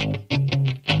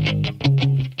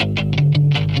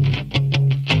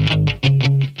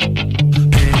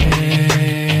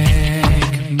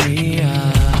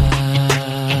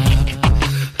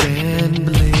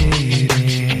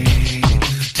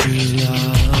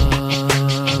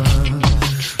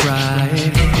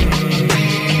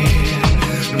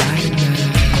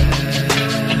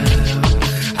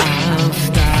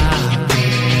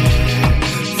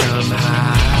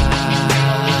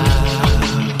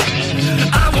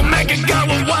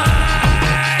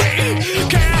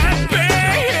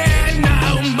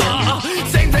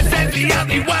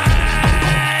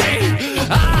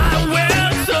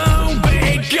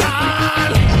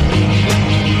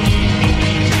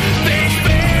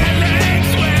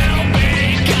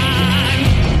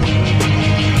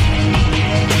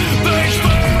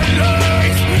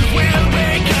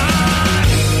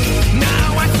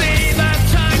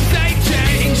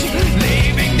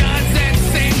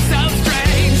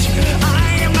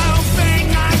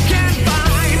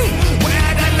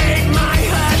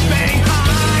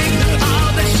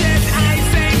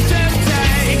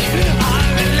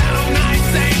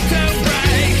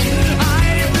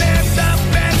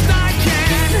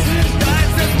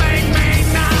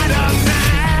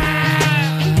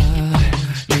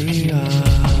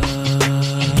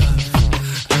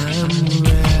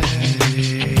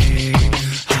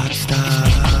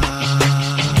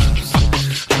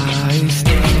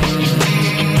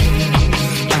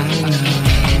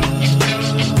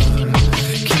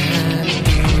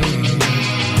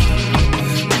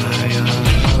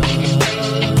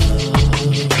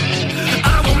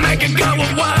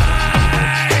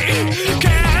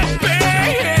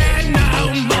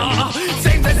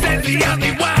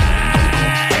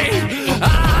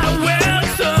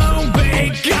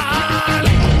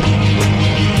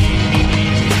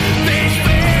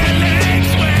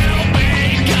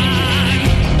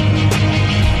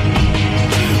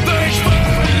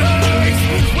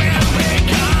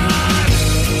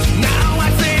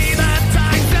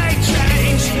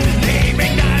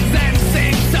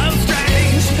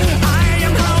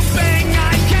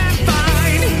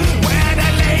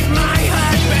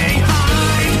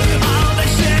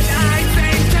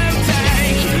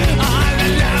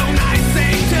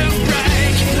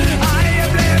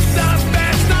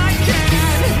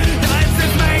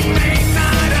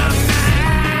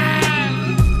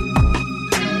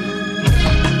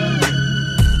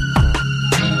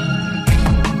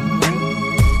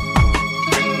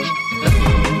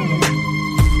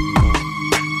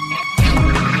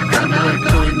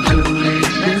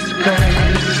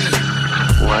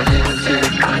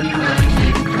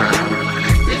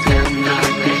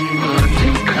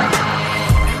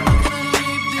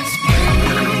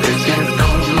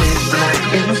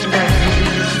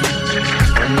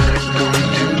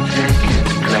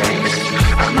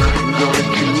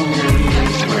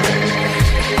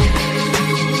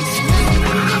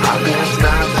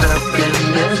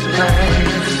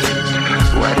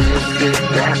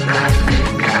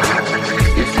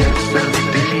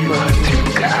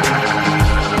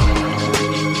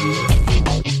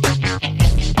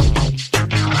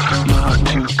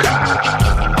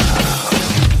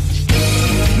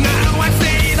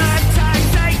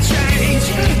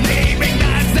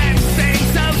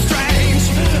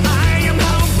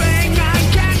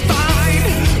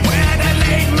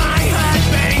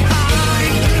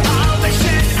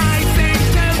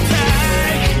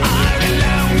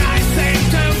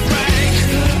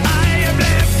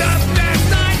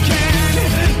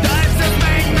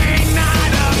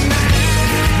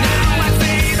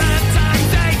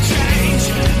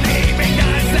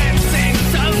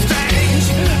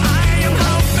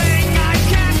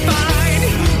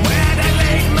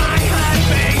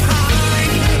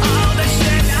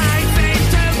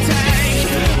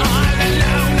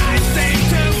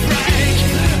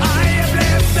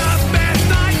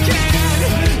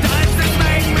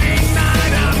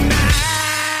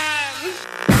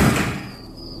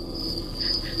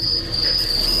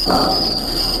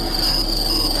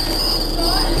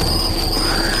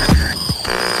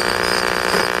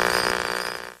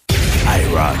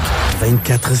 IROCK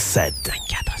 24/7.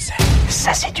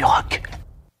 Ça, c'est du rock.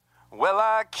 Well,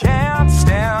 I can't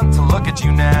stand to look at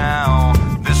you now.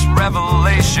 This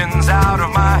revelation's out of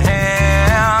my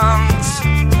hands.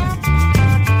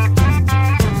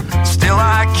 Still,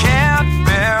 I can't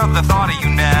bear the thought of you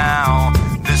now.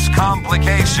 This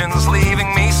complication's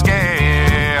leaving me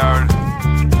scared.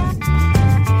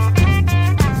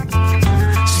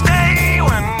 Stay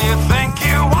when you think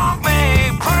you want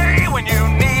me. Pray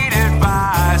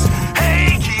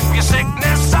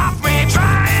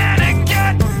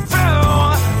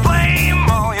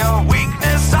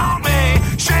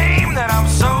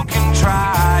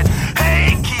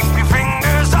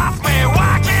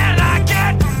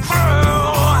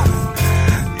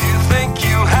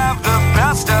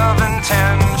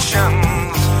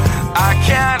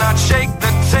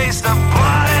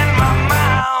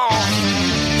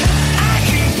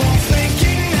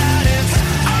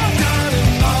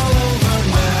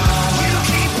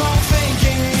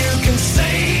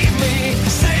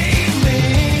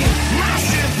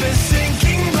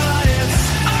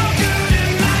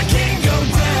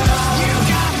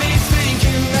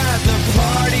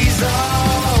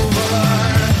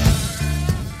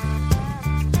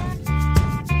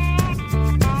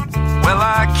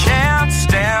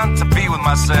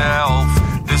myself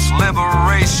this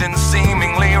liberation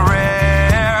seemingly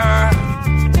rare.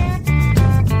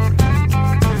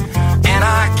 And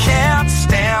I can't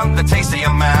stand the taste of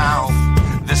your mouth.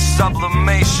 This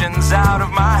sublimation's out of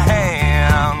my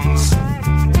hands.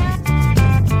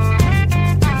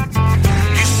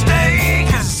 You stay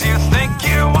 'cause you think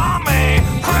you want me.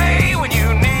 Pray when you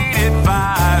need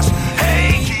advice.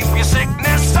 Hey, keep your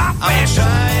sickness off me. I'm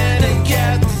trying to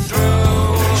get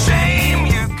through. Shame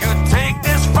you could take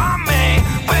this from me.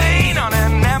 Pain on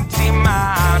an empty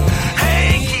mind. Hey,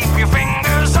 keep your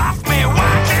fingers off me.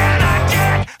 Why can't I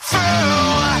get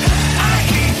through? I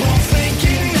keep on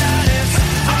thinking that it's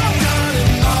all done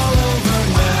and all over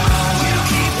now. You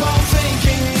keep on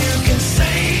thinking you can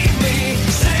save me,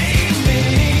 save me.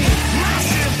 My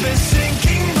ship is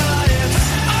sinking, but it's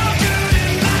all good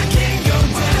and I can't go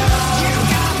down. You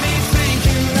got me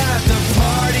thinking that the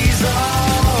party's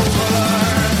over.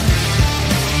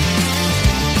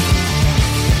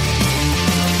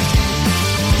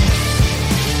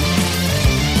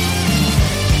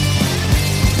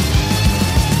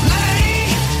 Lay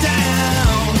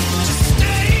down, just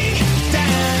stay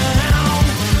down.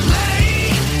 Lay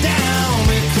down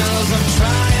because I'm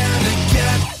trying to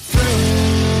get through.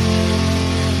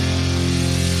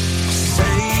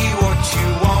 Say what you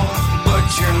want, but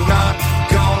you're not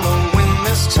gonna win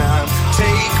this time.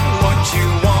 Take what you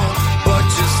want, but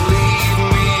just leave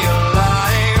me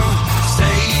alive.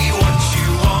 Say what you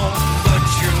want, but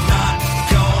you're not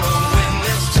gonna win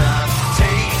this time.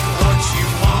 Take what you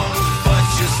want, but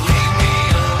just leave me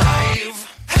alive.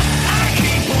 I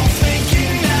keep on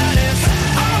thinking that it's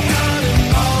all done and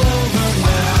all over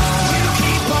now. You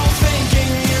keep on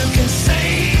thinking you can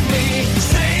save me,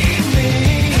 save me.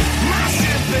 My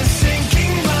ship is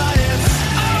sinking, but it's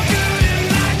all good and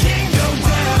I can't go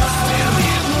down. Still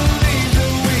you believe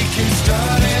that we can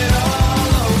start it all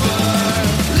over.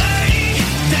 Lay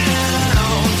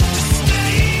down, just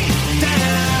stay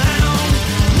down.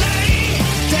 Lay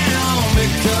down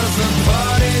because the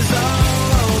party's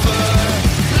all over.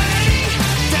 Lay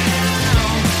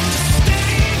down, just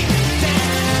stay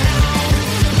down.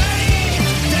 Lay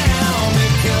down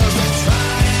because I'm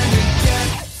trying to get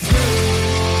through.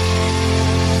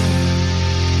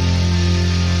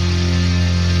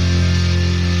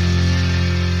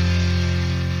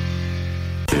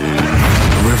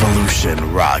 Revolution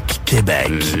Rock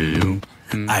Québec.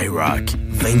 IROCK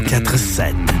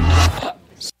 247.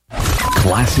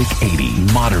 Classic 80,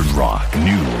 modern rock,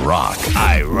 new rock.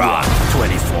 IROCK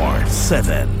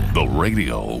 247. The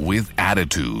radio with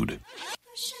attitude.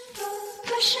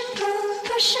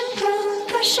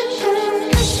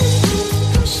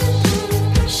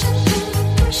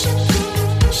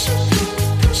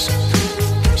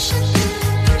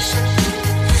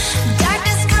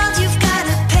 Darkness comes, you've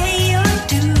gotta pay your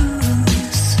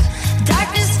dues.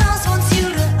 Darkness falls, wants you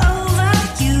to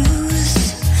overuse.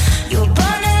 You're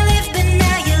born to live, but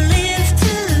now you live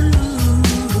to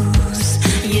lose.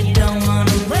 You don't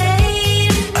wanna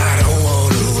wait. I don't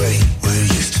wanna wait. We're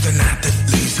used to the night that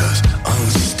leaves us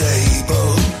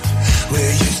unstable.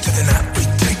 We're used to the night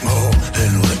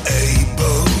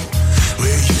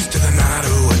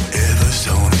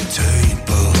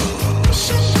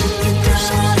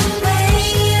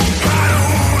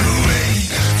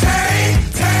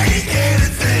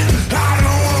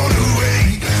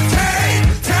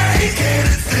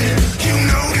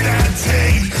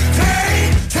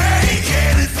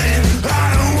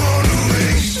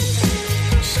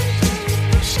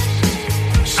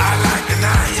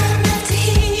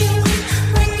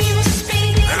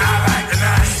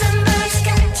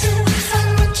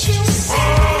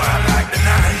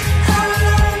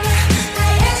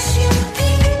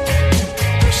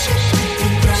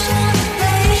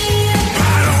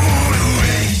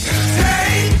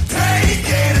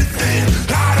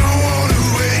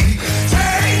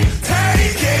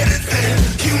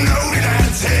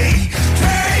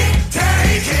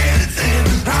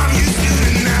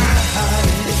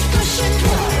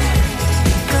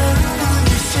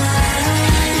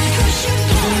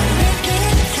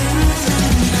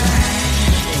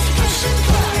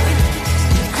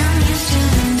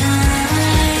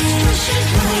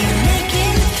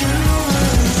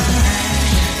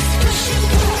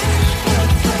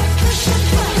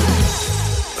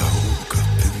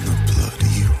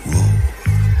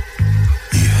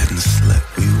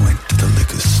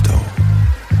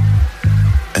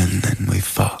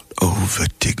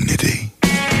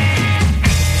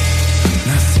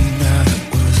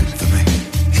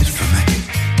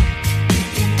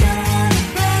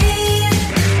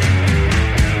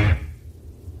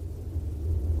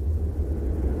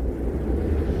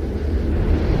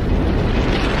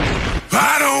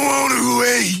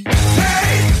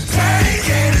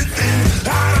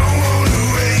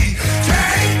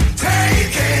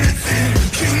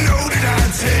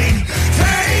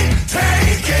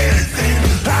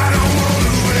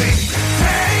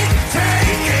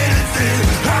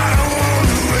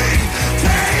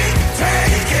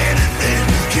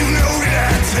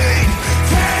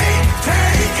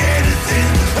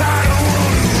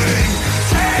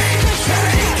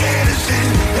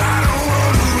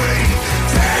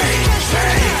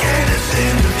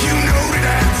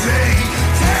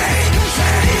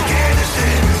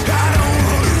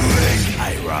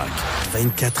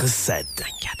 24/7.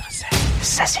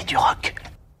 Ça, c'est du rock.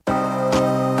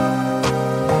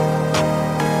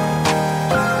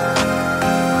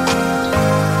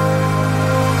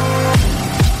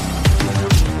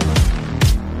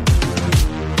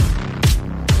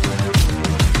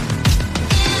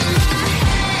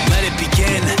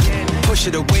 Push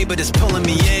it away, but it's pulling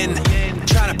me in.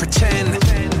 Try to pretend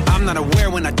I'm not aware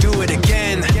when I do it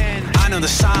again. I know the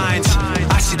signs,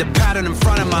 I see the pattern in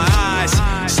front of my eyes.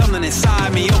 Something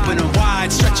inside me open and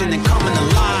wide, stretching and coming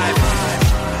alive.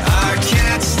 I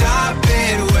can't stop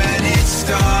it when it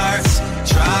starts.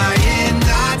 Trying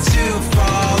not to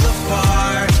fall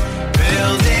apart.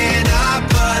 Building up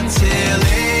until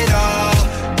it all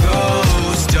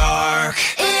goes dark.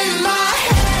 In my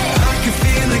head, I can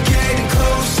feel it getting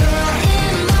closer.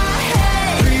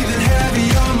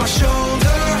 My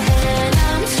shoulder, and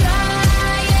I'm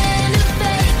trying to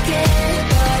fake it,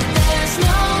 but there's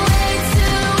no way to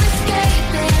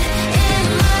escape it. In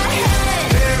my head,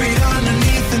 buried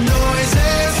underneath the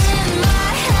noises. In my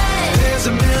head, there's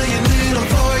a million little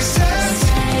voices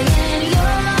saying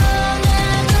you'll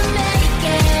never make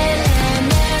it, and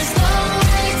there's no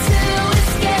way to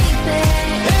escape it.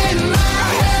 In my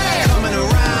head, coming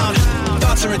around,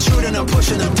 thoughts are intruding, I'm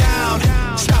pushing them down,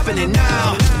 stopping it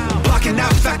now. Blocking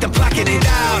out, in fact, I'm blacking it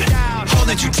out.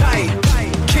 Holding you tight,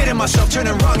 kidding myself,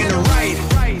 turning wrong into right.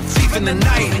 Thief in the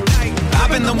night, I've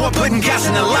been the one putting gas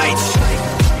in the lights.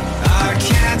 I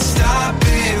can't stop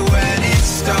it when it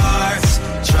starts.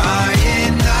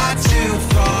 Trying not to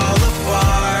fall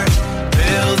apart.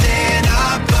 Building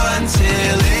up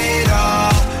until it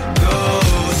all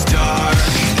goes dark.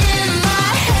 in my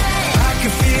head, I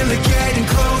can feel it getting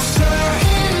closer.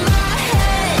 in my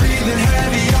head, Breathing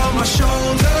heavy on my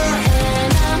shoulder.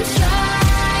 and I'm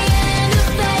trying to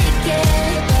fake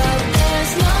it, but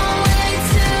there's no way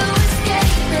to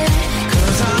escape it.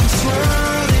 'Cause I'm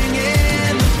swirling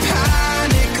in the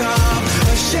panic of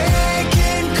a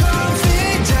shaking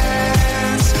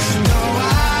confidence. No,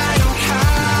 I don't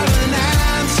have an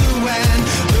answer when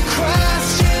the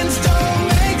questions don't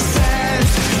make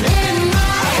sense. In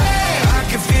my head, I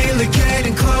can feel it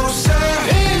getting closer.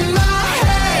 In my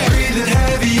head, Breathing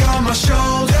heavy on my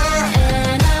shoulder.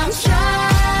 and I'm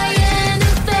trying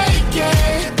to fake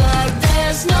it, but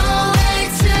there's no way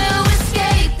to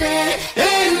escape it.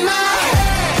 In my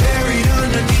head, Buried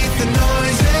underneath the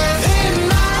noises. in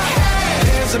my head,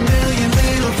 There's a million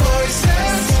little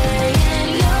voices saying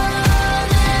you'll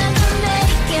never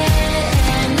make it,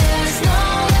 and there's no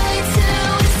way to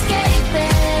escape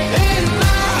it. In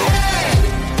my head,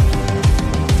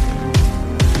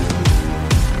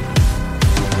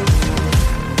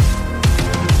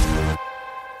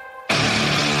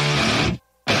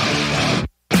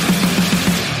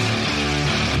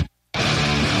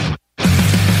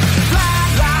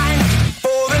 Flatline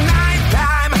for the ninth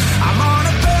time. I'm on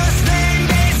a first name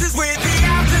basis with the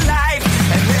afterlife,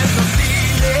 and there's no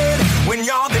ceiling when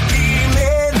you're the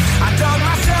demon. I dug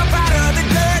myself out of the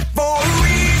dirt for a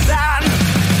reason,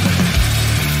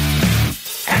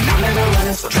 and I'm never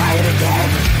running, so try it again.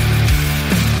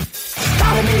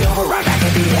 Starting me over right back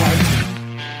at the end.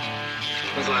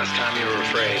 When's the last time you were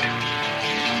afraid?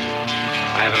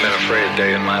 I haven't been afraid a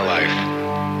day in my life.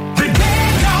 The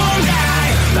dead don't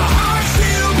die, the heart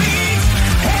still beats,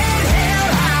 head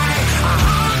held high, I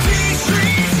haunt these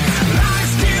streets,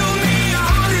 lies kill me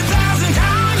 100,000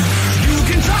 times. You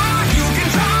can try,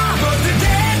 but the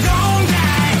dead don't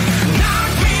die.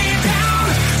 Knock me down,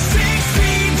 6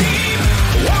 feet deep,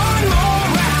 one more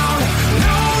round,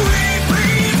 no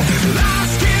reprieve.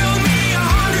 Lies kill me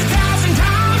 100,000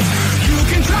 times. You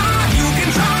can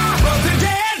try, but the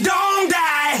dead don't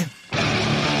die.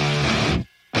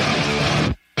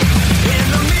 In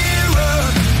the mirror,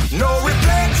 no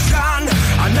reflection.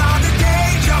 Another day,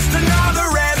 just another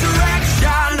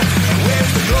resurrection.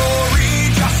 Where's the glory?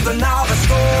 Just another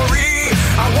story.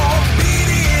 I won't be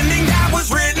the ending that was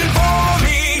written for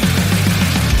me.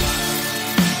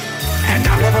 And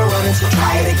I'm never running, so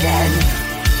try it again.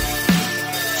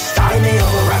 Starting me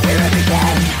over right where it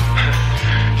began.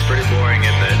 It's pretty boring,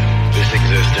 isn't it? This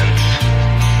existence.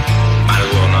 Might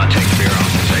as well not take fear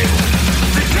off the table.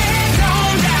 The dead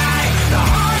don't die, the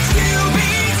heart still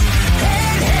beats,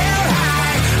 head held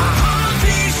high, I haunt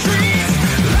these streets,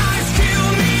 lies kill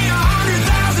me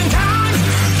 100,000 times.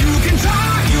 You can try,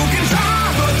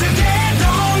 but the dead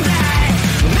don't die.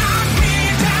 Knock me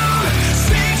down,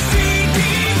 6 feet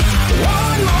deep,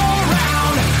 one more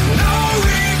round, no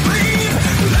reprieve.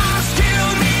 Lies kill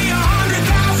me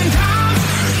 100,000 times.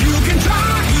 You can try,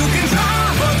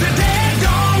 but the dead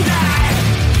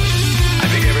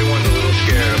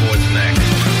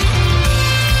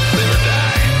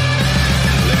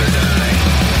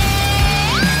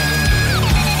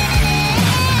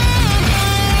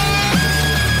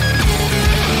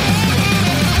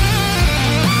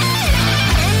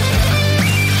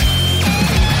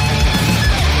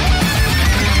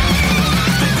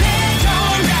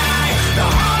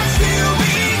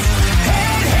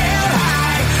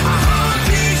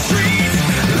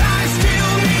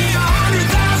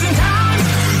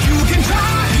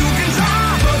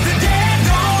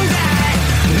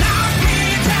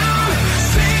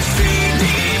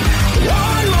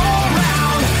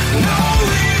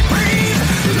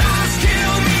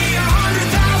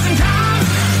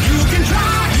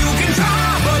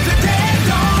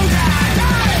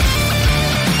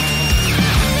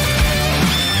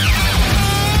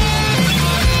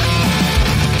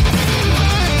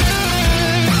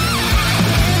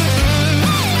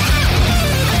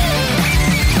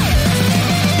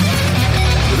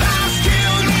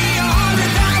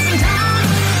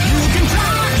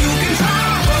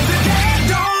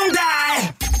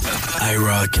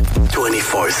IROCK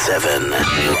 247.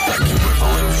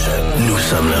 Nous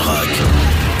sommes le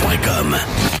rock.com.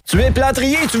 Tu es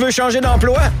plâtrier et tu veux changer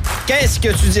d'emploi? Qu'est-ce que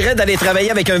tu dirais d'aller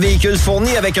travailler avec un véhicule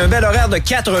fourni avec un bel horaire de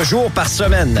 4 jours par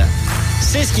semaine?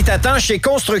 C'est ce qui t'attend chez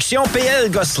Construction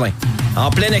PL Gosselin. En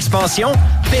pleine expansion,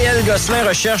 PL Gosselin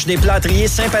recherche des plâtriers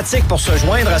sympathiques pour se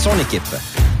joindre à son équipe.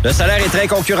 Le salaire est très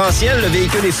concurrentiel, le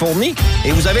véhicule est fourni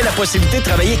et vous avez la possibilité de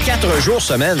travailler 4 jours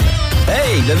semaine.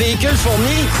 Hey, le véhicule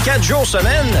fourni, 4 jours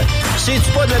semaine,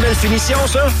 c'est-tu pas de la belle finition,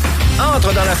 ça?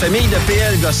 Entre dans la famille de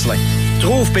PL Gosselin.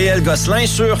 Trouve PL Gosselin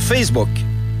sur Facebook.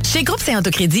 Chez Groupe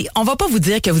Saint-Autocrédit, on va pas vous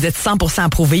dire que vous êtes 100%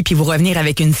 approuvé puis vous revenir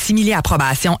avec une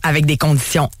simili-approbation avec des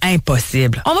conditions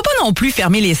impossibles. On va pas non plus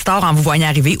fermer les stores en vous voyant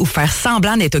arriver ou faire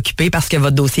semblant d'être occupé parce que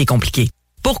votre dossier est compliqué.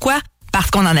 Pourquoi? Parce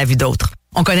qu'on en a vu d'autres.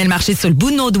 On connaît le marché sur le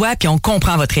bout de nos doigts puis on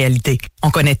comprend votre réalité.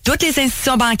 On connaît toutes les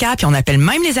institutions bancaires puis on appelle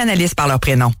même les analystes par leur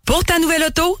prénom. Pour ta nouvelle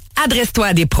auto, adresse-toi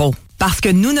à des pros. Parce que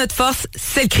nous, notre force,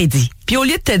 c'est le crédit. Puis au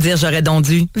lieu de te dire j'aurais donc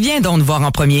dû, viens donc nous voir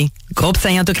en premier.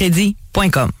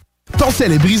 GroupeSaint-Autocrédit.com. Ton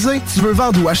sel est brisé, tu veux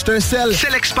vendre ou acheter un sel?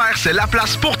 C'est l'expert, c'est la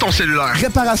place pour ton cellulaire.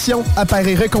 Réparation,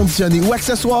 appareils reconditionnés ou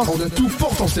accessoires, on a tout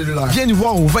pour ton cellulaire. Viens nous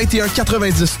voir au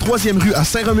 2190 3e rue à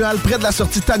Saint-Romuald, près de la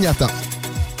sortie Taniata.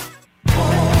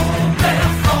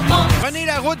 Prenez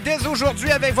la route dès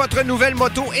aujourd'hui avec votre nouvelle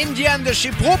moto Indian de chez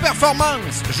Pro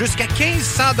Performance. Jusqu'à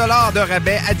 1500 $ de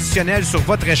rabais additionnels sur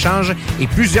votre échange et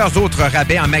plusieurs autres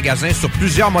rabais en magasin sur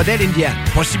plusieurs modèles Indian.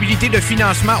 Possibilité de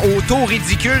financement au taux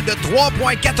ridicule de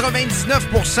 3,99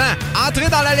 %. Entrez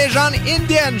dans la légende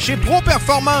Indian chez Pro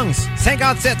Performance.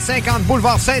 5750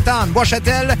 boulevard Sainte-Anne,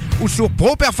 Bois-Châtel ou sur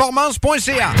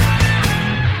properformance.ca.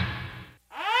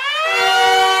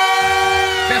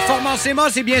 Performance Emma,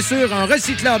 c'est bien sûr un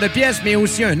recycleur de pièces, mais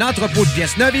aussi un entrepôt de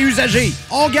pièces neuves et usagées.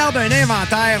 On garde un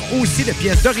inventaire aussi de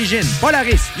pièces d'origine.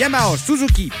 Polaris, Yamaha,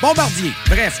 Suzuki, Bombardier.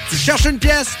 Bref, tu cherches une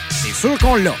pièce, c'est sûr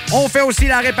qu'on l'a. On fait aussi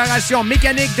la réparation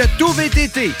mécanique de tout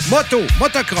VTT, moto,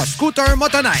 motocross, scooter,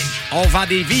 motoneige. On vend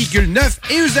des véhicules neufs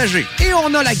et usagés. Et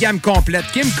on a la gamme complète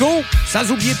Kimco, sans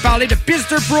oublier de parler de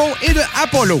Pister Pro et de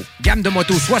Apollo. Gamme de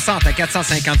motos 60 à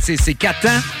 456 c'est 4 temps,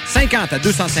 50 à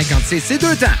 256 c'est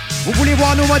 2 temps. Vous voulez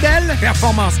voir nos modèles?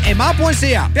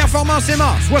 PerformanceMA.ca. Performance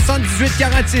Emma,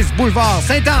 7846 boulevard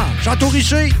Sainte-Anne,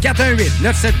 Château-Richer,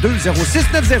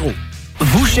 418-972-0690.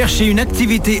 Vous cherchez une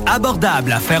activité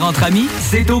abordable à faire entre amis?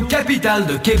 C'est au Capital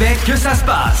de Québec que ça se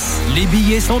passe. Les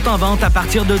billets sont en vente à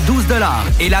partir de 12 $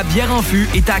 et la bière en fût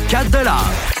est à 4 $.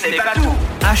 C'est pas tout.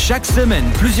 À chaque semaine,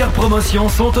 plusieurs promotions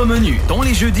sont au menu, dont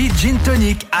les jeudis Gin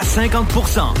Tonic à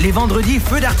 50%, les vendredis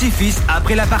Feu d'artifice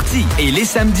après la partie et les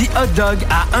samedis Hot Dog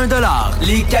à 1 $.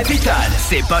 Les Capitales,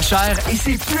 c'est pas cher et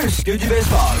c'est plus que du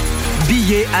baseball.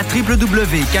 Billets à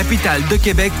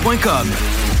www.capitaldequebec.com.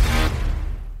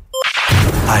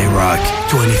 IROCK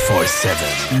 247.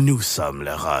 Nous sommes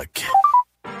le rock.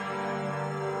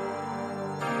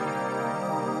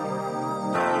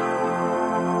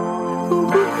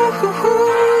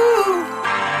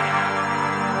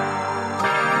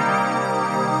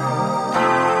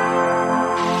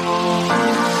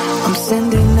 I'm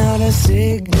sending out a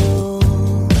signal,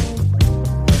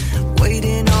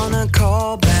 waiting on a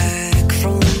call back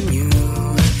from you.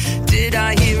 Did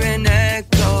I hear an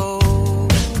echo?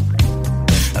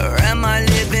 Or am I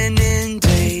living in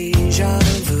deja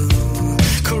vu?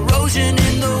 Corrosion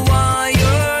in the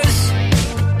wires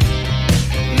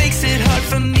makes it hard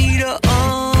for me to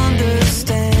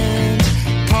understand.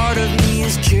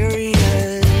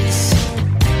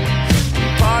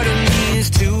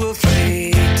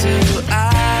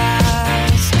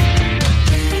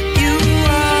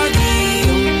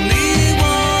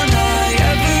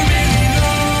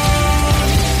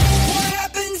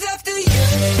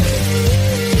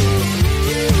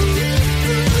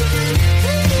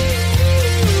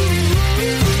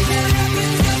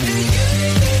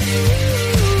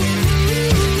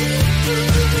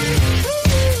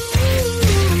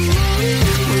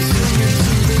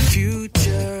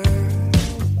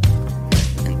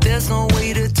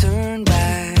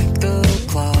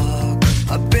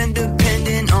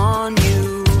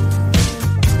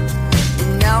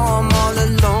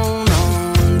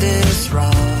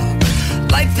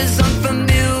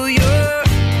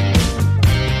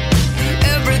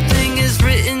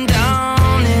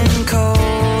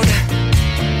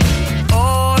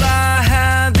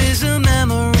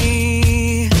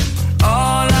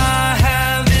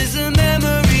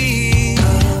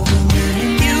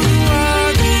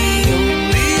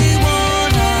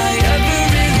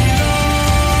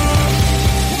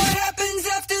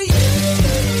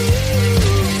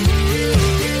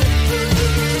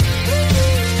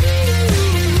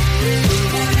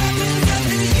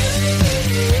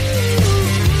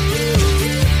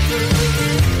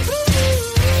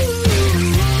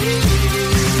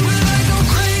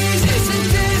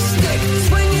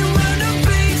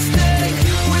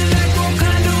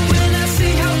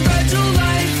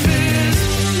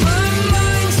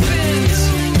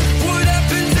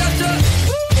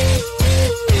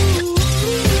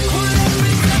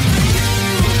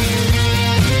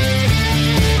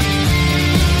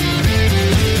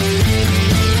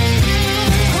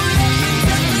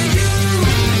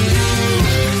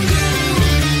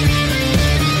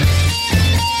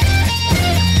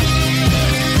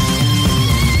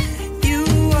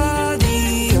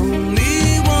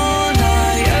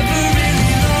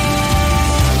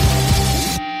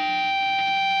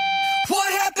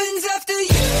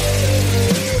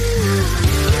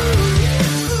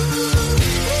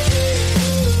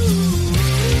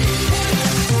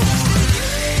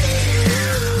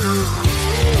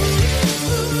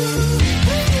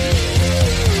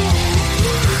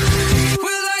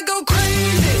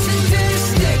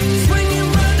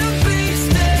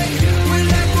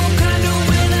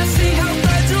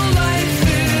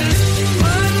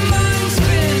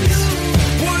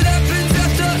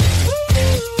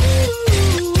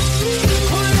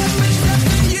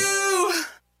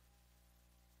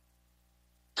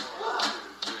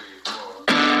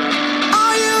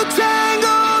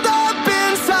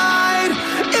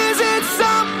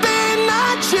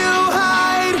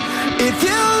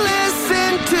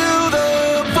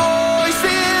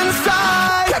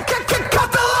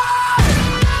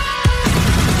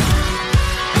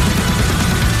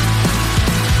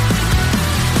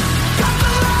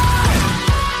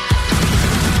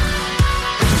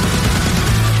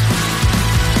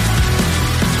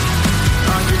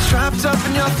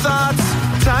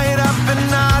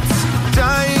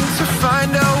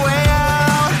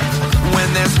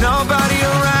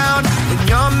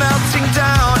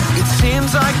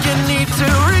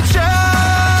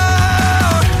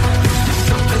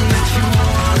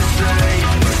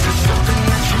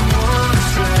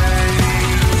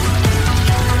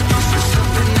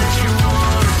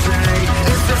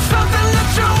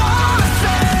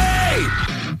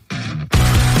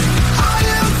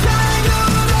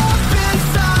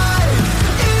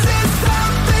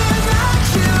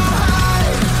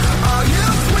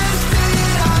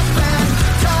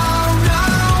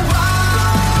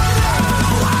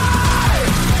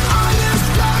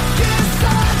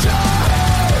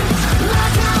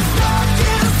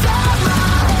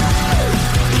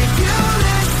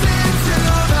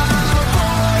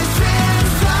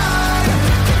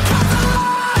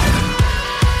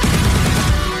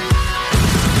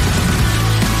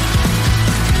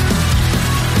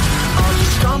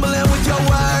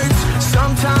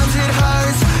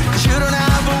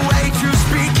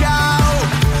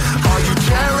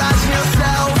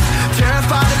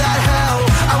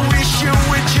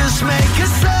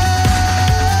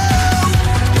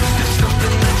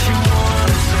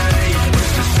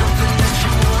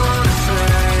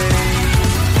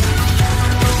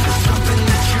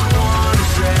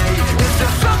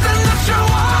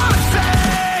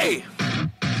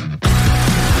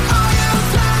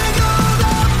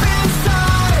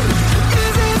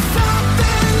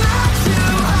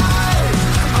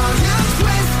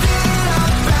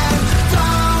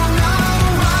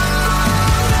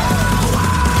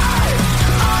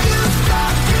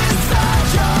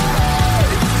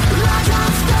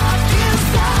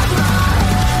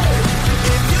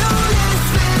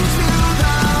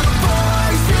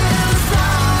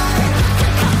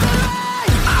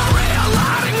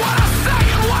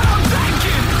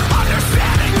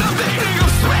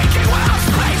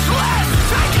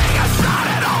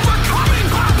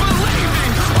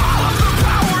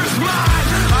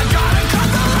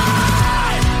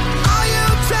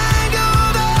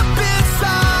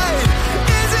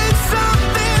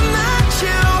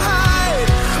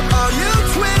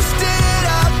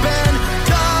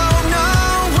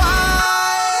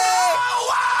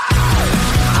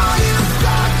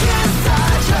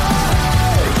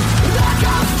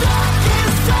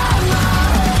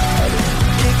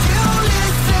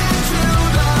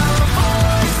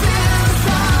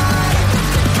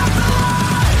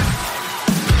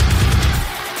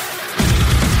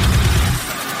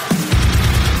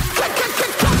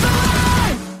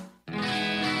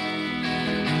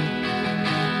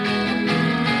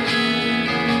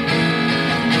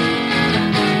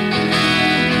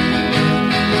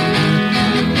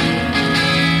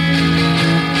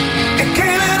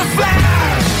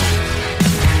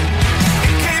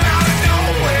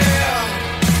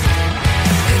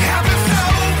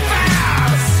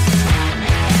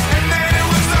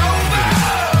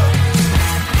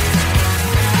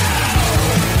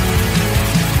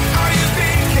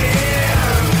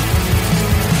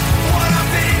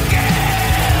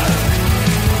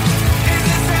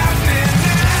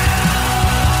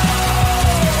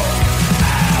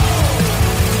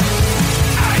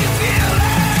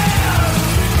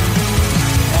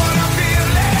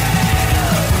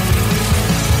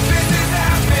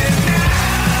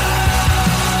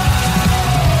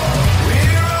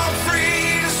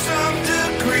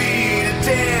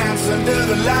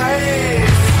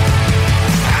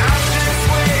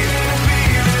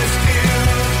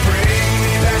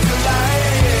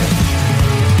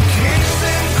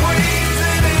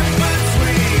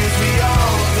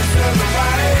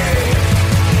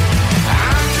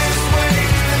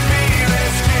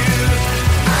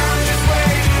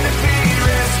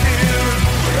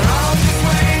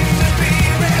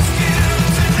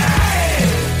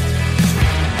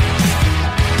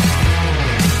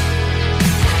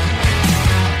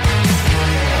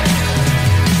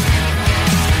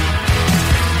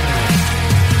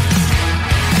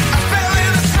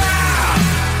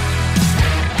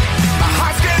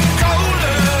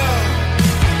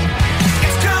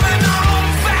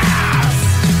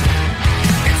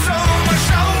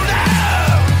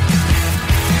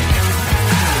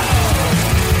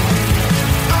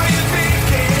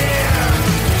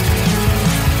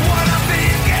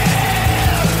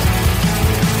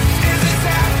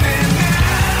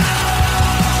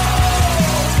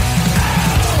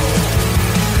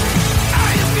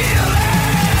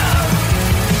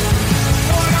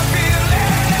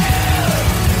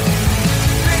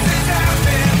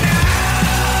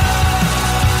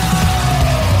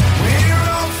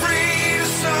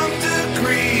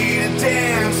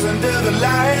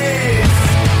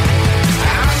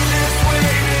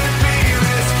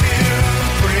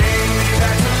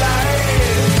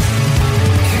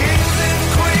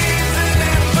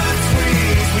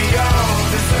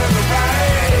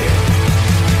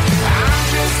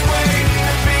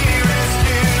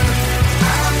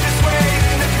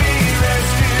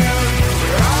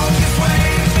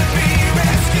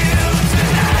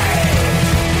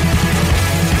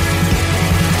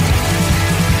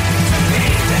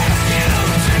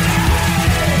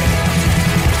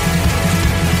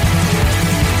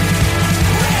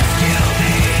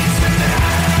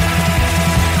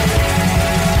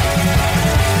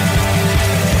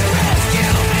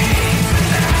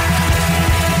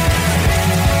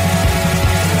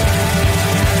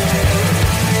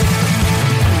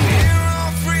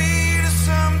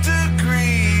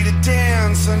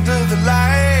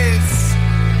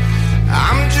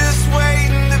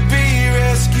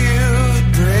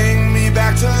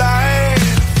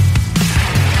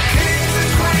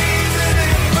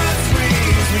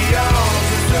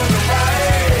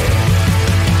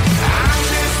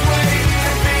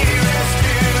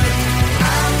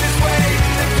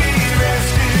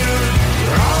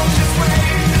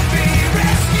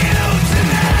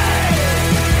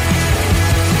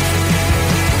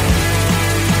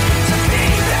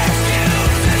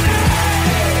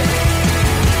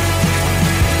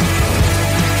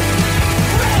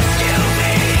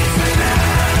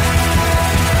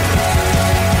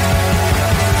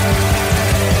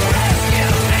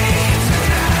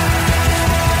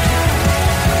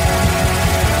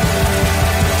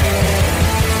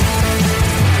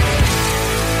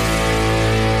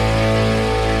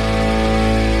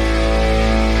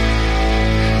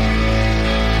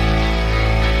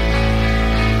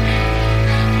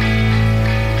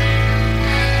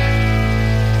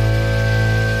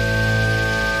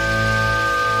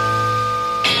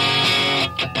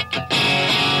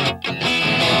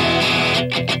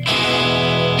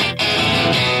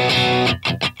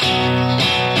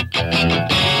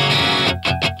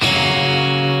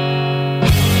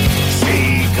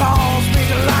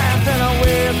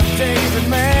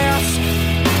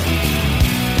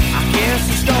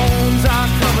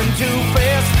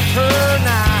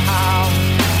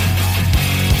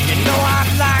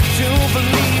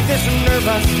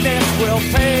 carelessness will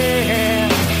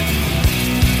pass.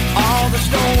 All the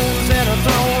stones that are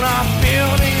thrown are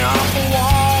building up a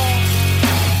wall.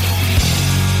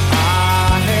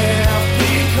 I have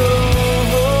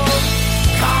become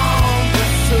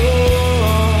cumbersome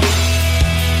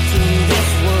to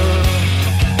this world.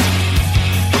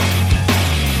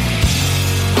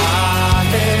 I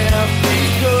have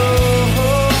become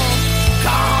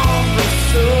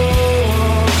cumbersome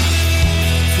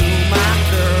to my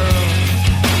girl.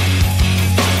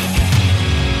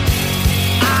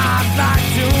 I'd like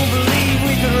to believe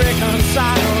we could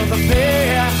reconcile the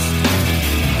past,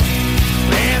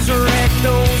 resurrect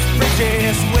those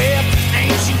bridges with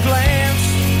ancient glance.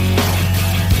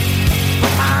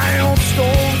 But my old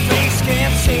stone face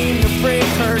can't seem to break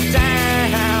her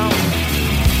down.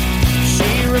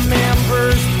 She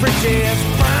remembers bridges,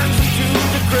 burns them to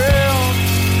the ground.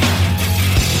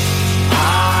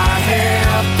 I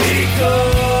have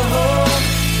become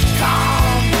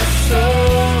cumbersome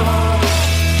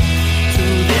to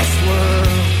this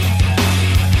world.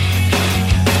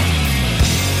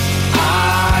 I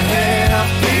have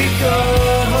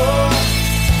become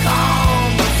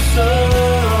cumbersome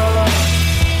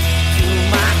to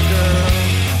my girl.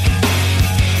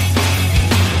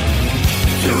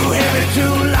 Too heavy,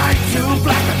 too light, too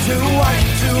black or too white,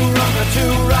 too wrong or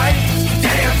too right,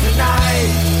 day or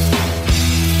tonight.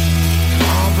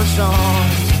 Cumbersome.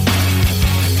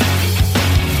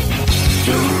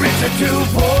 Too rich or too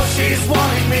poor, she's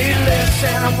wanting me less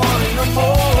and I'm wanting her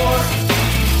more.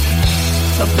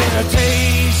 The bitter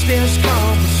taste is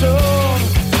cumbersome.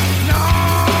 No,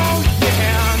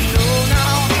 yeah, no, no,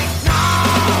 no.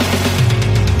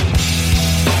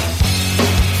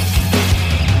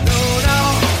 No, no,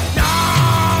 no,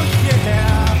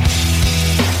 yeah.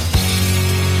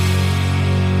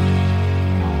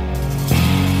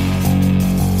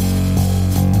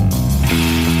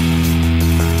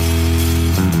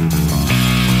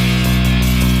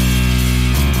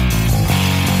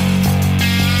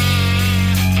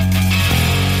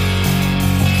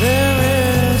 There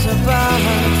is a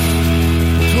balance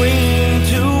between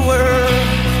two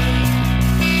worlds,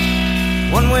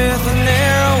 one with a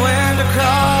narrow end to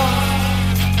cross.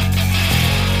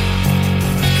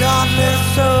 Regardless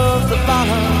of the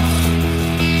balance,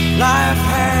 life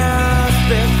has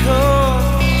become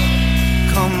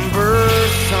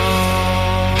cumbersome.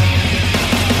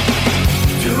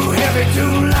 Too heavy,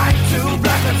 too light, too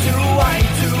black or too white,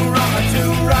 too wrong or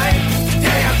too right,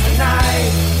 day or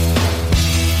tonight.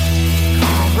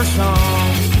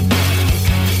 Cumbersome.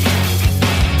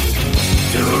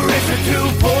 Too rich or too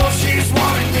poor, she's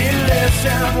wanting me less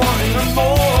and I'm wanting her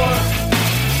more.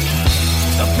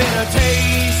 The bitter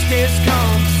taste is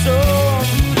cumbersome.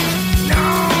 No,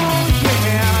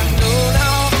 yeah, no, no,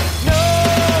 no.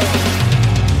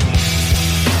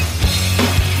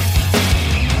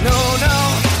 No, no,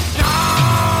 no,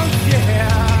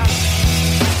 yeah.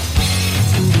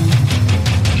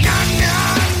 No, no,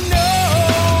 no,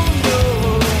 no.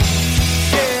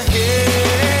 Yeah,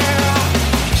 yeah.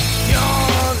 Your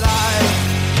life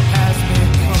has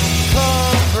become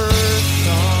cumbersome.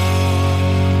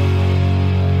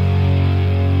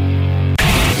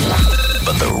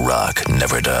 But the rock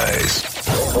never dies.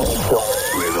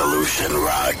 Revolution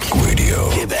Rock Radio.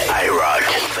 Québec. IROCK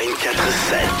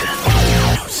 247.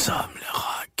 Nous sommes le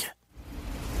rock.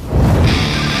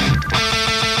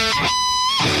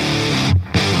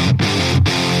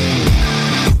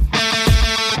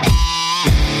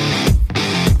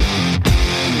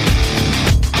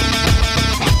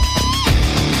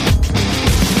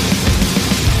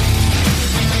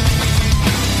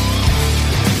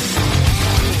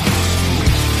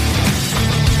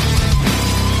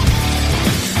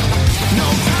 No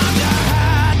time to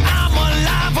hide, I'm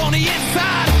alive on the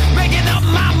inside, making up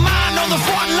my mind on the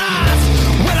front lines.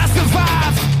 Will I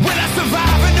survive? Will I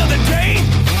survive another day?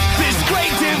 This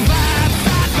great divide,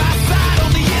 side by side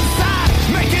on the inside,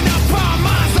 making up our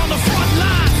minds on the front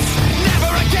lines.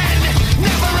 Never again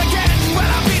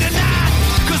will I be denied,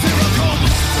 'cause here I come.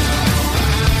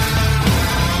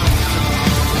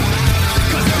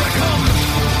 'Cause here I come.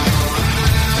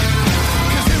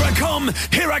 'Cause here I come,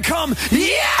 here I come,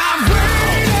 yeah! I've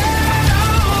waited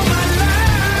all my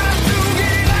life to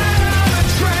get out of the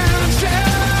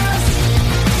trenches.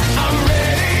 I'm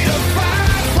ready to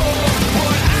fight for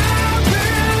what I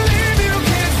believe you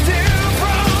can steal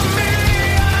from me.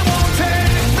 I won't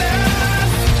take this.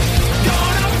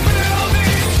 Gonna fill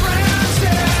these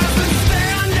trenches and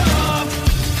stand up.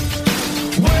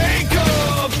 Wake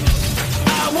up.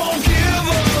 I won't give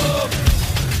up.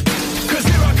 'Cause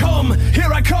here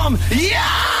I come,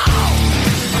 yeah!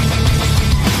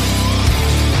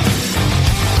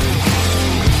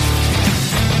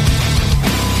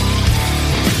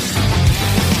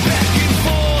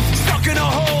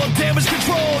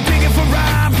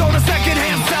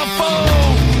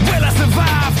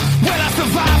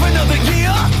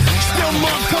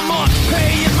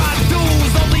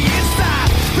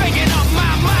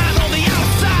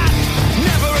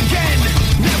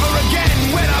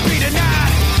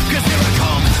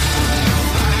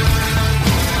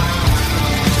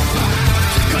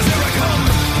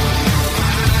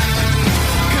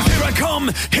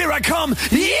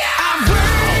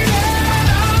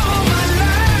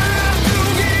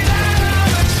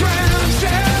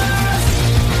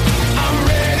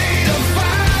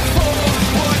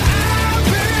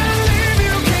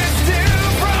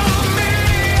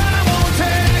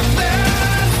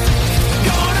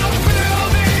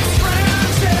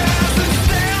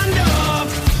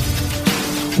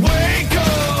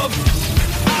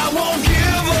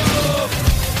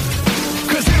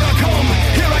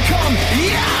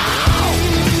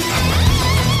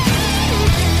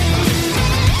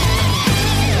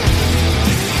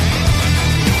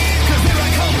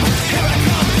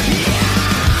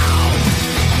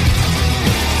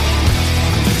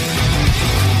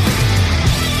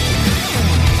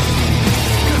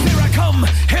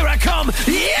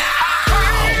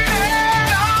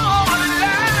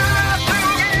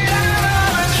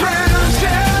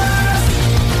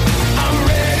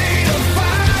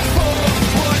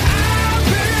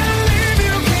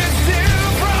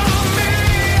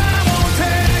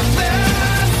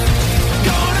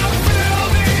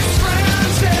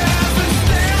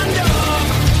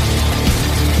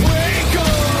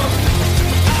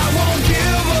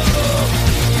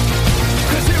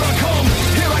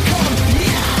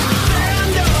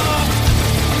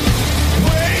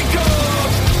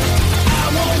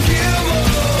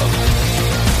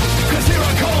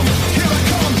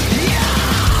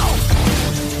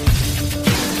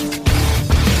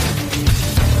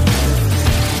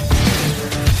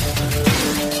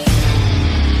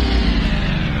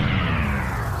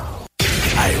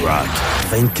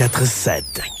 24/7.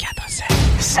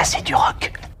 Ça, c'est du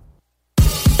rock.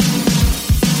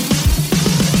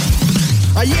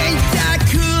 I ain't that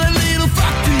cool, a little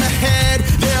fucked in the head.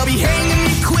 They'll be hanging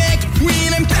me quick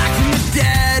when I'm back from the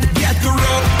dead. Get the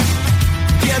rope,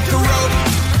 get the rope,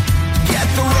 get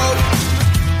the rope,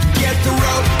 get the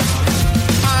rope.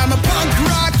 I'm a punk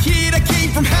rock kid, I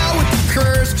came from hell with the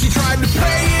curse. She tried to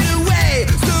pray it away,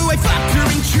 so I fucked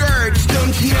her in church.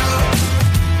 Don't you know?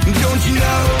 Don't you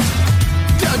know?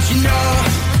 Don't you know?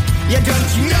 Yeah,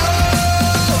 don't you know?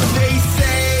 They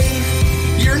say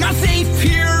you're not safe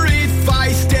here if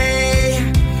I stay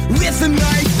with a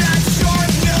knife that's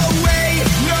sharp. No way,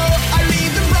 no, I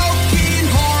leave them broken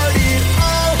hearted.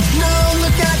 Oh no,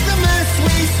 look at the mess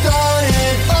we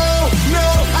started. Oh no,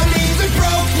 I leave them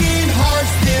broken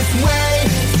hearts this way.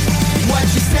 What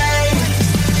you say?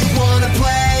 You wanna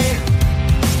play?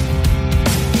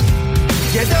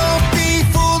 Yeah, don't be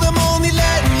fooled, I'm only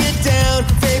letting you down.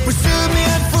 They pursued me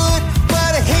on foot,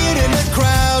 but I hid in the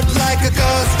crowd like a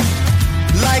ghost,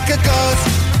 like a ghost,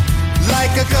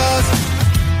 like a ghost,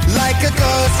 like a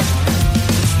ghost.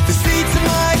 The seats in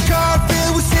my car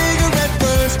filled with cigarette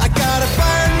burns. I got a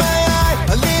fire in my eye,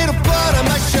 a little blood on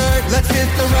my shirt. Let's hit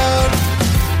the road,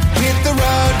 hit the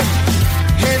road,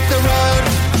 hit the road,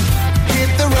 hit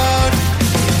the road.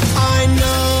 I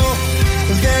know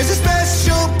there's a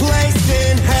special place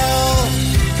in hell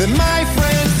that my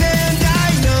friends and I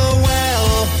know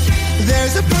well.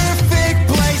 There's a perfect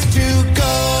place to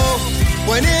go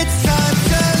when it's time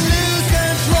to lose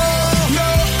control. No,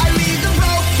 I leave them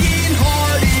broken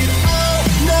hearted. Oh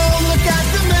no, look at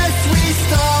the mess we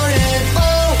started.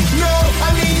 Oh no, I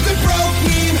leave them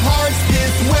broken hearts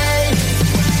this way.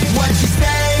 What you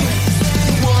say?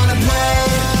 You wanna play?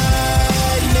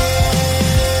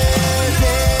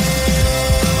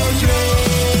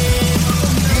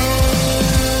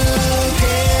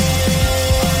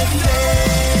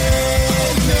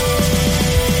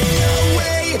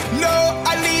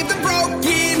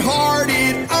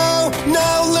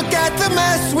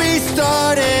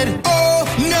 Started. Oh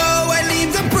no, I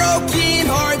leave the broken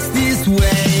hearts this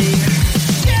way.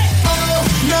 Oh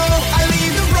no, I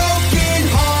leave the broken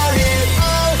hearted.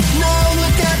 Oh no,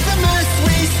 look at the mess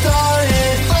we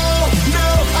started. Oh no,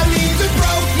 I leave the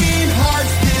broken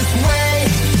hearts this way.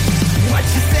 What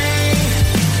you say?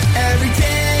 Every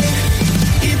day,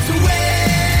 it's a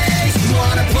waste. You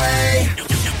wanna play?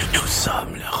 Nous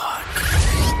sommes le rock.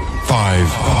 5,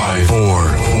 4,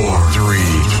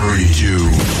 3, 2,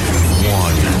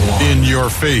 1. In your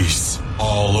face,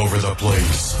 all over the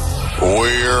place.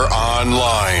 We're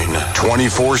online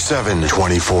 24/7.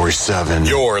 24/7.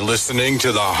 You're listening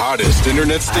to the hottest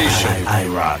internet station.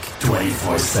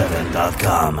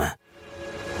 IROCK247.com.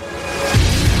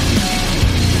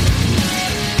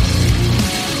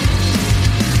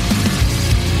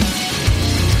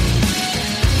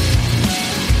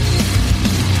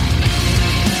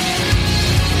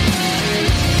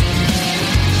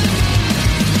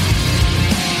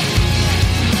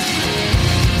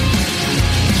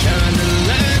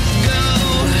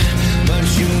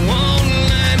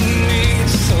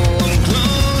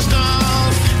 Closed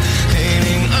off,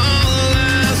 hating all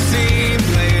I see,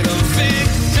 played a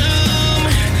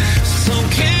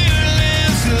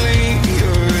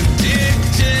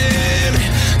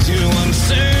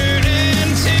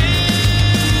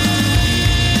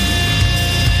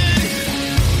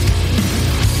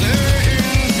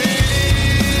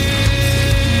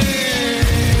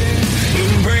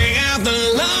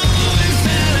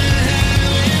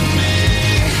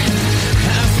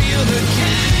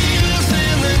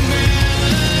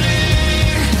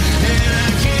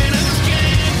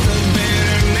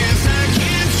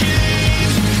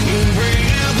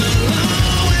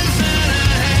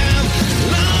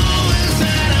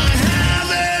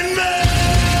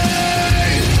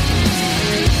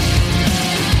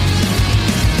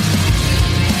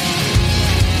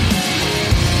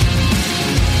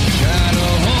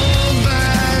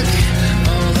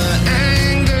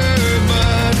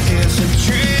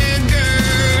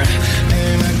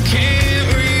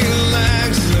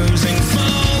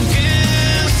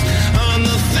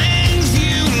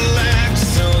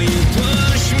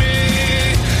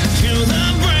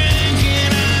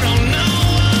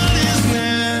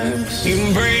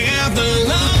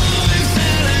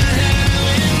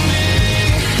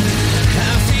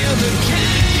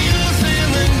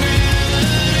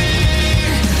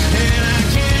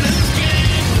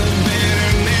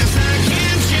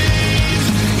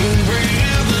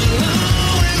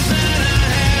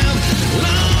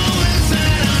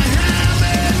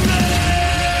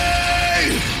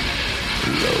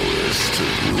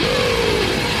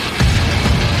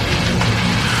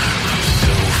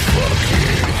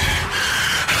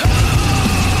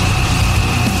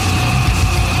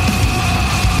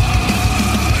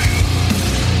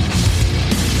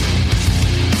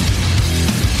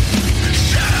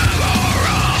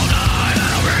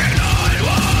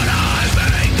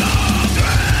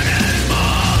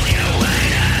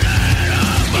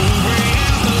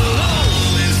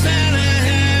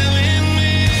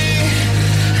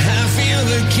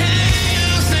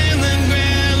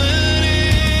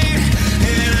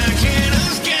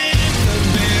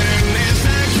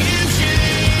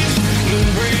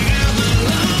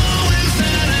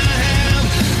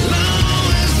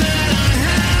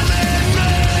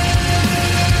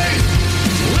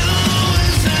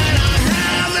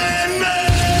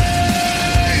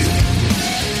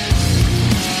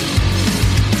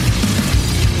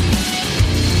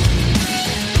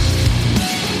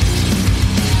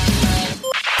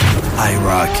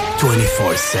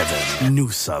IROCK247.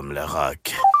 Nous sommes le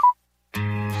rock.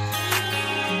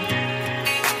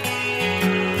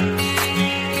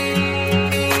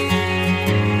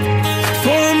 For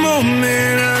a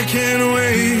moment I can't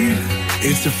wait.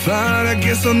 It's a fight I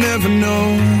guess I'll never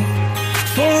know.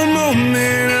 For a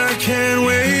moment I can't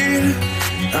wait.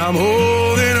 I'm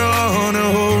holding on to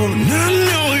hope. And I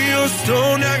know you're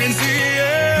stoned, I can see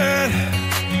it.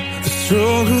 The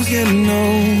struggle's getting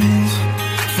old.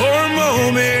 For a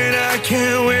moment I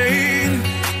can't wait.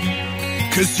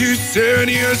 'Cause you said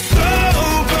you're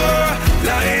sober,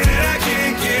 lying and I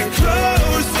can't get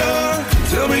closer.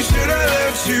 Tell me, should I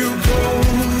let you go?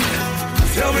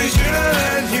 Tell me, should I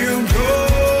let you go?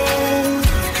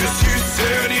 'Cause you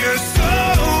said you're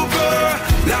sober,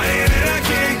 lying and I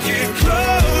can't get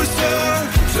closer.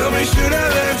 Tell me, should I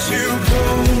let you go?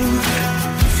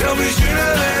 Tell me, should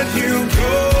I let you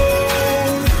go?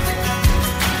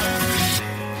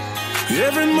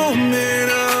 Every moment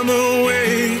I'm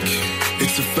awake,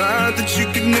 it's a fight that you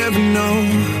could never know.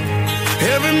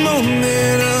 Every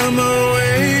moment I'm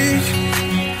awake,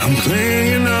 I'm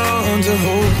clinging on to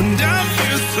hope. And I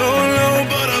feel so low,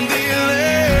 but I'm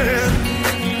feeling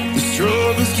the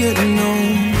struggle's getting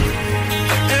old.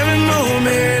 Every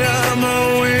moment I'm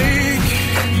awake,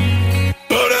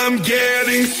 but I'm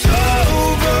getting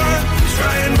sober.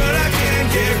 Trying, but I can't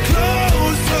get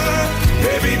closer.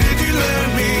 Baby, did you let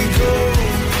me go?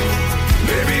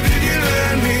 Baby, did you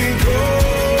let me go?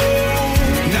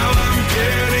 Now I'm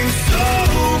getting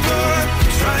sober.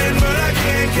 Trying, but I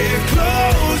can't get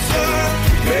closer.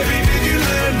 Baby, did you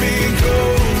let me go?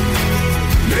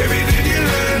 Baby, did you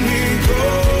let me go?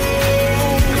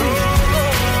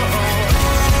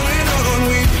 On and on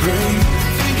we pray,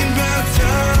 thinking about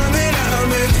time and our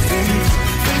mistakes.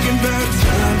 Thinking about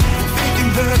time,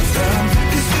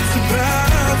 'cause it's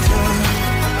about time.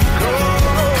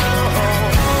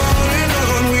 On and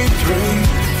on we pray,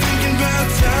 thinking about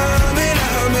time and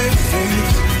our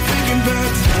mistakes. Thinking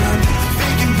about time,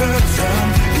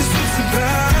 'cause it's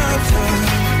about time.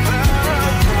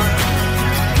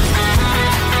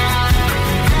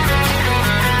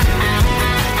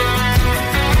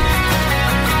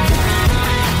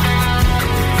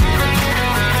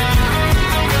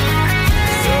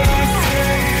 So I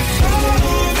say it's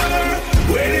over,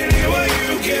 waiting here while you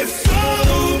get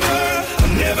sober.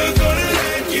 I'm never gonna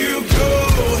let you go.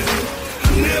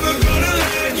 I'm never gonna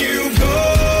let you go.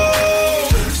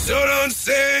 So don't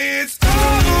say it's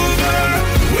over,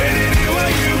 waiting here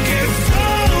while you get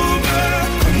sober.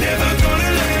 I'm never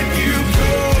gonna let you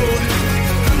go.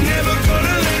 I'm never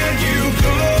gonna let you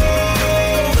go.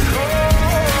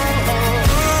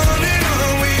 On and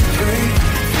on we pray,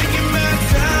 thinking about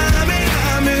time and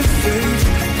our mistakes.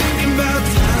 Thinking about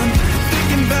time,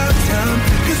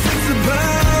 'cause it's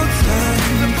about time.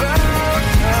 About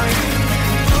time.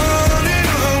 On and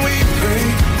on we pray,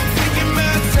 thinking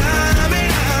about time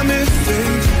and our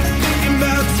mistakes. Thinking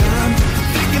about time,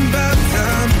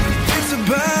 it's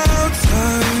about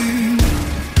time.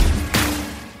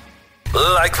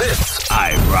 Like this.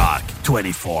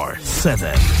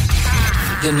 IROCK247.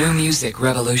 The new music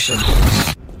revolution.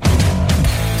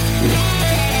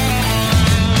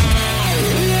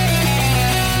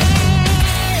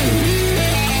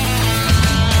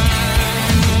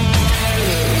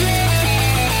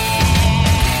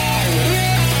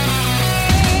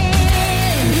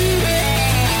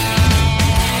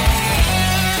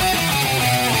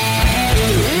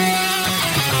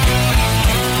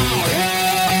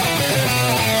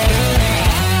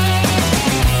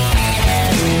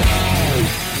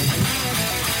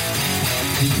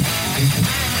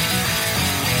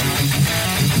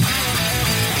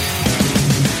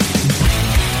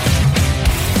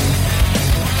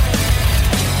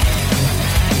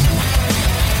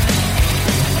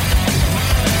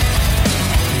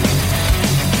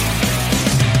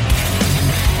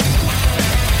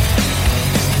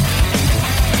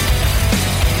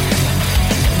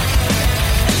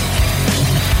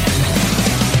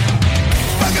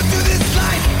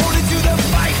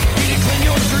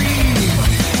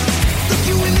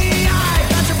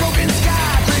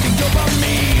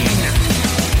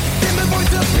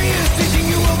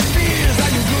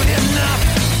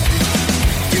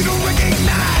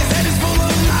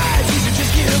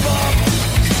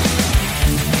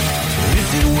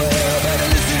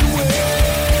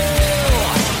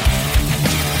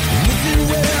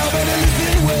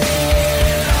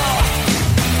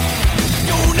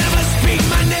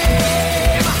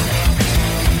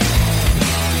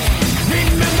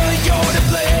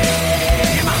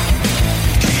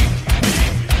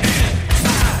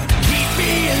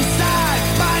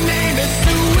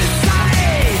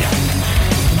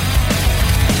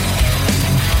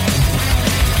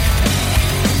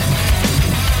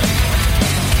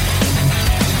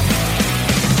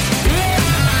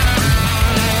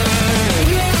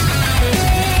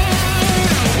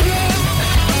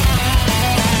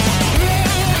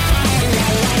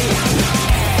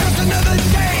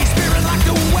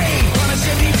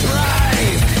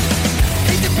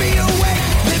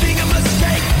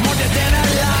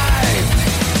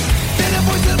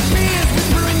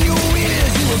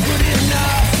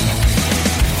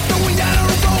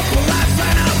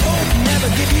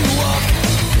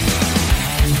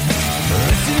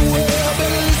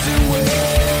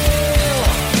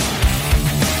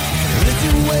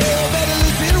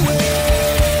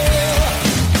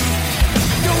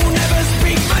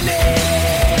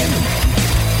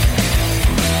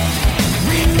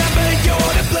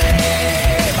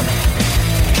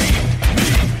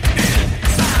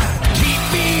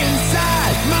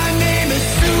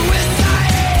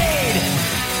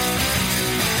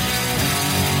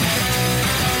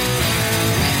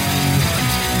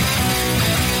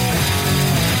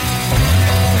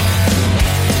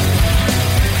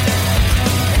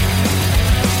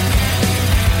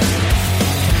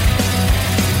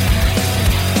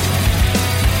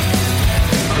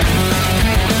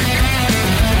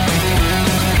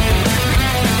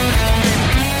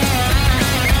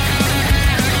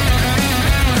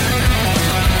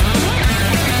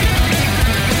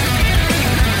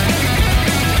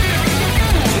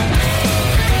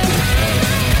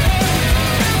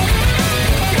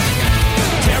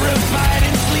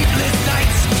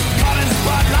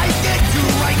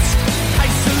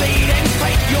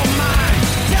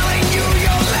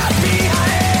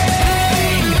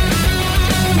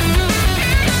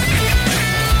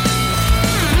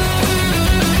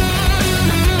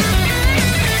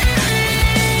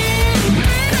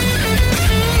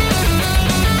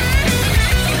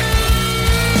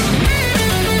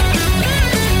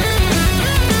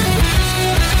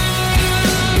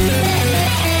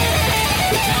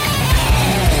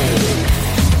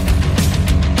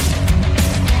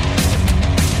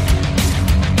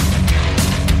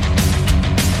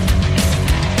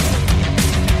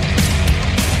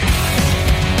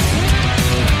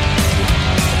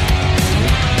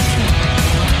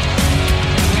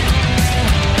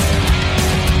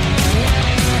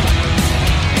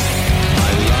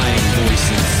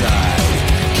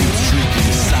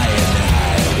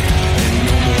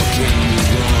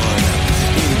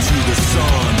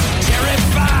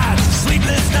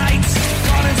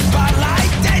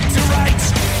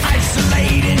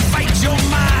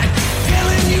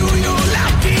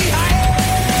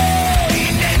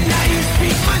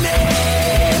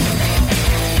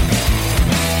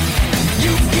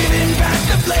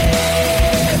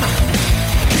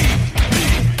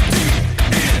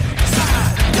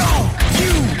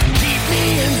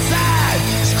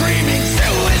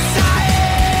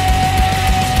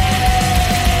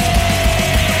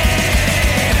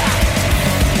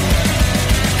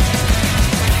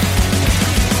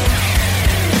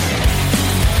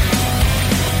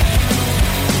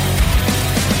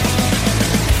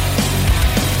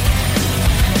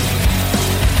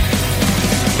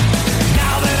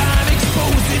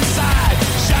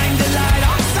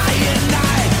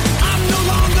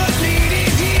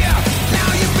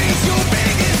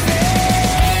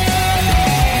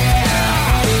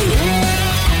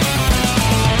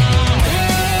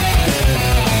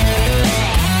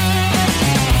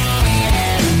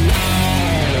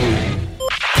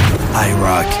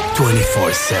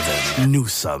 24/7. Nous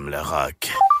sommes le rock.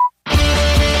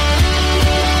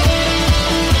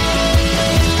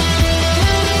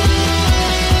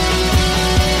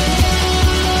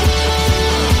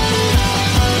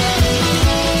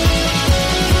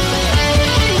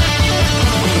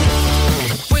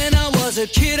 When I was a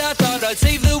kid, I thought I'd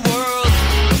save the world.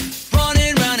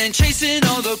 Running around and chasing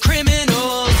all the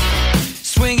criminals.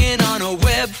 Swinging on a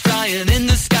web, flying in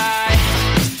the sky.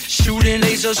 Shooting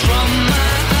lasers from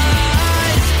my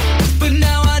eyes. But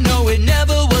now I know it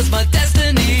never was my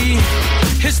destiny.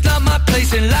 It's not my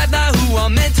place in life, not who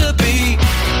I'm meant to be.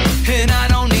 And I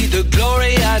don't need the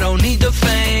glory, I don't need the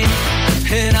fame.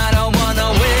 And I don't wanna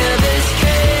wear this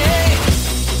cape.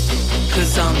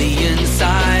 'Cause on the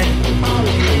inside,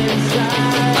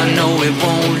 I know it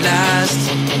won't last.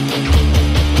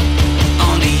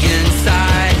 On the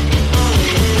inside,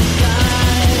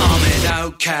 I'm an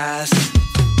outcast.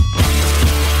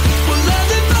 Well,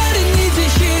 everybody needs a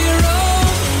hero,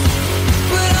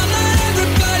 but I'm not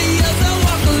everybody else. I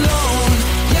walk alone,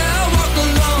 yeah, I walk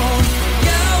alone,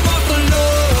 yeah, I walk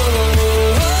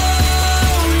alone,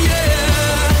 yeah.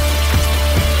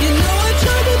 You know I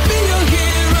try to be your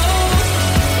hero,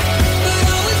 but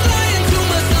I was lying to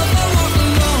myself. I walk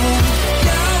alone,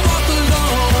 yeah, I walk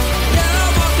alone, yeah, I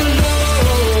walk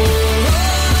alone,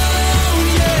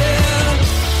 yeah.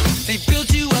 They build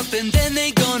you up and then they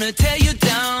gonna tear you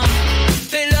down.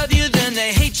 They love you, then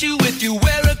they hate you if you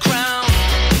wear a crown.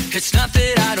 It's not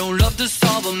that I don't love to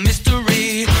solve a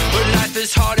mystery, but life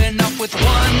is hard enough with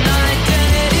one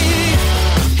identity.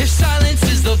 If silence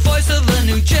is the voice of a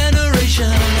new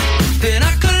generation, then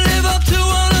I could live up to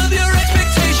all of your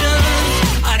expectations.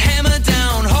 I'd hammer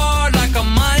down hard like a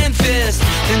iron fist,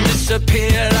 then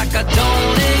disappear like I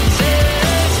don't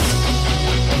exist.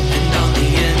 And on the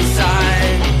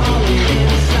inside,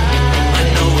 I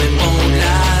know it won't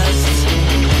last.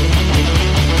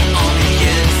 On the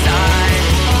inside,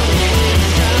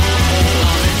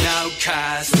 I'm an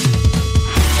outcast.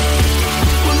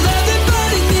 Well,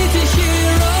 everybody needs a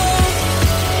hero,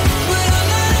 but I'm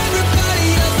not everybody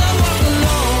else. I walk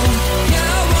alone,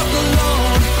 yeah, I walk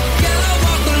alone, yeah, I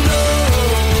walk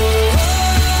alone,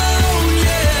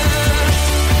 yeah.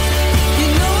 You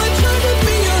know I tried to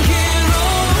be your hero,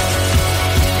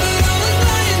 but I was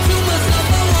lying to myself.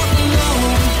 I walk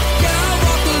alone, yeah, I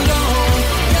walk alone,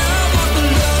 yeah, I walk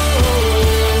alone,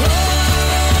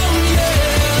 yeah.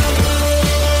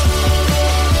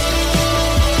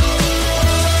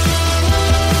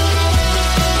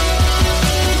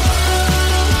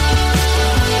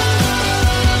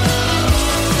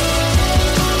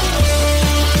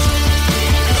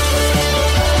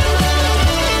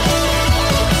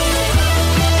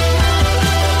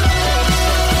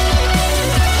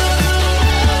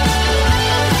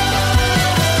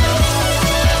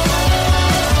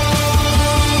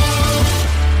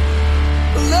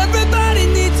 Well, everybody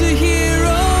needs a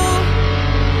hero,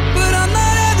 but I'm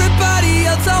not everybody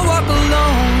else. I walk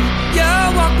alone, yeah, I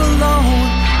walk alone,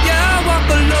 yeah, I walk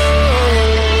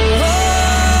alone,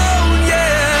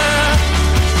 yeah.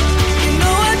 You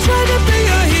know I tried to be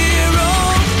a hero,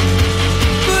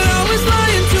 but I was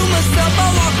lying to myself. I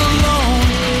walk alone,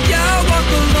 yeah, I walk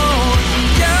alone,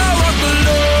 yeah, I walk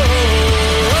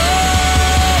alone,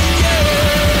 yeah.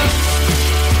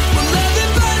 Well,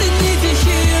 everybody needs a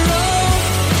hero,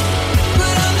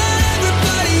 but I'm not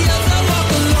everybody else. I walk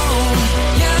alone,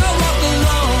 yeah, I walk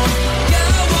alone,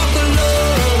 yeah, I walk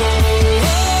alone,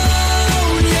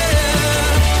 yeah.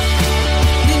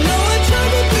 You know I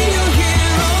tried to be your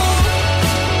hero,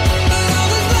 but I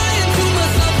was lying to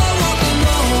myself. I walk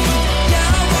alone,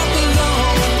 yeah, I walk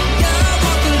alone, yeah, I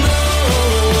walk alone,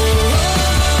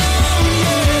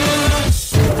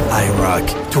 yeah. IROCK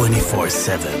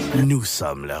 24/7. Nous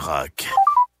sommes le rock.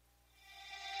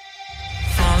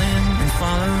 Falling and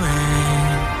following.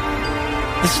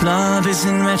 This love is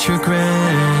in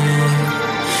retrograde.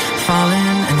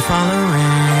 Falling and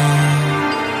following.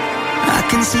 I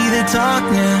can see the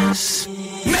darkness.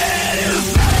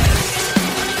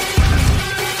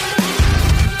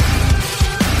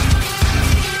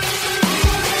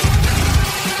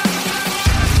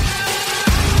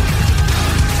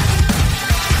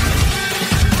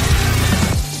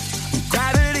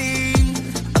 Gravity,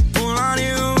 I pull on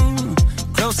you,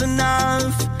 close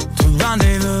enough to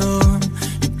rendezvous.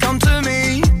 You come to me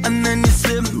and then you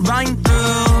slip right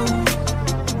through.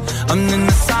 I'm in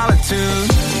the solitude.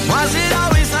 Was it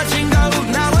always touch and go?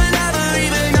 Now we're never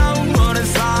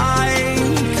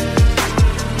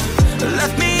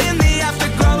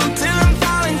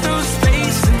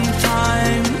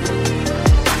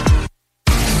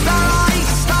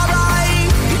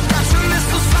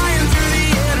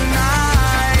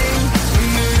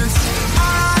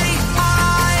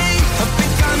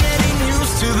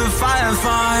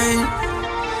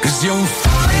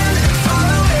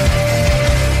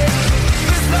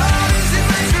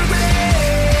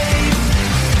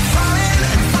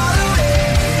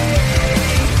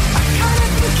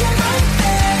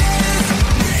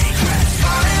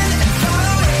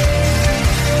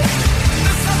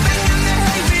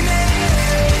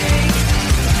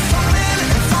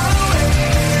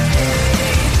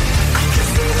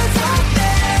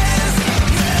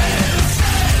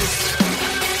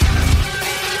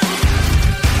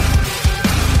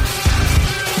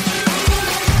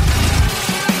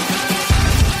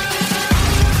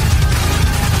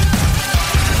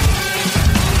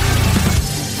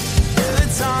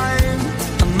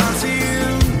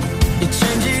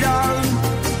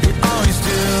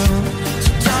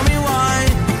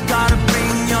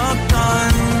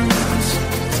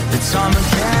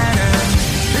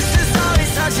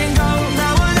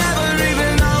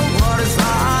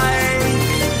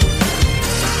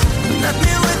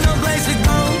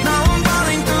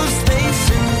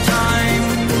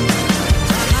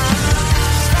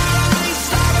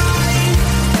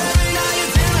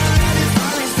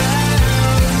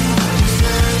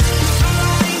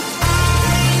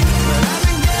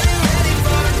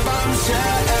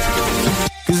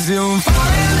 'Cause you're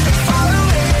falling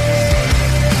away.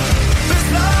 This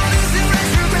love is in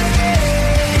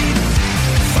retrograde.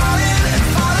 Falling and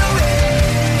fall away.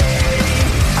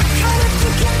 I kinda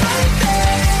think it like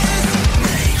this.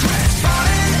 Regrets.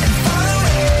 Falling and fall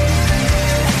away.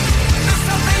 There's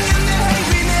something in the hate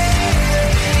we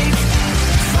make.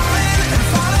 Falling and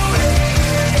fall away.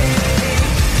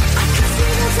 I can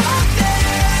see the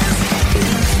darkness.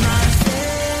 It's my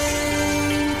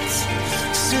fate.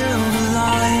 Silver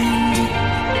lined.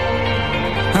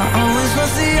 I always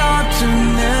was the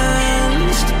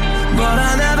optimist, but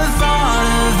I never thought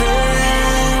of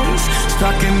this.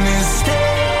 Stuck in this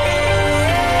state,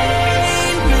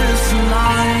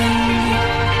 misaligned.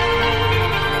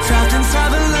 Trapped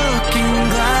inside the looking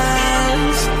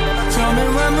glass. Tell me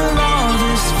when will all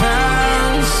this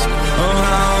pass? Oh,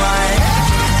 how I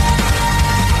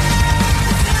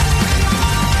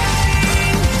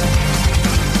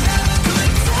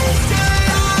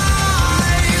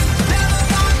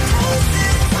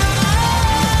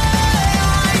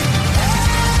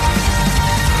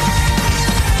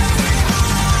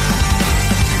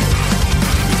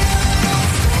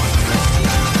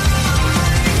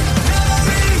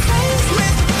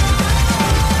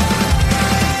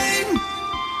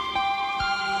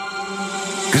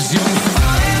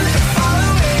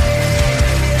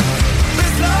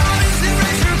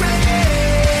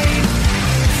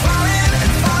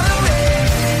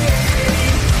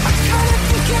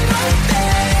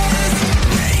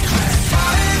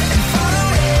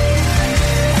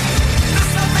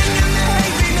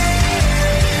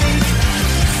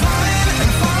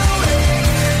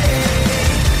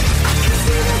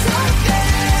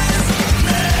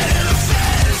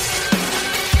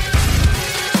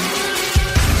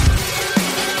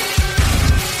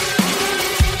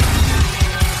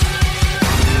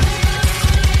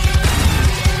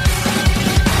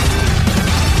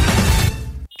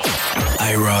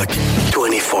IROCK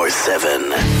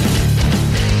 247.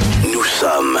 Nous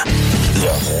sommes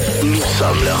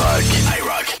le rock.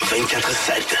 IROCK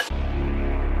 247.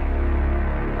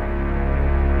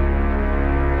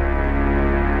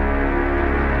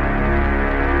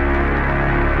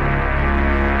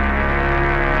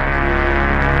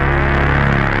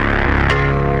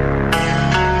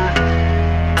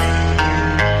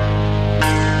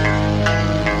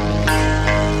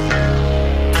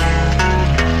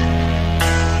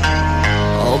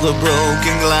 The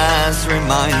broken glass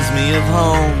reminds me of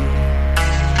home.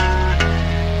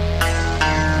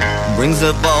 Brings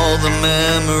up all the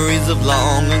memories of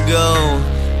long ago.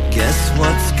 Guess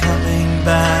what's coming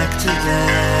back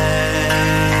today?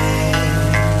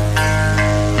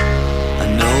 I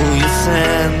know you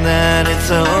said that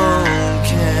it's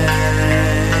okay.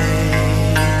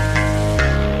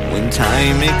 When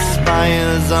time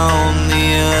expires on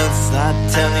the earth, I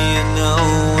tell you no,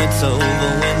 it's over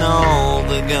when all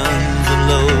the guns are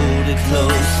loaded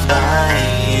close by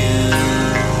you.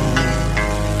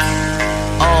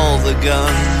 All the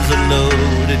guns are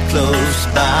loaded close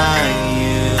by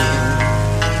you.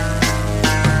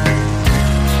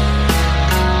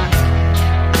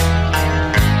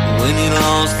 When he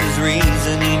lost his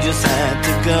reason, he just had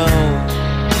to go.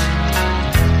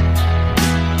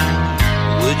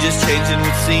 We're just changing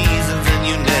with seasons and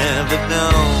you never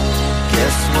know.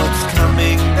 Guess what's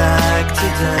coming back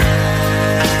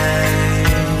today?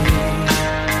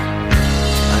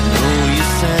 I know you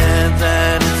said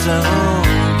that it's okay.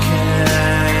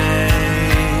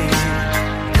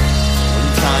 When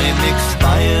time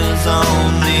expires on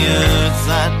the earth,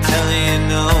 I tell you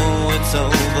no, it's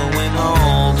over when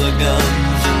all the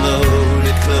guns are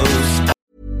loaded close.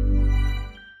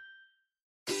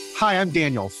 Hi, I'm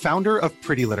Daniel, founder of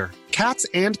Pretty Litter. Cats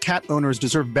and cat owners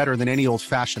deserve better than any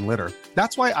old-fashioned litter.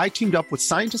 That's why I teamed up with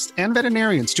scientists and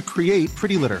veterinarians to create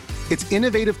Pretty Litter. Its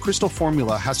innovative crystal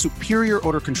formula has superior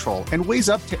odor control and weighs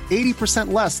up to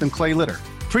 80% less than clay litter.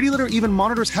 Pretty Litter even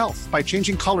monitors health by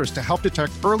changing colors to help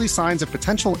detect early signs of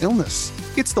potential illness.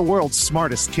 It's the world's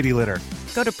smartest kitty litter.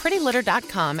 Go to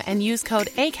prettylitter.com and use code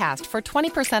ACAST for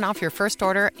 20% off your first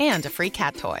order and a free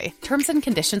cat toy. Terms and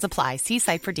conditions apply. See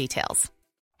site for details.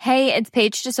 Hey, it's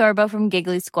Paige DeSorbo from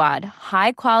Giggly Squad.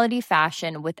 High quality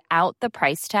fashion without the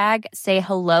price tag. Say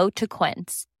hello to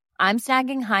Quince. I'm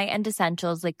snagging high-end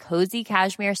essentials like cozy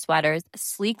cashmere sweaters,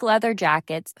 sleek leather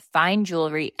jackets, fine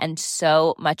jewelry, and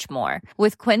so much more.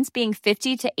 With Quince being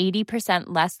 50 to 80%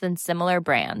 less than similar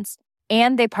brands.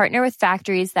 And they partner with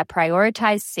factories that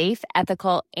prioritize safe,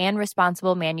 ethical, and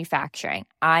responsible manufacturing.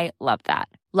 I love that.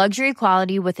 Luxury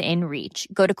quality within reach.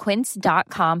 Go to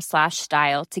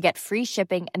quince.com/style to get free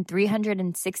shipping and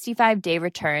 365-day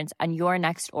returns on your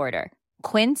next order.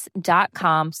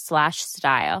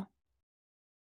 quince.com/style.